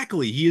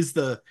 Exactly. He's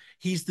the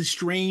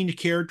strange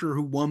character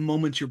who one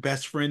moment's your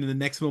best friend and the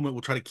next moment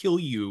will try to kill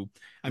you.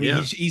 I mean,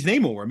 Yeah. he's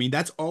Namor. I mean,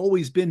 that's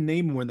always been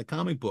Namor in the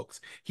comic books.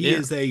 He Yeah.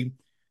 is a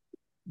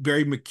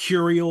very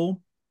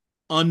mercurial,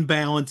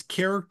 unbalanced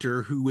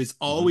character who is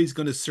always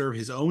going to serve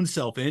his own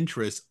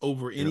self-interest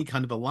over any Yeah.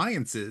 kind of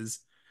alliances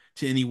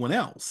to anyone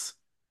else.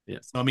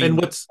 Yes. I mean, And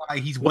that's why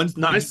he's what's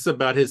nice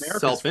about his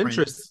America's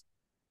self-interest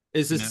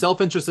is his Yeah.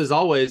 self-interest is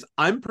always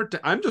I'm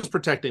just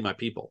protecting my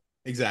people.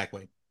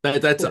 exactly.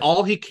 That's Sure.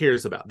 all he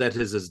cares about. That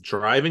is his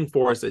driving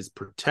force is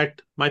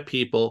protect my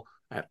people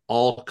at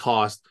all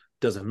costs.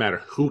 Doesn't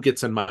matter who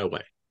gets in my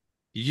way.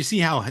 Did you see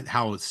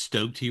how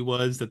stoked he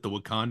was that the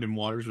Wakandan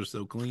waters were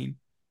so clean?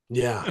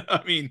 Yeah.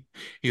 I mean,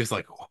 he was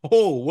like,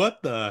 "Oh,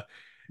 what the?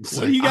 It's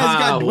What like, do you guys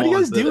got? I What are you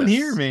guys want doing this.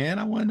 here, man?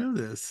 I want to know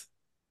this."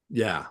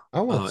 Yeah.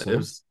 I want It some.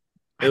 was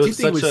I it was just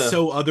think it such was a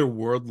so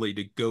otherworldly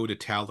to go to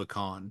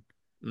Talcon.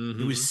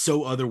 It was Mhm.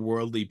 so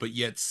otherworldly, but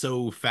yet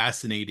so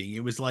fascinating.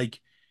 It was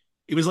like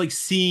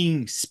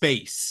seeing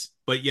space,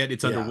 but yet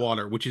it's Yeah.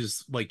 underwater, which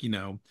is like you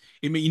know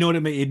what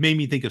it made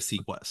me think of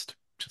Sequest.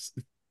 Just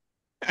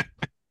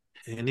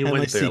And he and went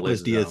like there,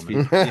 ladies Sequest and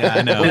gentlemen. DSP. Yeah,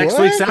 I know. Next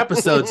What? week's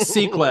episode,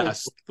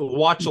 Sequest, the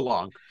watch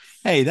along.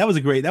 Hey, that was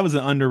an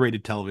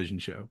underrated television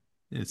show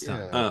in its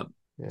time. Yeah. Um,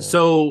 Yeah.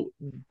 So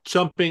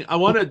I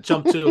want to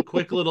jump to a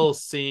quick little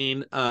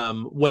scene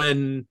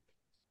when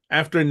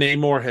after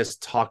Namor has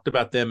talked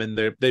about them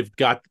and they've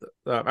got,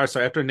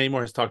 after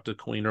Namor has talked to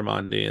Queen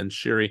Ramonda and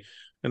Shuri,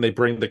 and they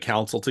bring the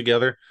council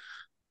together,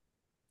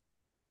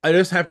 I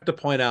just have to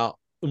point out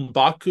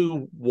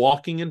M'Baku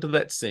walking into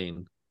that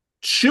scene,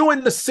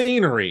 chewing the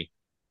scenery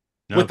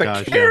with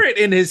a carrot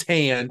in his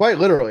hand. Quite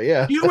literally,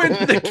 yeah. Chewing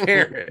the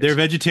carrot. They're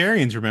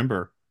vegetarians,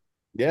 remember?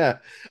 Yeah,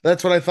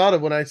 that's what I thought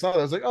of when I saw it.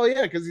 I was like, oh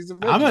yeah, because he's a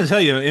vegetarian. I'm going to tell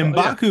you,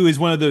 M'Baku is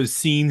one of those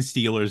scene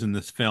stealers in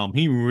this film.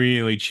 He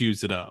really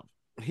chews it up.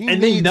 He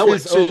needs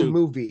his own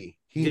movie.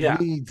 He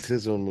needs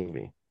his own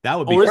movie. That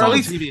would be or at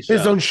least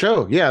his own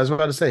show. Yeah, I was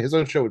about to say his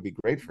own show would be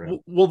great for him.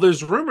 Well,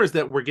 there's rumors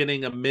that we're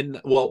getting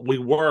we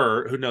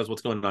were, who knows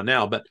what's going on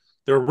now, but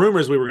there were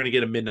rumors we were going to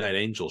get a Midnight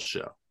Angels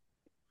show.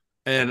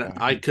 And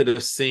I could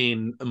have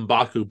seen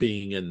M'Baku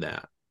being in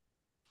that.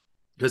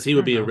 Because he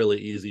would be a really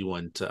easy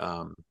one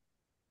to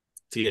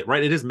get,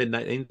 right? It is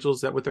Midnight Angels,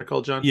 is that what they're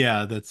called, John?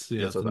 Yeah, that's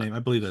the name. I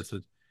believe that's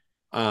it.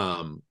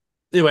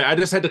 Anyway, I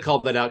just had to call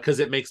that out because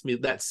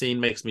that scene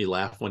makes me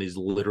laugh when he's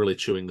literally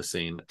chewing the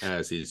scene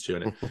as he's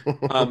chewing it.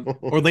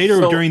 Or later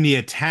during the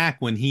attack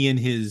when he and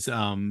his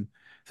some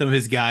of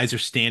his guys are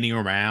standing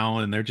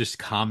around and they're just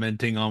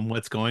commenting on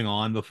what's going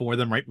on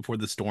right before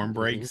the storm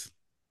breaks.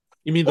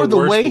 You mean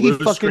the way he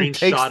fucking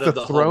takes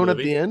the throne at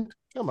the end?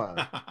 Come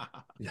on.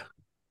 Yeah.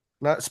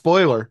 Not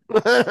spoiler.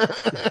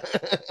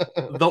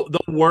 The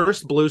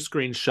worst blue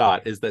screen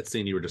shot is that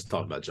scene you were just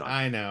talking about, John.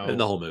 I know. In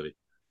the whole movie.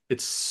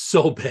 It's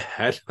so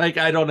bad. Like,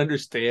 I don't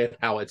understand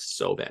how it's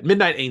so bad.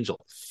 Midnight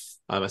Angel.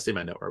 I see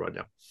my note right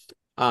now.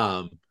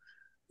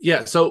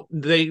 Yeah, so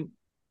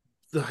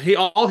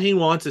all he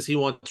wants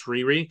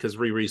Riri because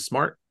Riri's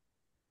smart.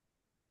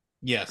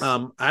 Yes.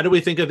 How do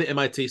we think of the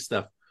MIT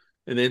stuff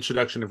in the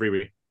introduction of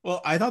Riri?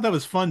 Well, I thought that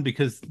was fun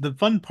because the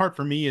fun part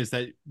for me is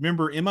that,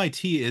 remember,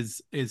 MIT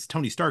is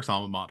Tony Stark's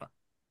alma mater.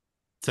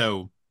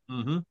 So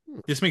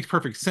this makes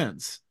perfect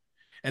sense.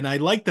 And I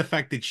like the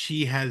fact that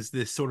she has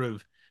this sort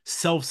of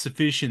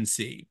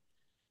self-sufficiency.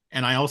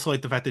 And I also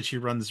like the fact that she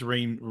runs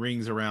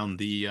rings around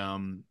the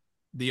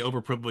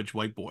overprivileged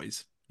white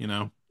boys. You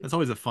know, that's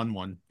always a fun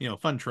one,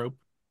 fun trope.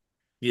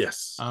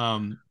 Yes.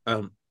 I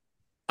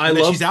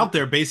love she's out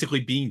there basically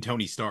being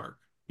Tony Stark,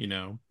 in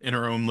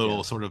her own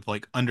little sort of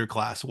like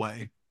underclass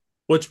way.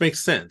 Which makes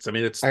sense. I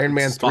mean, it's Iron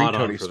Man 3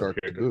 Tony Stark.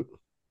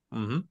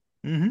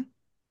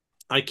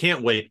 I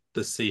can't wait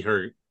to see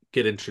her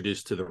get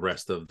introduced to the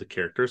rest of the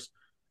characters.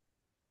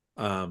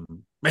 Man,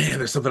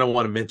 there's something I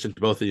want to mention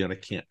to both of you, and I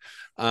can't.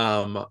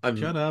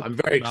 Shut up. I'm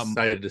very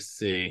excited to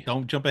see.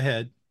 Don't jump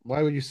ahead.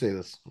 Why would you say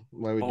this?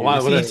 Why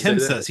would he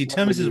tempts us? He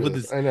tempts us with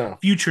his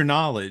future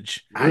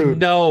knowledge. I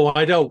know.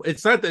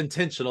 It's not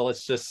intentional.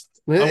 It's just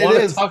I want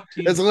to talk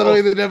to you. It's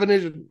literally the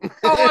definition.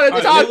 I want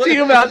to talk to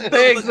you about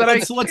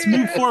things. Let's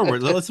move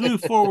forward. Let's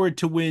move forward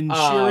to when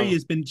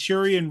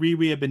Shuri and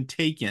Riri have been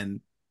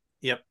taken.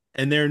 Yep.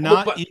 And they're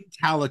not in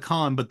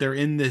Talokan, but they're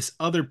in this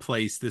other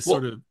place,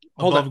 sort of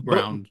above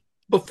ground.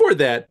 Before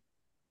that,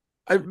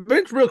 I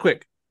mentioned real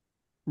quick,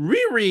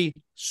 Riri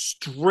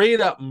straight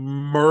up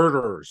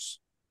murders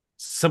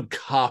some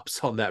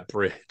cops on that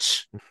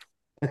bridge.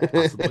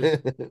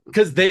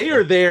 Because they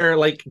are there,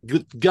 like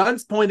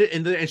guns pointed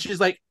and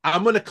she's like,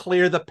 I'm gonna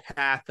clear the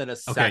path in a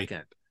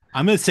second.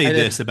 I'm gonna say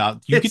this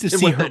about you get to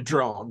see her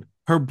drone.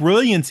 Her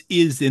brilliance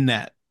is in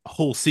that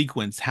whole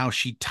sequence, how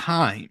she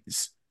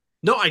times.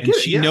 No, I get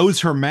it. She knows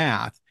her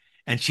math,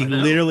 and she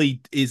literally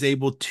is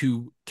able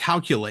to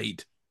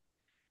calculate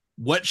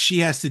what she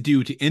has to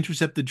do to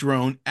intercept the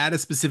drone at a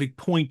specific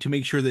point to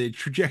make sure the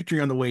trajectory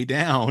on the way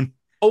down.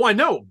 Oh, I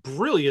know.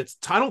 Brilliant.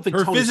 I don't think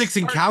her Tony physics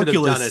Stark and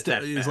calculus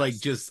is like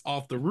just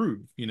off the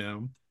roof,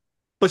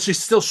 But she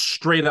still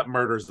straight up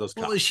murders those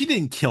cops. Well, she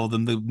didn't kill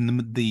them.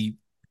 The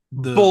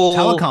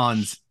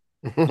Talokans.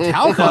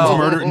 Talokans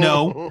murder.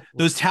 No,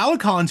 those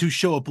Talokans who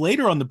show up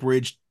later on the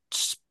bridge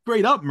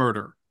straight up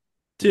murder.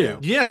 Too.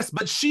 Yes,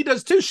 but she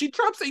does too. She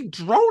drops a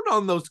drone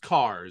on those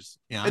cars.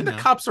 Yeah, and the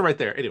cops are right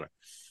there. Anyway.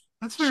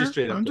 That's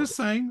fair. I'm just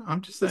saying.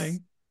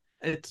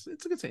 It's a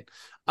good scene.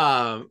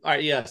 All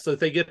right, yeah. So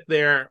they get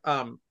there.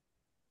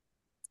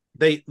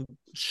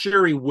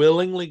 Shuri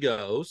willingly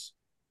goes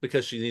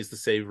because she needs to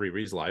save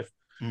Riri's life.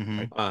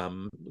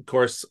 Of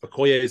course,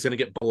 Okoye is going to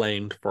get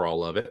blamed for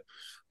all of it.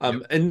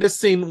 And this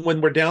scene,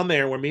 when we're down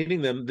there, we're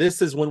meeting them.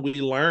 This is when we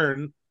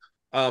learn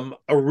a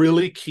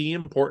really key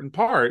important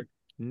part.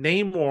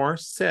 Namor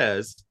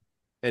says,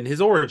 in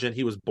his origin,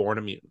 he was born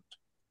a mutant.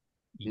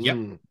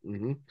 Yep.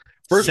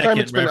 First time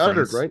it's been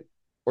uttered, right?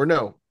 Or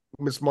no,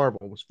 Miss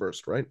Marvel was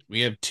first, right?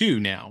 We have two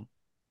now.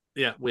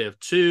 Yeah, we have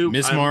two.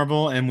 Miss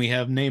Marvel and we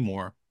have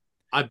Namor.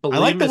 I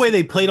like the way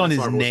they played on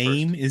his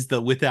name is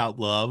the without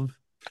love.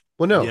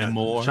 Well, no.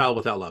 Namor. Child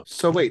without love.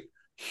 So wait,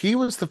 he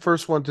was the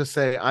first one to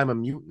say, I'm a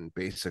mutant,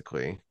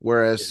 basically.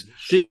 Whereas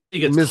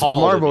Miss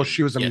Marvel,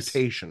 she was a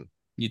mutation.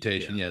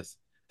 Mutation, yes.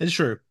 It's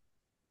true.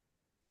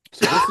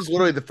 So this is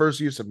literally the first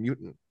use of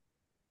mutant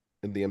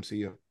in the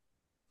MCU.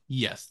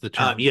 Yes, the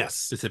term. Yes.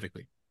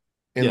 Specifically.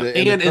 In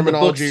the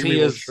terminology, we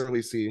will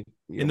surely see.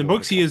 In the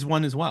books, he is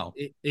one as well.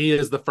 He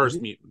is the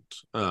first mutant.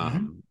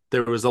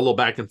 there was a little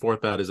back and forth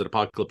about is it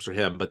Apocalypse or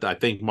him, but I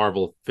think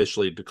Marvel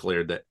officially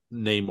declared that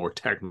Namor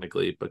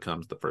technically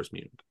becomes the first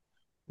mutant.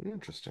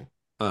 Interesting.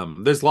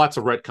 There's lots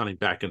of retconning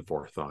back and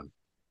forth on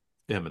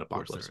him and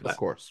Apocalypse. Of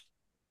course.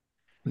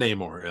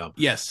 Namor,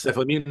 Yes,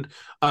 definitely mutant.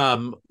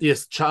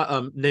 Yes,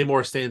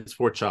 Namor stands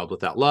for Child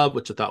Without Love,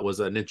 which I thought was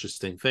an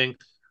interesting thing.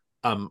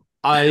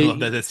 I love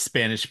that the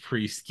Spanish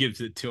priest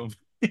gives it to him.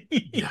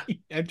 Yeah.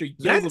 After he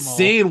kills That them all.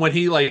 scene when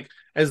he like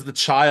as the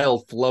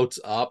child floats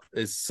up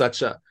is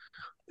such a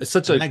And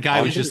that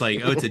guy was just like,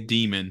 oh, it's a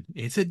demon.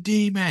 It's a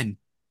demon.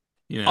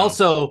 You know.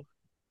 Also,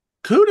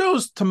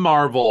 kudos to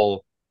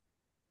Marvel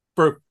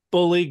for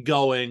fully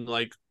going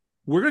like,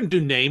 we're gonna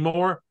do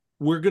Namor,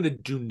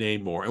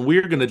 and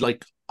we're gonna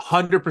like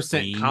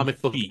 100%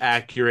 comic book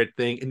accurate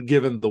thing and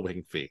give him the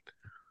wing feet.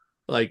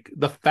 Like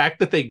the fact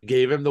that they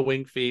gave him the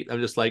wing feet, I'm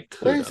just like,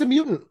 kudos. It's a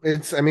mutant.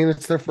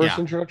 It's their first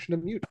introduction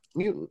to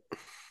mutant.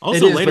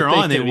 Also, later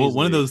on,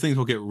 one of those things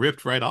will get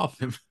ripped right off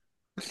him.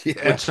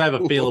 Yeah. Which I have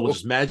a feeling will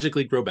just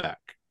magically grow back.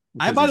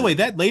 By the way,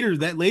 that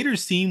later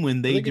scene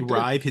when they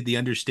derive the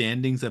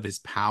understandings of his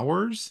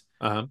powers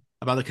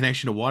about the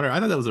connection to water, I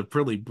thought that was a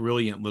really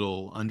brilliant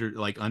little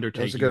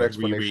undertaking. That's a good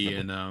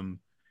explanation.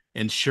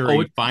 And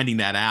Shuri finding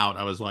that out,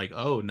 I was like,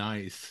 oh,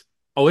 nice.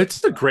 Oh,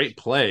 it's a great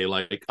play.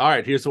 Like, all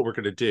right, here's what we're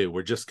gonna do.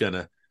 We're just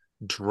gonna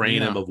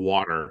drain him of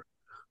water.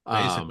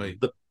 Basically,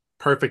 the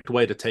perfect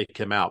way to take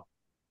him out.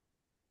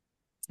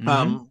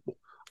 Mm-hmm.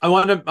 I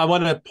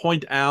want to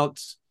point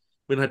out,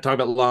 we don't have to talk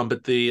about long,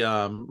 but the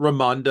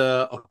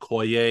Ramonda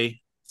Okoye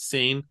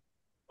scene.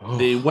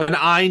 The when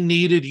I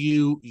needed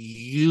you,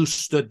 you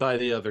stood by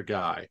the other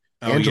guy.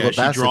 Oh, Angela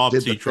Bassett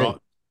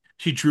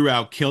she drew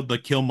out the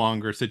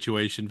Killmonger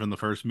situation from the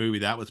first movie.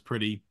 That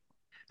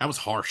was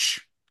harsh.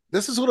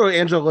 This is what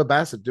Angela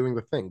Bassett doing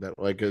the thing that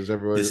like is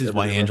everyone. This is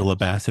why Angela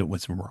Bassett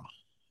was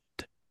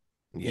robbed.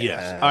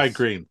 Yes, I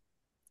agree.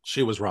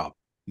 She was robbed.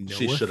 No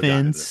she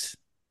offense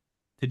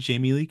to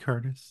Jamie Lee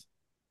Curtis.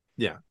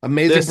 Yeah,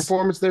 amazing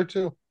performance there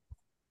too.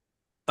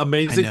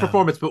 Amazing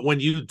performance, but when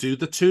you do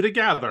the two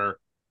together,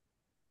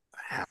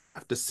 I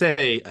have to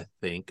say, I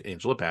think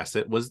Angela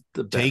Bassett was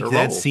the better Take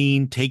that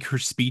scene, take her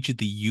speech at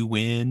the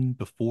UN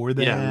before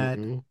that.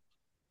 Yeah.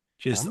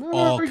 Just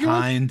all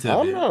kinds of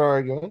I'm not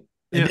arguing.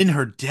 And then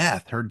her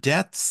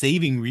death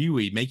saving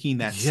Riri, making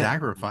that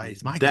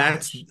sacrifice.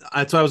 That's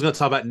what I was going to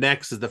talk about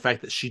next, is the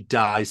fact that she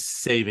dies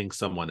saving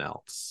someone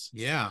else.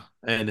 Yeah.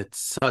 And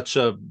it's such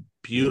a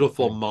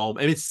beautiful moment.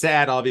 I mean, it's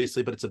sad,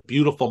 obviously, but it's a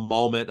beautiful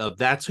moment of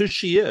that's who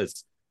she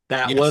is.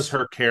 That was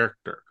her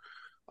character.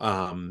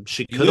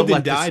 She could have lived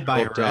and died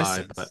by her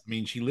essence. But... I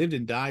mean, she lived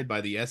and died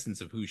by the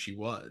essence of who she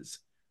was.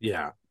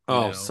 Yeah.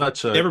 Oh,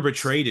 she never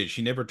betrayed it.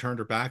 She never turned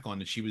her back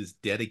on it. She was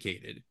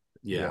dedicated.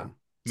 Yeah.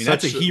 I mean,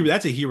 that's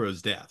a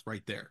hero's death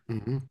right there.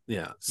 Mm-hmm.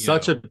 Yeah,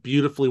 such a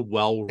beautifully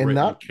well written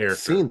character.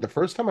 Scene, the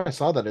first time I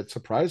saw that, it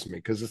surprised me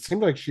because it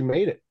seemed like she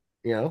made it.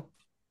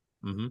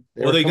 Mm-hmm.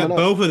 They got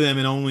both of them,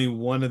 and only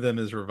one of them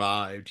is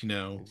revived.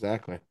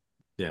 Exactly.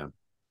 Yeah,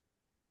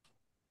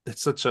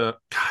 it's such a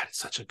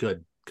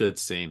good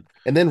scene.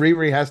 And then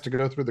Riri has to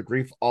go through the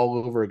grief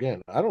all over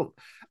again. I don't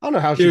know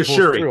how she pulls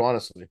through.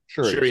 Honestly,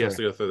 Shuri has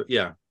to go through.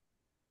 Yeah.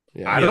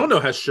 I don't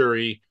know how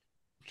Shuri.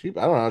 I don't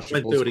know how she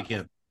went through it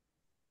again.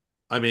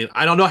 I mean,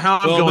 I don't know how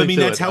I'm going. I mean,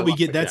 that's how we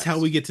get. That's how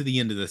we get to the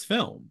end of this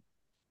film.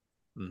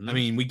 Mm-hmm. I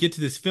mean, we get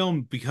to this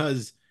film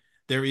because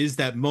there is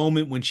that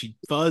moment when she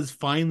does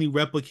finally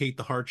replicate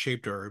the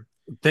heart-shaped herb,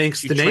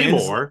 thanks to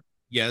Namor.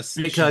 Yes,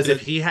 because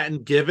if he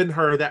hadn't given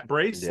her that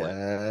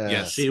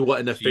bracelet, she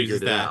wouldn't have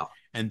figured it out.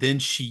 And then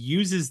she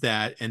uses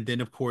that, and then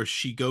of course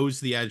she goes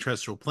to the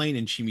ancestral plane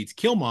and she meets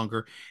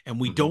Killmonger, and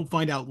we don't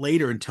find out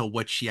later until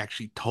what she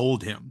actually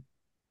told him.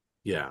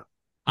 Yeah,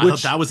 I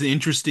thought that was an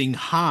interesting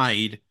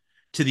hide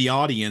to the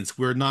audience.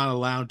 We're not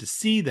allowed to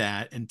see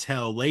that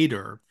until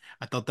later.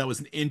 I thought that was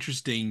an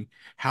interesting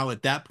how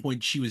at that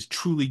point she was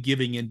truly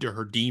giving into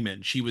her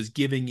demon. She was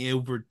giving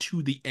over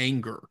to the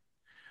anger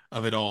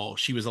of it all.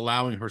 She was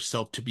allowing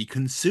herself to be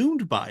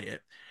consumed by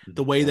it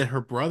the way that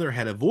her brother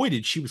had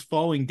avoided. She was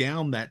falling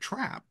down that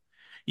trap,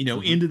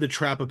 into the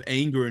trap of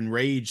anger and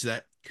rage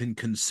that can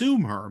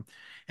consume her.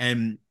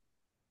 And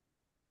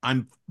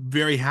I'm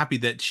very happy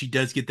that she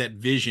does get that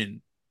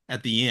vision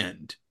at the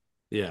end.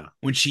 Yeah.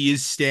 When she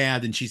is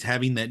stabbed and she's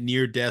having that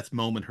near-death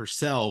moment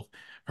herself,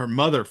 her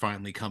mother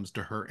finally comes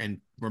to her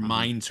and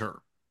reminds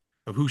her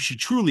of who she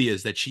truly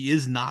is, that she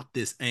is not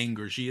this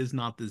anger. She is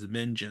not this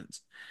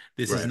vengeance.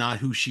 This is not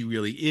who she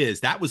really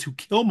is. That was who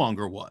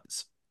Killmonger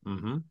was.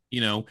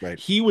 Mm-hmm.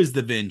 He was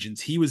the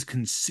vengeance. He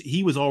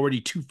was already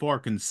too far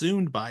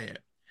consumed by it.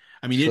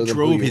 I mean, it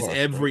drove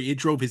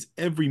his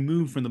every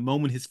move from the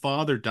moment his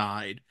father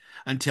died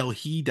until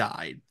he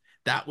died.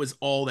 That was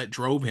all that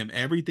drove him,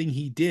 everything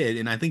he did.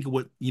 And I think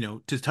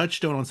to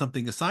touchstone on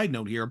something, a side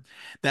note here,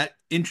 that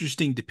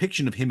interesting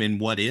depiction of him in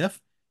What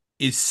If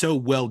is so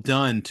well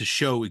done to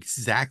show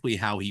exactly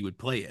how he would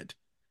play it.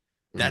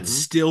 That's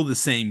still the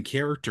same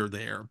character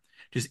there,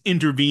 just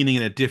intervening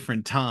at a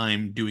different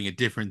time, doing a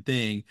different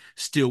thing,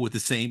 still with the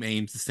same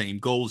aims, the same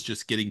goals,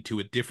 just getting to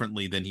it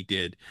differently than he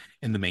did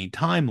in the main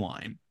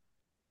timeline.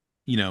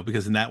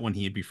 Because in that one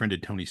he had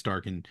befriended Tony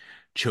Stark and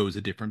chose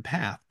a different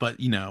path. But,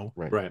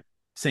 Right.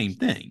 same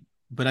thing.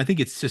 But I think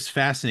it's just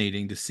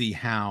fascinating to see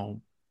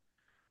how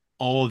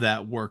all of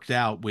that worked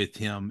out with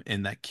him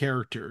and that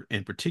character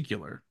in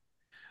particular.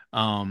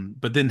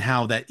 But then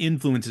how that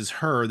influences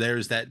her.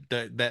 There's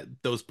that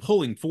those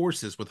pulling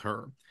forces with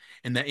her,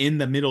 and that in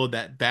the middle of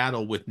that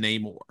battle with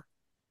Namor,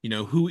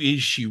 who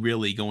is she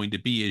really going to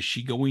be? Is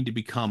she going to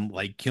become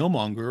like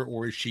Killmonger,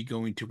 or is she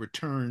going to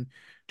return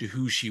to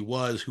who she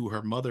was, who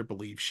her mother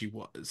believed she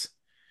was?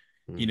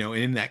 And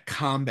in that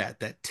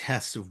combat, that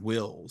test of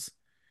wills,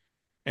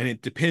 and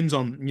it depends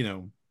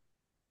on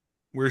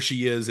where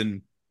she is,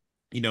 and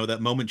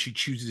that moment she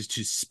chooses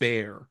to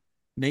spare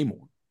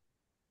Namor.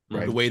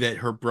 Right. The way that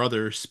her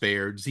brother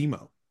spared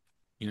Zemo.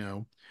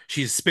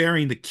 She's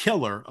sparing the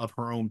killer of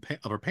her own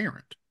of her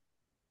parent.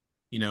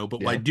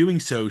 But by doing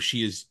so,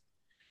 she is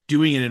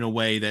doing it in a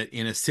way that,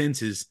 in a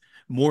sense, is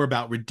more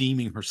about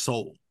redeeming her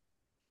soul.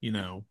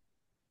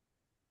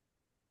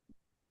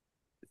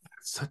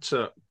 Such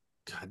a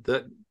God,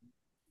 the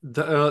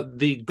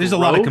there's a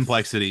lot of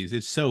complexities.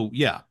 It's so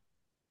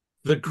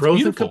the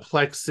growth and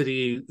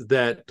complexity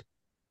that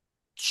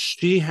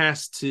she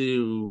has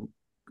to.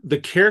 The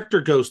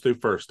character goes through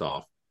first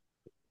off,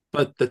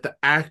 but that the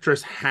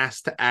actress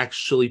has to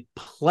actually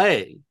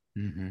play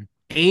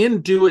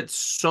and do it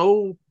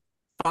so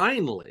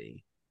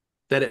finely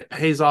that it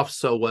pays off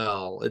so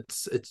well.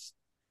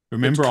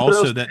 Remember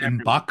also that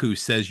M'Baku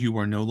says you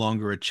are no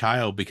longer a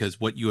child because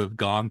what you have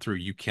gone through,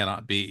 you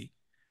cannot be.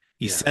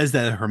 He says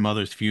that at her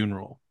mother's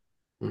funeral.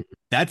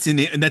 That's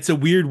and that's a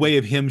weird way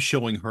of him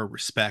showing her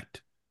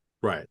respect.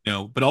 Right.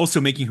 But also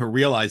making her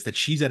realize that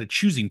she's at a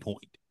choosing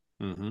point.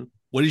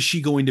 What is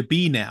she going to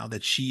be now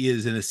that she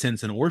is, in a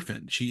sense, an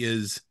orphan? She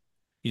is,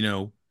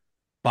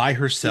 by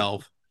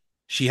herself.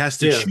 She has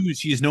to choose.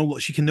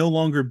 She can no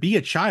longer be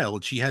a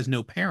child. She has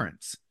no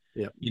parents.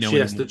 Yeah. She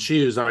has to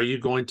choose. Are you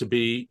going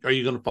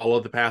to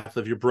follow the path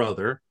of your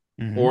brother,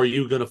 or are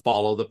you going to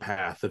follow the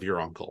path of your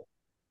uncle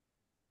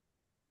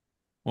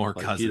or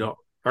cousin?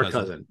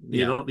 Cousin.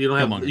 You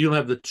don't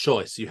have the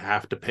choice. You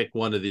have to pick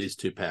one of these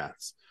two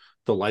paths,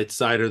 the light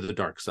side or the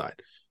dark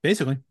side.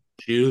 Basically.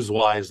 Choose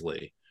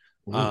wisely.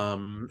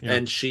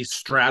 And she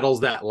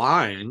straddles that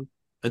line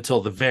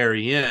until the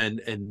very end,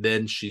 and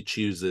then she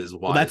chooses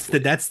wisely.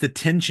 Well, that's the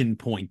tension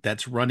point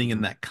that's running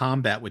in that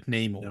combat with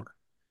Namor.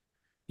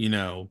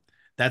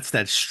 That's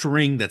that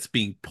string that's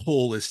being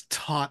pulled as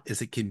taut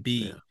as it can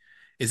be.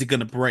 Is it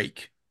going to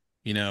break,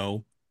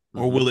 or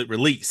will it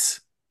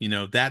release?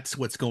 That's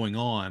what's going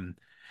on.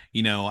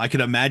 I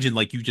could imagine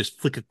like you just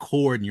flick a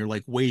cord and you're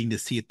like waiting to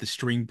see if the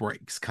string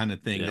breaks, kind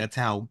of thing. That's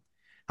how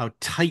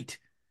tight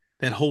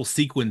that whole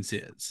sequence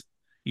is.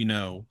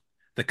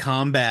 The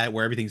combat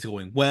where everything's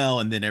going well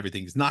and then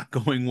everything's not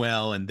going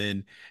well, and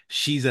then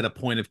she's at a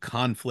point of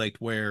conflict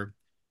where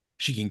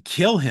she can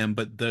kill him,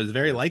 but the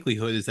very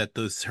likelihood is that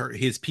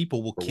his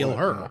people will kill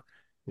her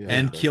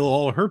and kill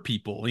all her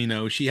people.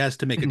 She has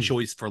to make a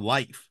choice for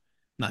life,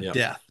 not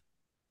death.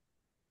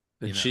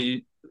 And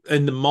she,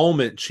 in the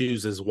moment,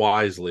 chooses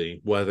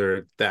wisely.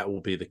 Whether that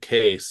will be the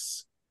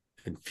case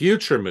in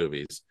future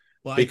movies,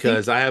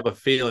 because I have a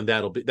feeling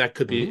that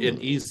could be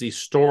an easy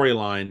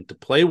storyline to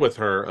play with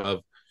her.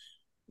 Of,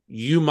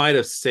 you might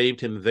have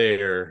saved him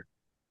there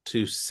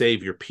to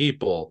save your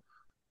people,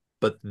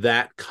 but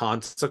that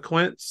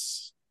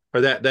consequence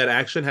or that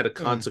action had a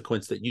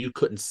consequence that you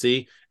couldn't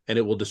see, and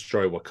it will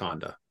destroy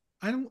Wakanda.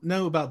 I don't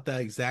know about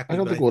that exactly. I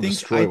don't think it will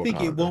destroy Wakanda. I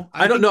think it will.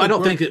 I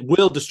don't think it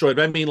will destroy it.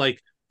 But I mean,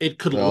 like, it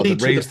could lead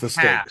to raise the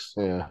stakes.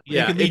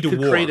 It could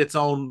create its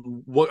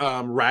own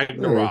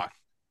Ragnarok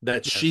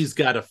that she's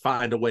got to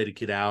find a way to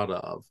get out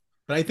of.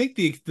 But I think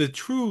the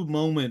true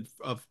moment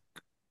of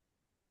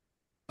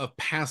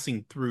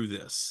passing through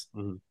this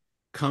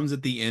comes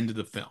at the end of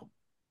the film,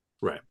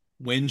 right?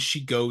 When she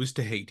goes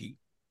to Haiti,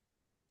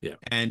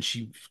 and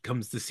she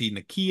comes to see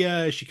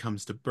Nakia. She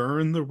comes to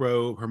burn the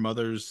robe, her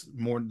mother's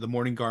the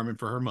mourning garment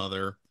for her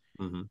mother,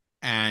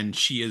 and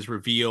she is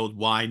revealed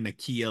why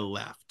Nakia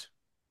left.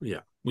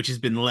 Which has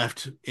been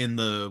left in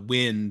the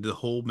wind the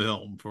whole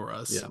film for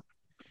us.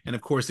 And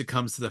of course, it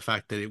comes to the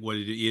fact that what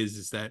it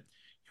is that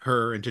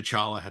her and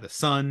T'Challa had a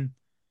son.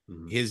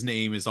 His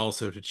name is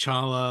also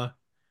T'Challa,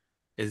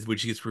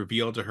 which gets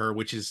revealed to her,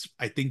 which is,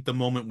 I think, the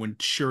moment when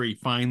Shuri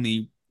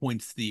finally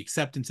points to the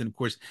acceptance. And of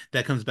course,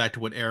 that comes back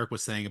to what Eric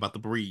was saying about the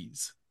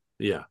breeze.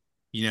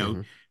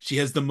 She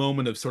has the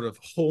moment of sort of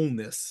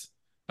wholeness,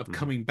 of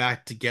coming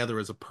back together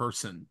as a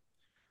person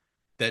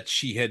that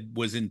she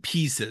was in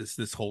pieces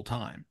this whole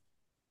time.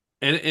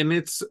 And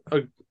it's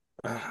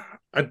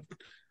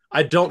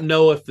I don't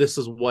know if this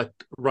is what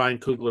Ryan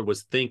Coogler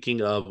was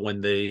thinking of when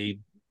they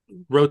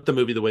wrote the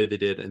movie the way they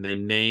did, and they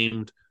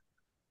named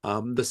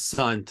the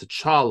son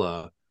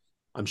T'Challa.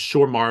 I'm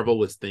sure Marvel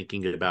was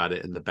thinking about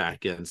it in the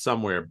back end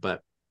somewhere,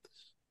 but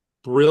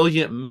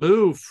brilliant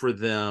move for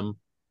them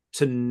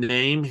to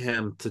name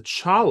him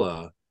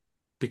T'Challa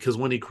because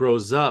when he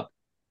grows up,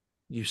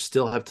 you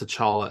still have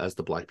T'Challa as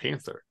the Black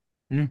Panther.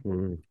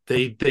 Mhm.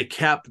 They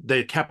kept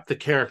the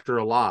character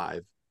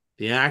alive.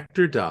 The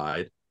actor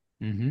died.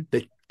 Mm-hmm.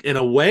 They, in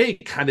a way,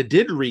 kind of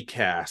did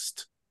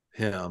recast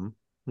him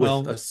with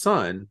Well, a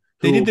son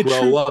they who did will the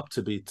grow true- up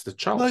to be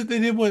T'Challa. Like they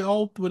did what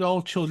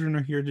all children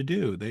are here to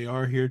do. They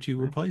are here to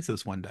replace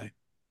us one day.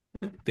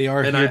 They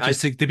are And here I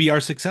to be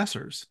our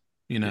successors,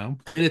 you know.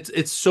 and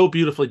it's so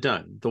beautifully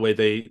done the way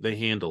they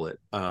handle it.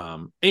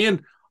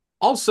 And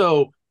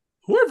also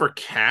whoever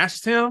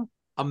cast him,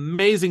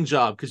 amazing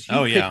job, because you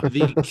Oh, yeah. picked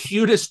the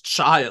cutest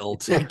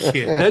child.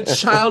 Kid. That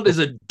child is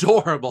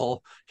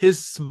adorable.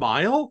 His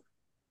smile,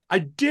 I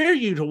dare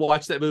you to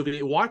watch that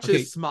movie. Watch Okay,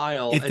 his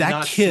smile if and that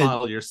not kid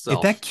smile if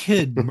yourself. that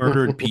kid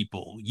murdered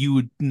people, you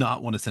would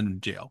not want to send him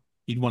to jail.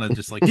 You'd want to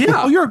just like,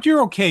 Yeah. oh,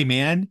 you're okay,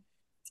 man.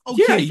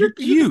 Okay, Yeah, you're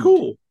you're cute.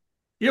 cool.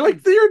 You're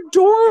like, they're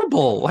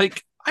adorable.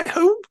 Like, I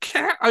hope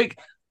like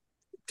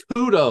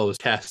kudos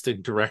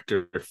casting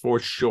director for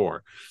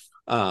sure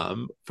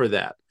for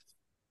that.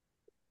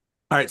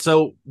 All right,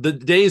 so the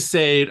days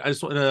saved. I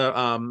just want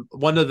to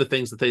one of the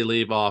things that they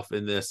leave off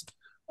in this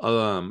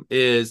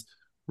is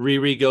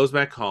Riri goes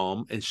back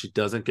home and she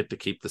doesn't get to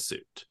keep the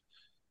suit.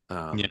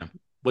 Yeah.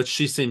 Which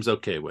she seems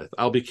okay with.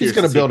 I'll be He's curious.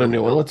 going to to see build her a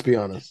new one. build. Let's be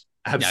honest.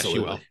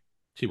 Absolutely. Yeah,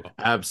 she will.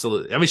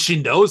 Absolutely. I mean,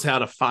 she knows how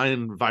to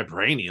find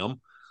vibranium.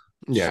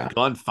 Yeah. She'll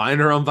go and find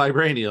her own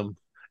vibranium.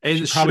 And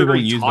She probably Shuri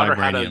won't use taught her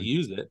how to vibranium.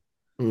 use it.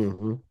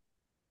 Mm-hmm.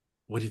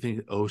 What do you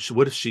think? Oh,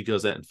 what if she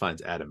goes out and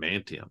finds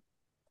adamantium?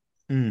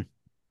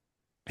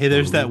 Hey,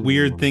 there's that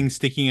weird Ooh. thing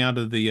sticking out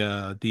of the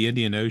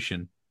Indian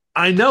Ocean.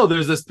 I know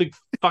there's this big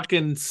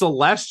fucking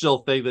celestial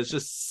thing that's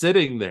just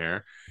sitting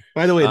there.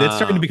 By the way, that's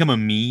starting to become a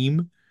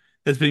meme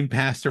that's being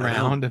passed I know.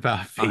 around about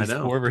I Phase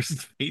know. 4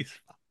 versus Phase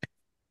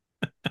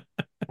 5.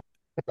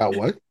 About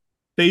what?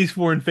 Phase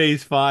 4 and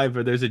Phase 5,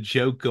 where there's a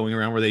joke going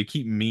around where they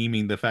keep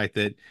memeing the fact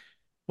that,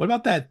 what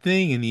about that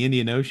thing in the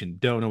Indian Ocean?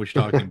 Don't know what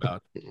you're talking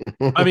about.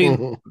 I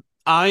mean,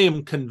 I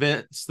am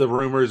convinced the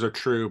rumors are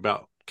true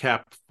about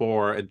Cap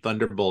 4 and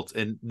Thunderbolts,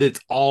 and it's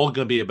all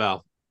going to be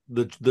about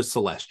the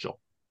celestial.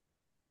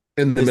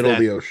 in the Is middle of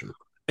that- the ocean.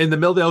 In the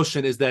middle of the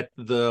ocean is that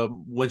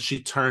when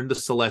she turned the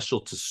celestial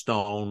to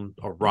stone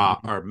or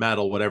rock or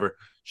metal, whatever,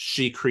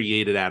 she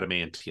created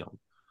adamantium.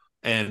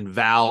 And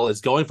Val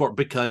is going for it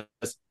because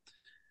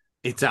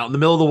it's out in the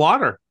middle of the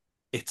water.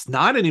 It's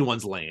not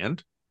anyone's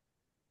land.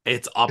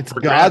 It's up It's for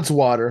God's grabs.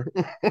 water.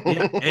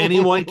 Yeah,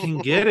 anyone can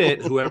get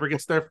it, whoever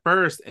gets there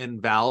first, and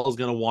Val is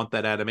going to want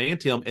that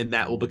adamantium, and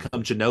that will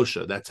become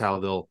Genosha. That's how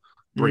they'll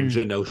bring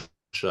Genosha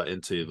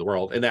into the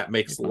world, and that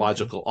makes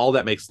all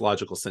that makes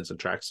logical sense and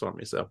tracks for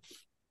me. So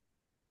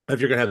if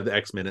you're going to have the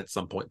X-Men at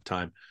some point in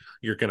time,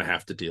 you're going to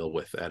have to deal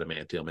with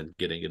adamantium and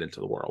getting it into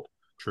the world.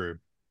 True.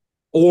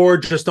 Or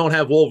just don't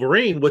have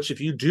Wolverine, which if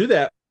you do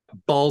that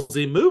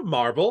ballsy move,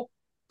 Marvel,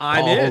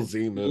 I'm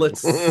Ballsy in. move. Let's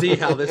see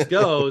how this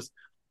goes.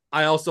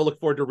 I also look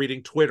forward to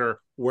reading Twitter.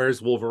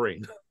 Where's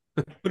Wolverine?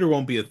 Twitter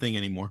won't be a thing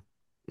anymore.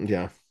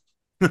 Yeah.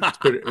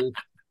 Twitter.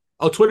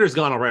 Oh, Twitter's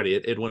gone already.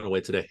 It went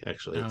away today,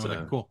 actually. It's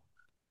Okay, cool.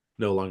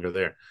 no longer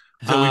there.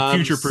 So we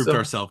future-proofed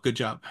ourselves. Good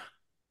job.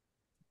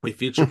 We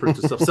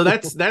future-proofed stuff. So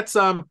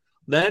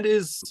that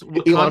is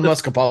Elon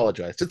Musk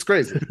apologized. It's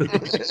crazy.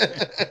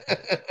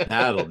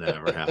 That'll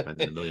never happen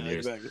in a million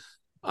years. Exactly.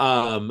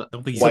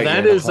 Don't think So White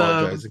that man is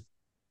apologizing.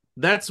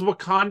 that's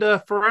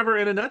Wakanda Forever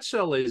in a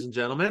nutshell, ladies and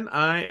gentlemen.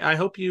 I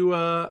hope you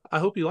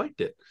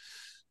liked it.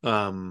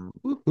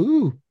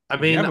 Woohoo. I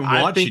If mean, you haven't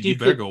I watched think it, you you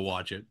better could. go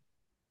watch it.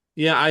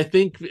 Yeah, I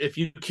think if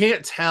you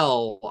can't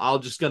tell, I'm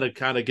just gonna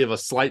kind of give a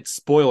slight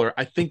spoiler.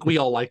 I think we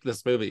all like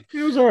this movie.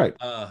 It was all right.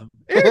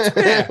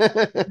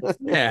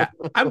 Yeah.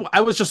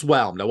 I was just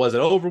whelmed. I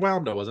wasn't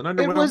overwhelmed. I wasn't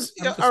underwhelmed. It was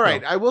I just all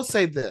right. whelmed. I will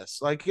say this: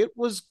 like, it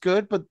was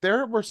good, but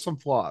there were some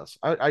flaws.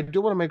 I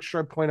do want to make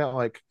sure I point out,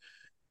 like,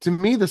 to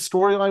me, the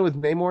storyline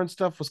with Namor and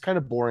stuff was kind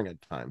of boring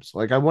at times.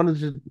 Like, I wanted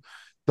to,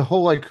 the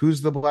whole like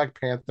who's the Black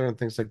Panther and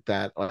things like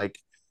that. Like,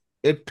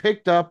 it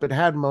picked up, it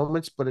had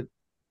moments, but it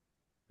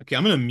Okay,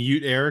 I'm gonna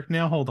mute Eric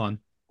now. Hold on.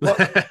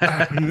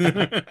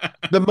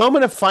 the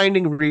moment of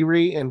finding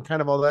Riri and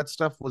kind of all that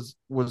stuff was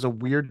a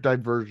weird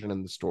diversion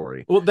in the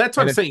story. Well, that's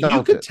what And I'm it saying. You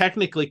felt could it.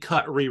 technically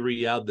cut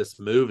Riri out of this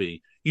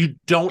movie. You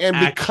don't, And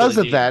because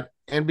actually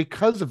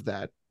of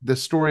that, the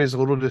story is a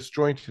little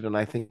disjointed, and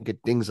I think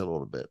it dings a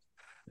little bit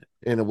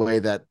in a way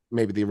that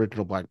maybe the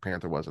original Black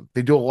Panther wasn't.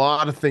 They do a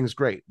lot of things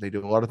great. They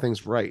do a lot of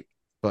things right,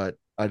 but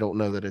I don't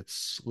know that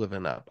it's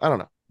living up. I don't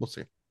know. We'll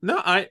see. No,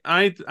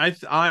 I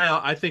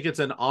think it's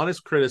an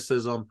honest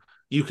criticism.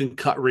 You can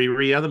cut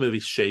Riri out of the movie,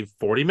 shave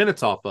 40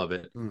 minutes off of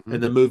it, Mhm.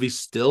 and the movie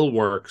still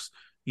works.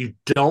 You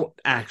don't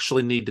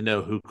actually need to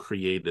know who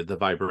created the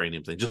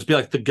vibranium thing. Just be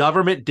like, the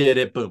government did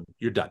it. Boom,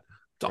 you're done.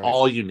 It's Right.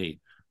 all you need.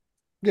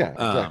 Yeah,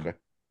 exactly.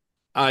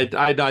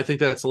 I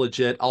think that's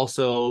legit.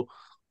 Also,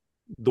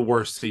 the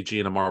worst CG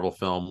in a Marvel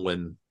film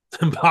when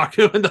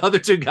M'Baku and the other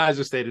two guys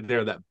are standing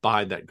there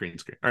behind that green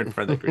screen or in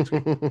front of that green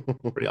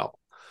screen. Pretty awful.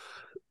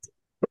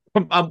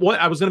 What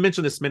I was going to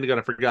mention this a minute ago,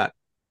 and I forgot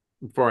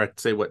before I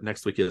say what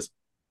next week is.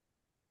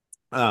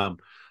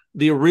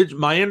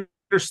 my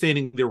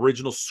understanding, the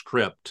original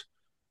script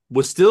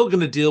was still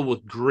going to deal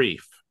with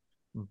grief,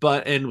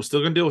 and was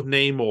still going to deal with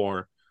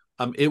Namor.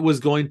 It was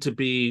going to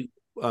be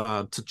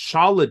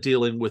T'Challa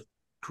dealing with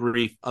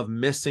grief of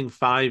missing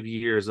 5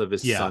 years of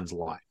his son's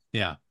life.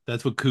 Yeah,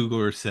 that's what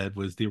Coogler said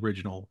was the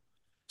original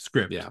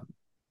script. Yeah.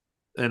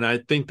 And I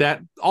think that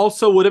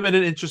also would have been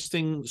an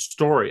interesting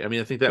story. I mean,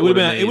 I think that it would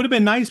have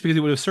been nice because it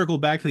would have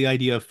circled back to the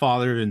idea of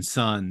father and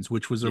sons,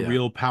 which was a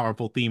real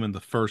powerful theme in the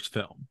first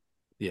film.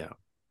 Yeah.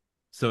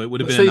 So it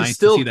would have been nice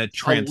to see that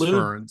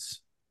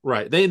transference.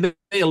 Right. They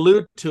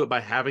allude to it by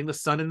having the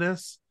son in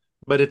this,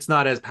 but it's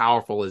not as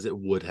powerful as it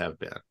would have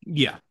been.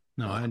 Yeah.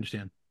 No, I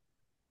understand.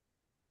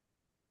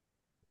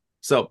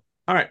 So,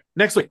 all right.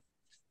 Next week,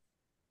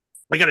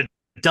 I got a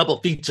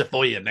double feature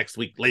for you next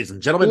week, ladies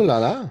and gentlemen. Ooh la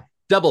la.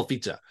 Double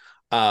feature.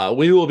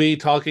 We will be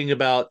talking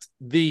about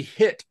the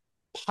hit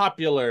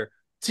popular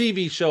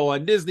TV show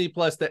on Disney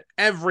Plus that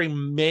every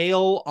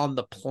male on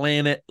the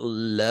planet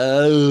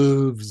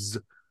loves,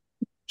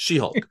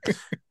 She-Hulk.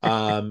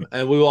 And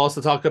we will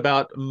also talk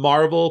about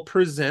Marvel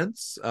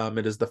Presents.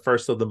 It is the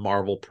first of the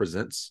Marvel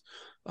Presents.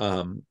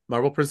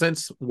 Marvel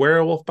Presents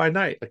Werewolf by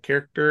Night, a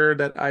character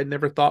that I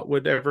never thought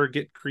would ever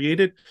get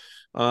created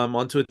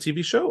onto a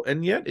TV show,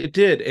 and yet it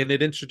did. And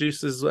it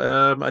introduces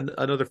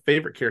another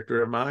favorite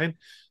character of mine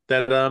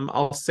that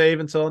I'll save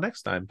until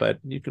next time, but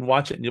you can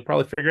watch it and you'll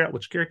probably figure out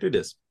which character it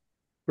is.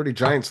 Pretty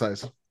giant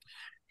size.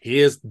 He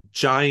is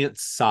giant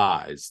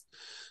sized.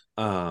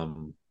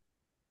 I'm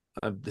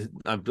not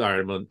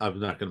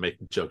going to make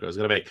the joke I was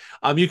going to make.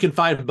 You can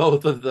find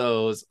both of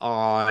those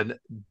on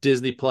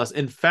Disney Plus.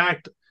 In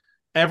fact,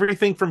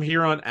 everything from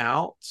here on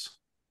out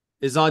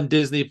is on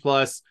Disney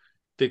Plus,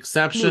 the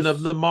exception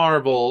of the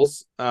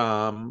Marvels,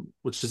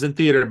 which is in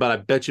theater, but I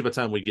bet you by the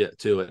time we get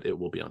to it, it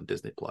will be on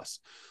Disney Plus.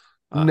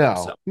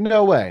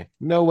 No way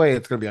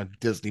it's going to be on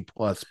Disney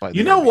Plus by the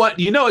You know what?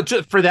 You know,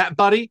 just for that,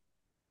 buddy,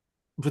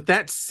 with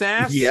that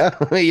sass. Yeah,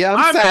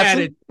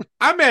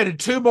 I'm adding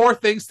 2 more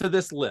things to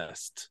this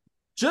list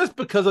just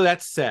because of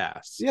that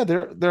sass. Yeah,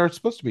 there are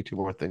supposed to be 2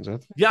 more things,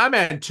 aren't there? Yeah, I'm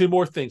adding 2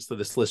 more things to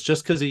this list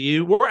just because of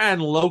you. We're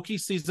adding Loki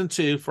season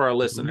 2 for our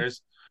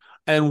listeners,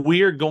 and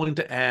we're going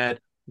to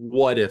add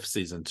What If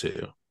season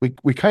 2.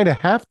 We kind of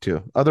have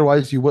to,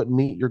 otherwise you wouldn't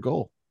meet your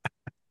goal.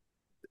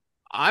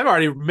 I've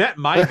already met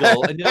my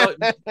goal, and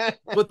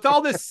with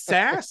all this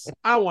sass,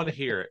 I want to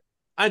hear it.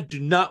 I do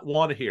not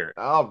want to hear it.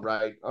 All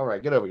right,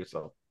 get over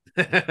yourself.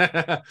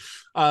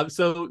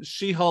 So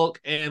She-Hulk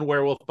and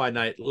Werewolf by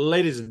Night,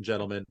 ladies and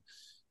gentlemen,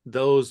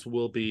 those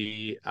will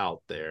be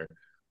out there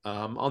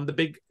on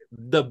the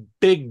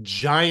big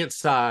giant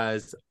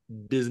size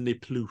Disney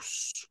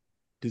Plus.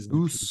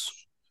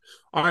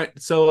 All right,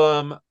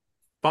 so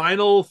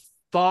final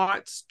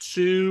thoughts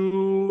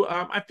to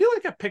I feel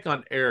like I pick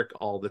on Eric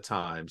all the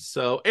time.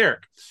 So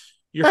Eric,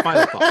 your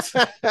final thoughts.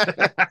 Like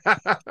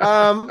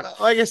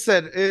I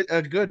said,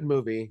 a good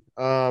movie.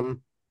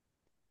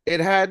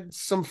 It had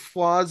some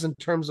flaws in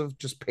terms of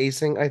just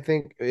pacing, I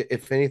think,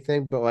 if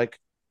anything, but like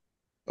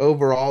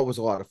overall it was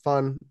a lot of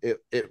fun.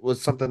 It was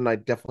something I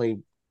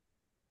definitely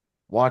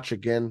watch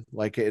again.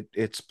 Like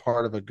it's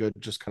part of a good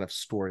just kind of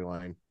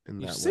storyline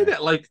in that way. You say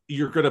that like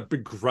you're gonna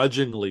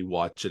begrudgingly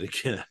watch it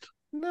again.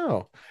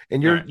 No.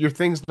 And your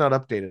thing's not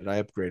updated.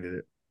 I upgraded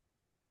it.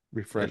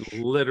 Refresh. I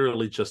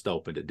literally just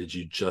opened it. Did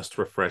you just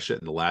refresh it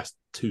in the last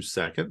 2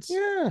 seconds?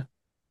 Yeah.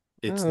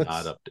 It's not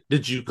updated.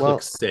 Did you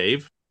click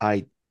save?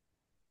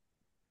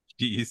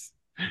 Jeez.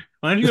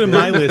 Why don't you go to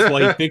my list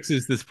while he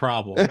fixes this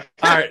problem?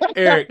 All right,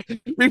 Eric.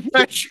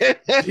 Refresh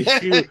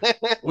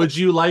it. Would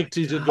you like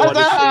to just go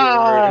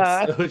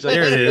on to words?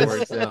 There it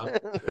is. Now.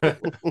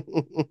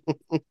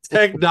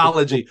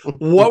 Technology.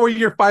 What were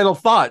your final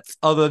thoughts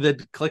other than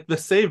click the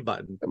save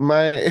button?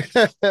 My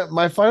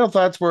final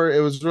thoughts were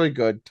it was really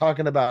good.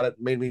 Talking about it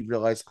made me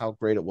realize how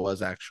great it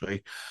was.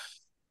 Actually,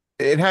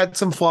 it had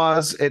some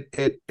flaws.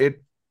 It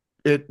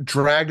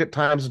dragged at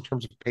times in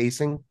terms of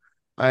pacing.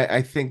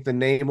 I think the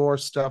Namor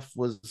stuff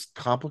was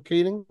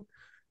complicating,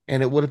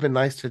 and it would have been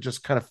nice to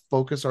just kind of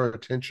focus our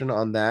attention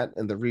on that,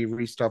 and the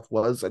Riri stuff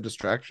was a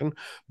distraction.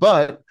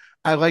 But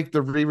I like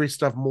the Riri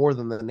stuff more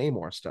than the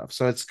Namor stuff,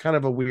 so it's kind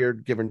of a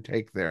weird give and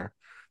take there.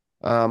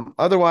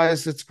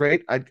 Otherwise, it's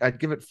great. I'd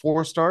give it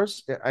 4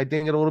 stars. I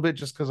ding it a little bit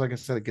just because, like I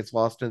said, it gets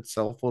lost in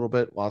itself a little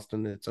bit, lost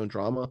in its own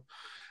drama.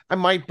 I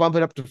might bump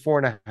it up to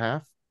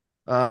 4.5,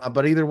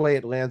 but either way,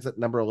 it lands at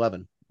number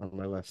 11 on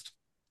my list.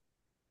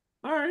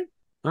 All right.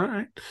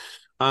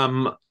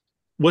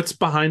 What's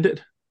behind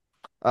it?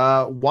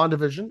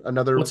 WandaVision,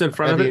 another. What's in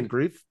front of it? And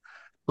grief.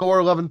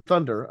 Thor: Love and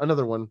Thunder,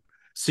 another one.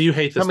 So you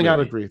hate this coming movie. Out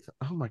of grief.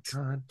 Oh my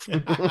god.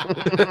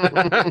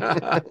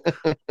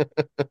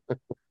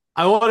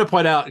 I want to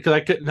point out, because I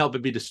couldn't help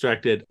but be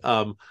distracted.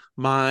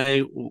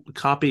 My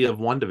copy of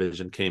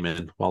WandaVision came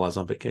in while I was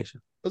on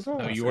vacation.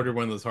 Oh, you ordered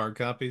one of those hard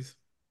copies?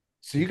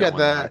 So you got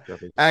that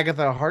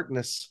Agatha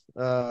Harkness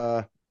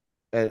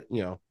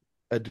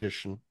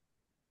edition.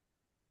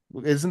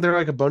 Isn't there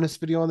like a bonus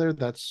video on there?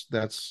 That's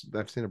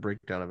I've seen a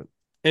breakdown of it.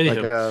 Like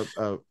Anywho,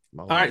 oh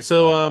all my right.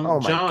 So, god. Oh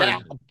my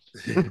John,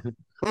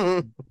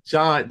 god.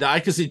 John, I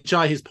can see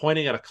John. He's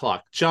pointing at a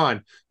clock.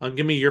 John,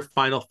 give me your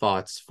final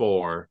thoughts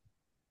for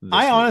I this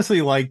movie.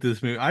 honestly like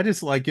this movie. I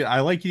just like it.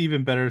 I like it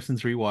even better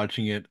since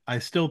rewatching it. I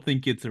still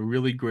think it's a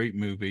really great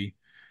movie.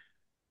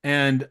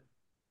 And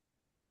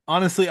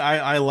honestly,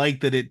 I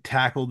like that it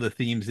tackled the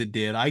themes it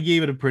did. I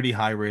gave it a pretty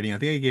high rating. I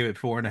think I gave it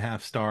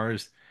 4.5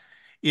 stars.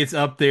 It's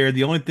up there.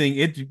 The only thing,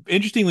 it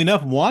interestingly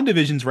enough,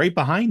 WandaVision's right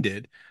behind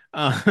it,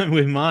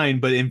 with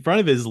mine, but in front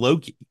of it is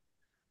Loki.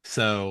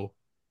 So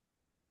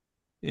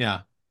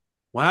yeah.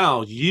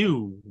 Wow,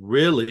 you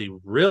really,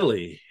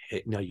 really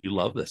no, you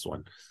love this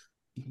one.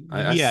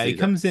 I Yeah, it see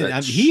comes in.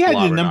 that He had it at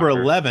slobber number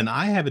knocker. 11.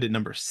 I have it at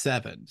number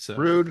 7. So,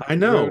 Rude, I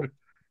know, rude.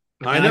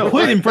 I and I know.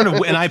 put it in front of,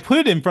 and I put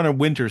it in front of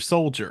Winter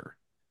Soldier.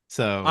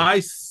 So, I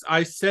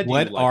said you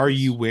what like are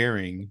you this.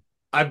 wearing?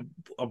 I'm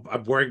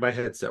wearing my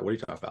headset. What are you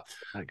talking about?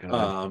 My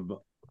god.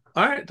 All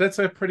right, that's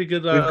a pretty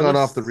good We've gone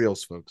off the list.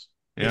 reals, folks.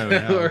 Yeah, we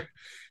have.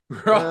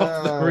 We're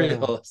off the Uh,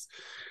 rails.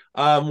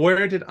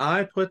 Where did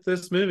I put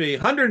this movie?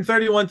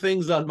 131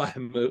 things on my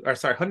or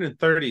sorry,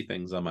 130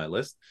 things on my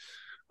list.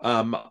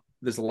 Um,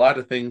 there's a lot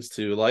of things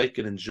to like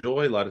and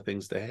enjoy, a lot of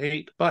things to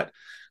hate, but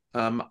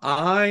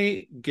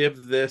I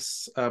give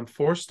this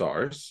 4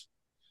 stars,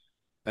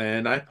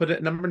 and I put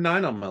it number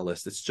 9 on my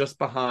list. It's just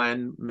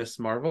behind Miss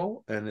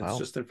Marvel, and it's wow.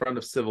 just in front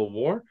of Civil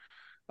War.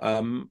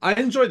 I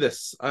enjoy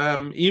this,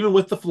 even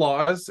with the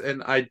flaws,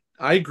 and I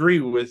agree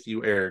with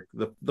you, Eric.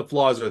 The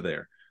flaws are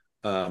there.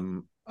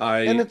 And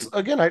I it's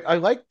again, I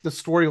like the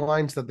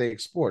storylines that they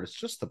explored. It's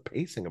just the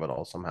pacing of it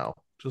all somehow.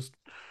 Just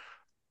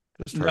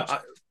no, hurts.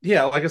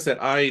 yeah, like I said,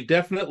 I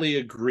definitely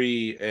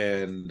agree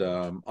and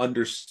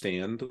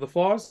understand the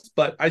flaws,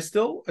 but I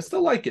still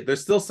like it.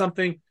 There's still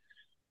something.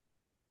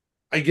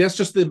 I guess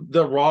just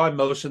the raw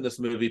emotion this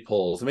movie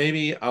pulls.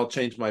 Maybe I'll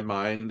change my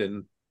mind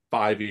in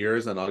 5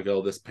 years and I'll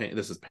go, this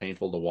is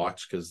painful to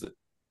watch because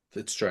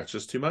it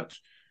stretches too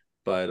much.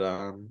 But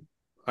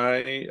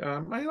I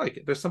like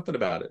it. There's something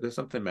about it. There's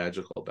something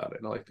magical about it,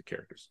 and I like the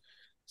characters.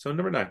 So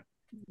number nine.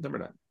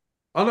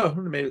 Oh no,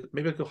 maybe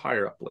I'll go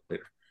higher up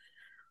later.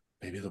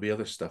 Maybe there'll be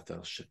other stuff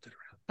that'll shift it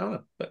around. I don't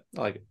know, but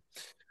I like it.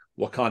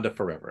 Wakanda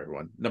Forever,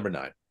 everyone. Number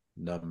 9.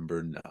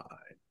 Number 9. All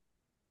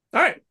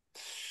right.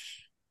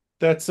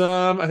 That's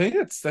I think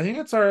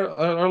that's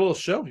our little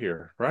show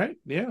here, right?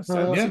 Yeah,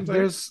 so it seems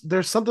like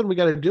There's something we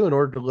got to do in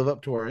order to live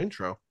up to our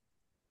intro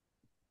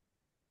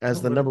as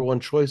oh, the number one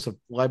choice of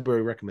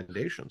library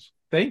recommendations.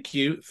 thank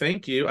you,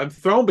 thank you. I'm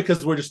thrown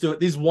because we're just doing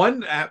these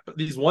one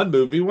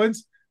movie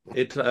ones.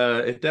 It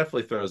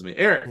definitely throws me.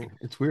 Eric,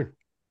 It's weird.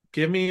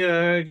 give me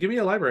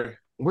a library.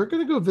 We're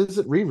going to go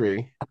visit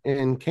Riri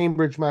in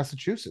Cambridge,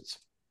 Massachusetts,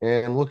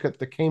 and look at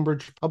the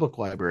Cambridge Public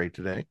Library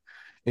today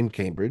in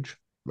Cambridge,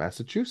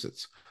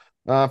 Massachusetts.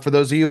 For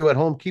those of you at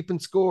home keeping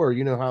score,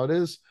 you know how it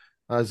is.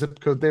 Zip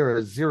code there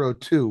is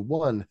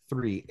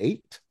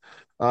 02138.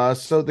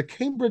 So the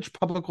Cambridge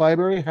Public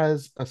Library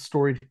has a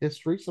storied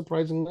history,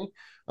 surprisingly.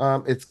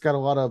 It's got a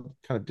lot of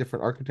kind of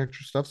different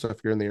architecture stuff. So if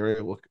you're in the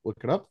area, look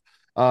it up.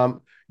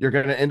 You're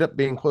going to end up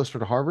being closer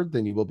to Harvard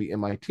than you will be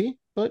MIT,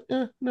 but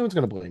no one's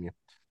going to blame you.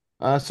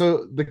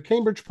 So the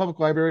Cambridge Public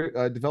Library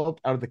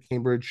developed out of the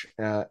Cambridge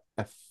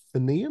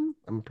Athenaeum.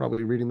 I'm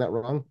probably reading that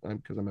wrong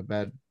because I'm a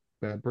bad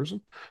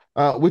person.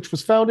 Which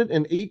was founded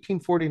in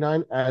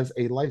 1849 as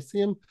a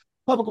lyceum,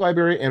 public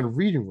library, and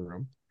reading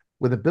room,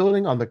 with a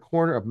building on the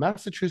corner of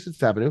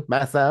Massachusetts Avenue,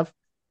 Mass Ave,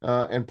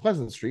 and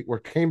Pleasant Street, where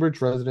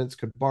Cambridge residents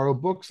could borrow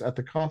books at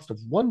the cost of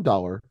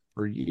 $1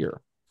 per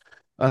year.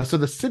 So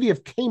the city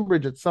of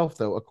Cambridge itself,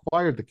 though,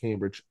 acquired the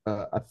Cambridge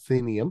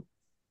Athenaeum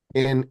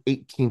in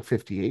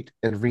 1858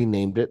 and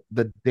renamed it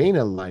the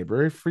Dana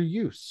Library for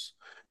use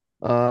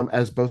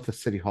as both a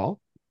city hall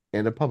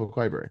and a public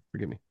library.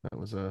 Forgive me, that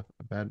was a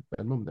bad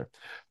moment there.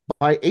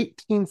 By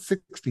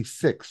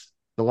 1866,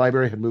 the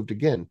library had moved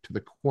again to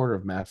the corner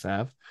of Mass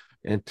Ave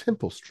and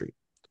Temple Street.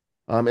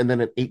 And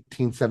then in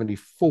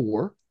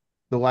 1874,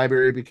 the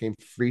library became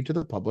free to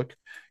the public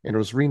and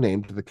was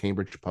renamed the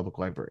Cambridge Public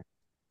Library.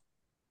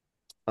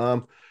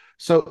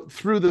 So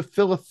through the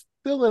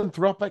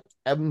philanthropic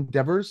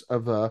endeavors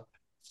of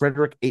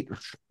Frederick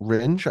H.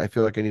 Rindge, I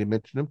feel like I need to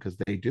mention them because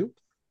they do,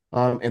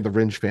 and the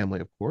Rindge family,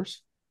 of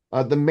course.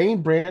 The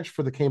main branch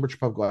for the Cambridge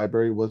Public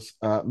Library was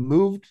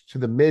moved to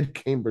the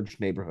mid-Cambridge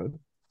neighborhood.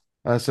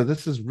 So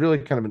this is really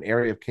kind of an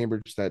area of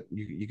Cambridge that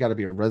you got to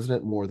be a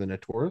resident more than a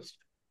tourist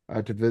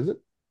to visit.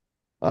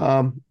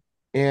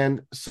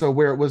 And so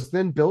where it was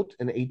then built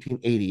in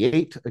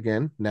 1888,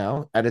 again,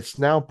 now at its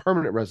now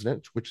permanent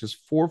residence, which is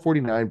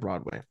 449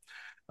 Broadway.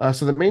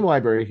 So the main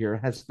library here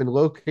has been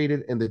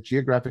located in the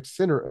geographic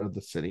center of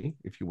the city,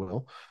 if you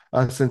will.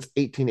 Since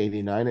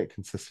 1889, it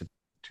consists of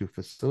 2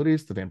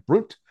 facilities, the Van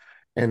Brunt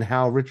and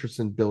Hal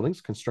Richardson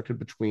buildings, constructed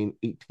between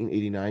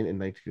 1889 and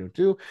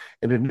 1902,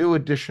 and a new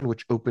addition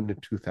which opened in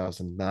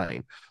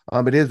 2009.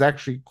 It is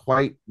actually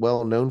quite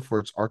well known for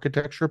its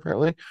architecture,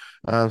 apparently.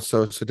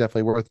 So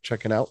definitely worth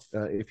checking out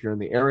if you're in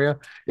the area.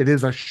 It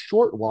is a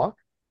short walk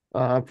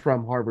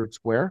from Harvard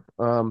Square,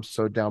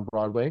 so down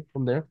Broadway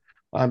from there.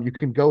 You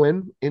can go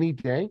in any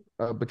day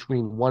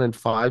between 1 and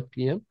 5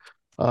 p.m.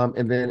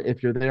 And then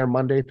if you're there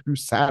Monday through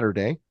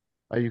Saturday,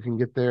 you can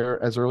get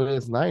there as early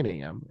as 9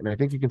 a.m. And I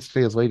think you can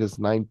stay as late as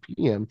 9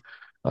 p.m.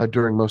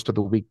 During most of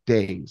the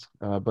weekdays.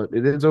 But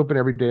it is open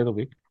every day of the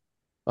week.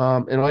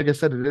 And like I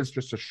said, it is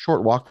just a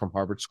short walk from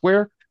Harvard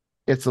Square.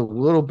 It's a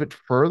little bit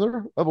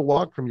further of a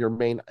walk from your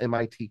main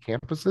MIT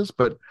campuses,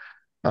 but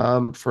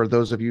for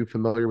those of you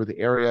familiar with the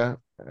area,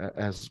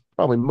 as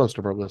probably most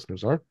of our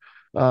listeners are,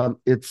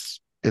 it's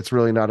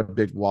really not a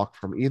big walk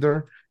from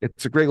either.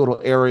 It's a great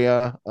little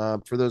area.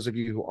 For those of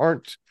you who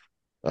aren't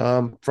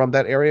from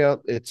that area,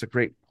 it's a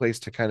great place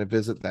to kind of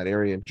visit that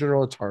area in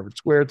general. It's Harvard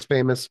Square. It's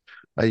famous.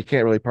 You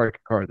can't really park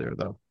a car there,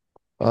 though.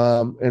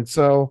 And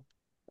so,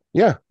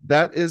 yeah,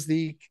 that is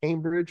the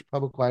Cambridge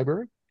Public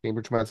Library,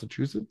 Cambridge,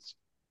 Massachusetts.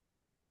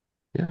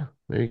 Yeah,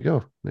 there you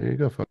go. There you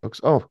go,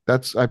 folks. Oh,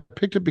 I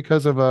picked it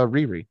because of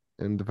Riri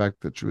and the fact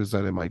that she was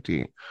at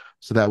MIT.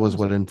 So that was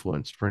what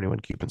influenced for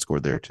anyone keeping score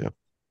there too.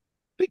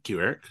 Thank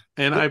you, Eric.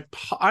 And I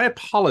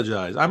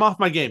apologize. I'm off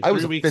my game.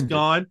 3 weeks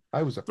gone.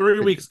 I was 3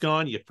 weeks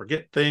gone. You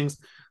forget things.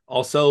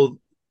 Also,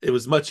 it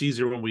was much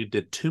easier when we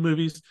did 2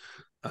 movies,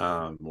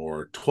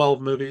 or 12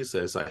 movies,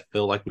 as I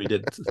feel like we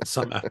did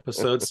some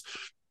episodes.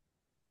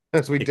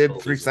 As we did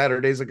 3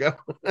 Saturdays ago.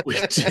 We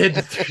did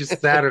 3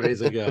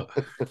 Saturdays ago.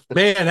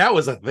 Man, that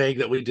was a thing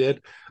that we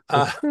did.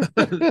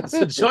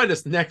 So join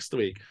us next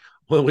week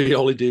when we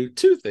only do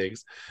 2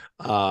 things.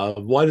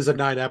 One is a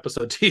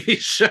 9-episode TV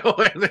show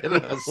and then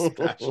a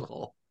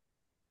special.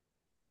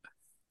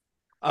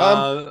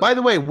 By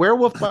the way,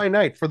 Werewolf by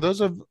Night, for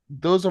those of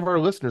our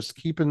listeners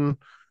keeping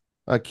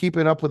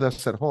up with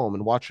us at home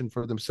and watching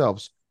for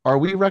themselves, are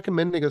we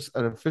recommending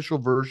an official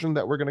version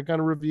that we're going to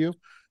kind of review?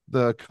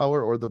 The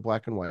color or the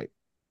black and white?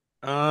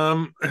 You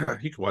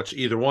can watch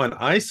either one.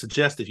 I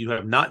suggest if you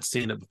have not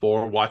seen it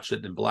before, watch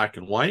it in black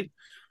and white.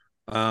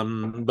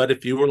 But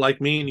if you were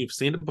like me and you've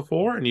seen it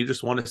before and you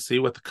just want to see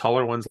what the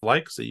color one's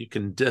like so you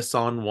can diss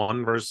on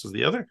one versus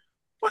the other,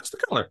 watch the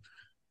color.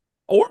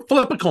 Or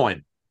flip a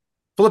coin.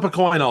 Flip a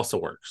coin also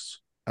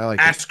works. I like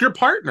Ask your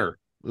partner.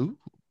 Ooh.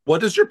 What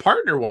does your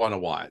partner want to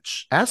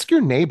watch? Ask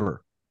your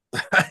neighbor.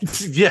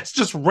 Yes,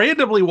 just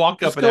randomly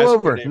walk up and go ask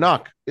over,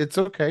 knock. It's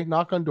okay.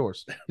 Knock on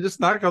doors.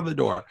 Just knock on the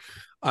door.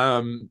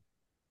 And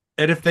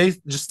if they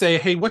just say,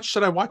 "Hey, what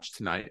should I watch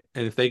tonight?"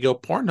 and if they go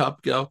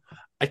Pornhub, go,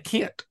 "I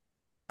can't.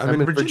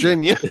 I'm in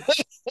Virginia."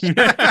 We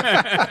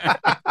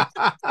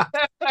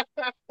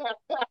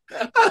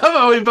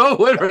both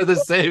went for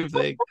the same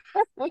thing.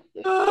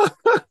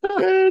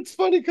 It's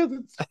funny because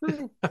it's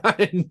true.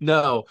 I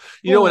know.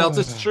 You know what else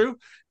is true?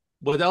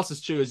 What else is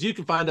true is you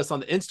can find us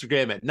on the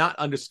Instagram at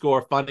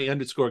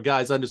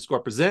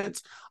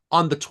not_funny_guys_presents.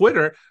 On the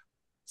Twitter,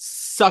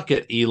 suck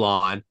it,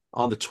 Elon.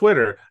 On the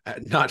Twitter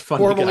at not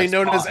funny formerly guys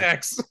known pod. as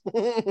X.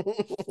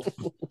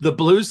 The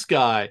Blue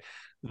Sky,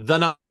 the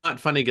not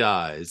funny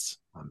guys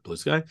on Blue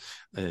Sky.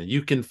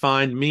 You can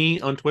find me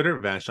on Twitter,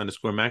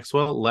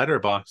 Vash_Maxwell,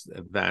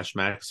 Letterboxd Vash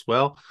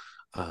Maxwell.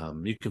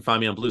 You can find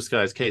me on Blue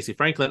Sky as Casey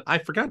Franklin. I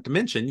forgot to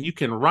mention you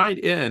can write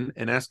in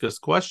and ask us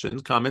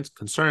questions, comments,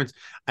 concerns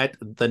at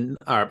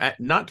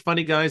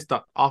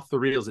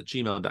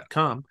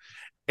notfunnyguys.offthereels@gmail.com.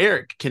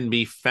 Eric can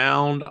be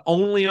found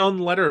only on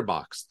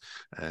Letterboxd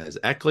as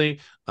Eckley.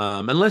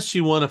 Unless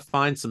you want to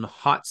find some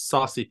hot,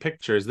 saucy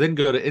pictures, then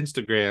go to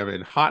Instagram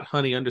and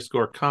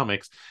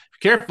hothoney_comics. Be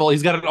careful,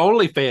 he's got an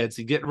OnlyFans.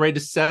 He's getting ready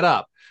to set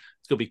up.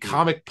 It's going to be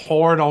comic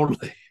porn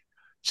only.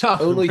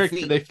 John, only where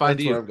can they find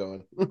you? Where I'm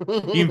going.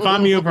 You can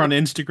find me over on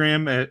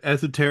Instagram at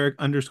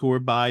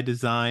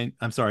esoteric_by_design.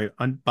 I'm sorry,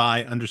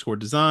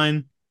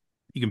 by_design.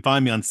 You can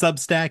find me on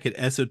Substack at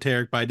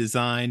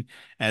esotericbydesign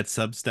at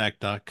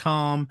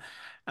substack.com.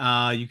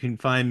 You can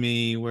find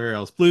me where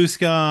else? Blue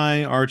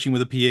Sky, Arching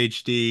with a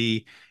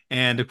PhD,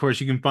 and of course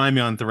you can find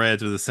me on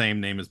Threads with the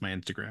same name as my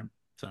Instagram.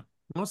 So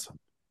awesome.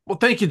 Well,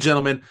 thank you,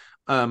 gentlemen.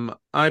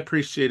 I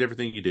appreciate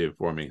everything you do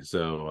for me.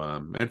 So,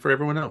 and for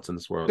everyone else in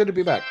this world. Good to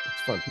be back.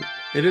 It's fun.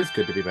 It is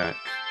good to be back.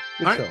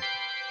 Good show.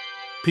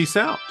 Peace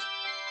out.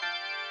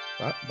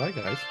 Bye,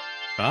 guys.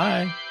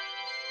 bye.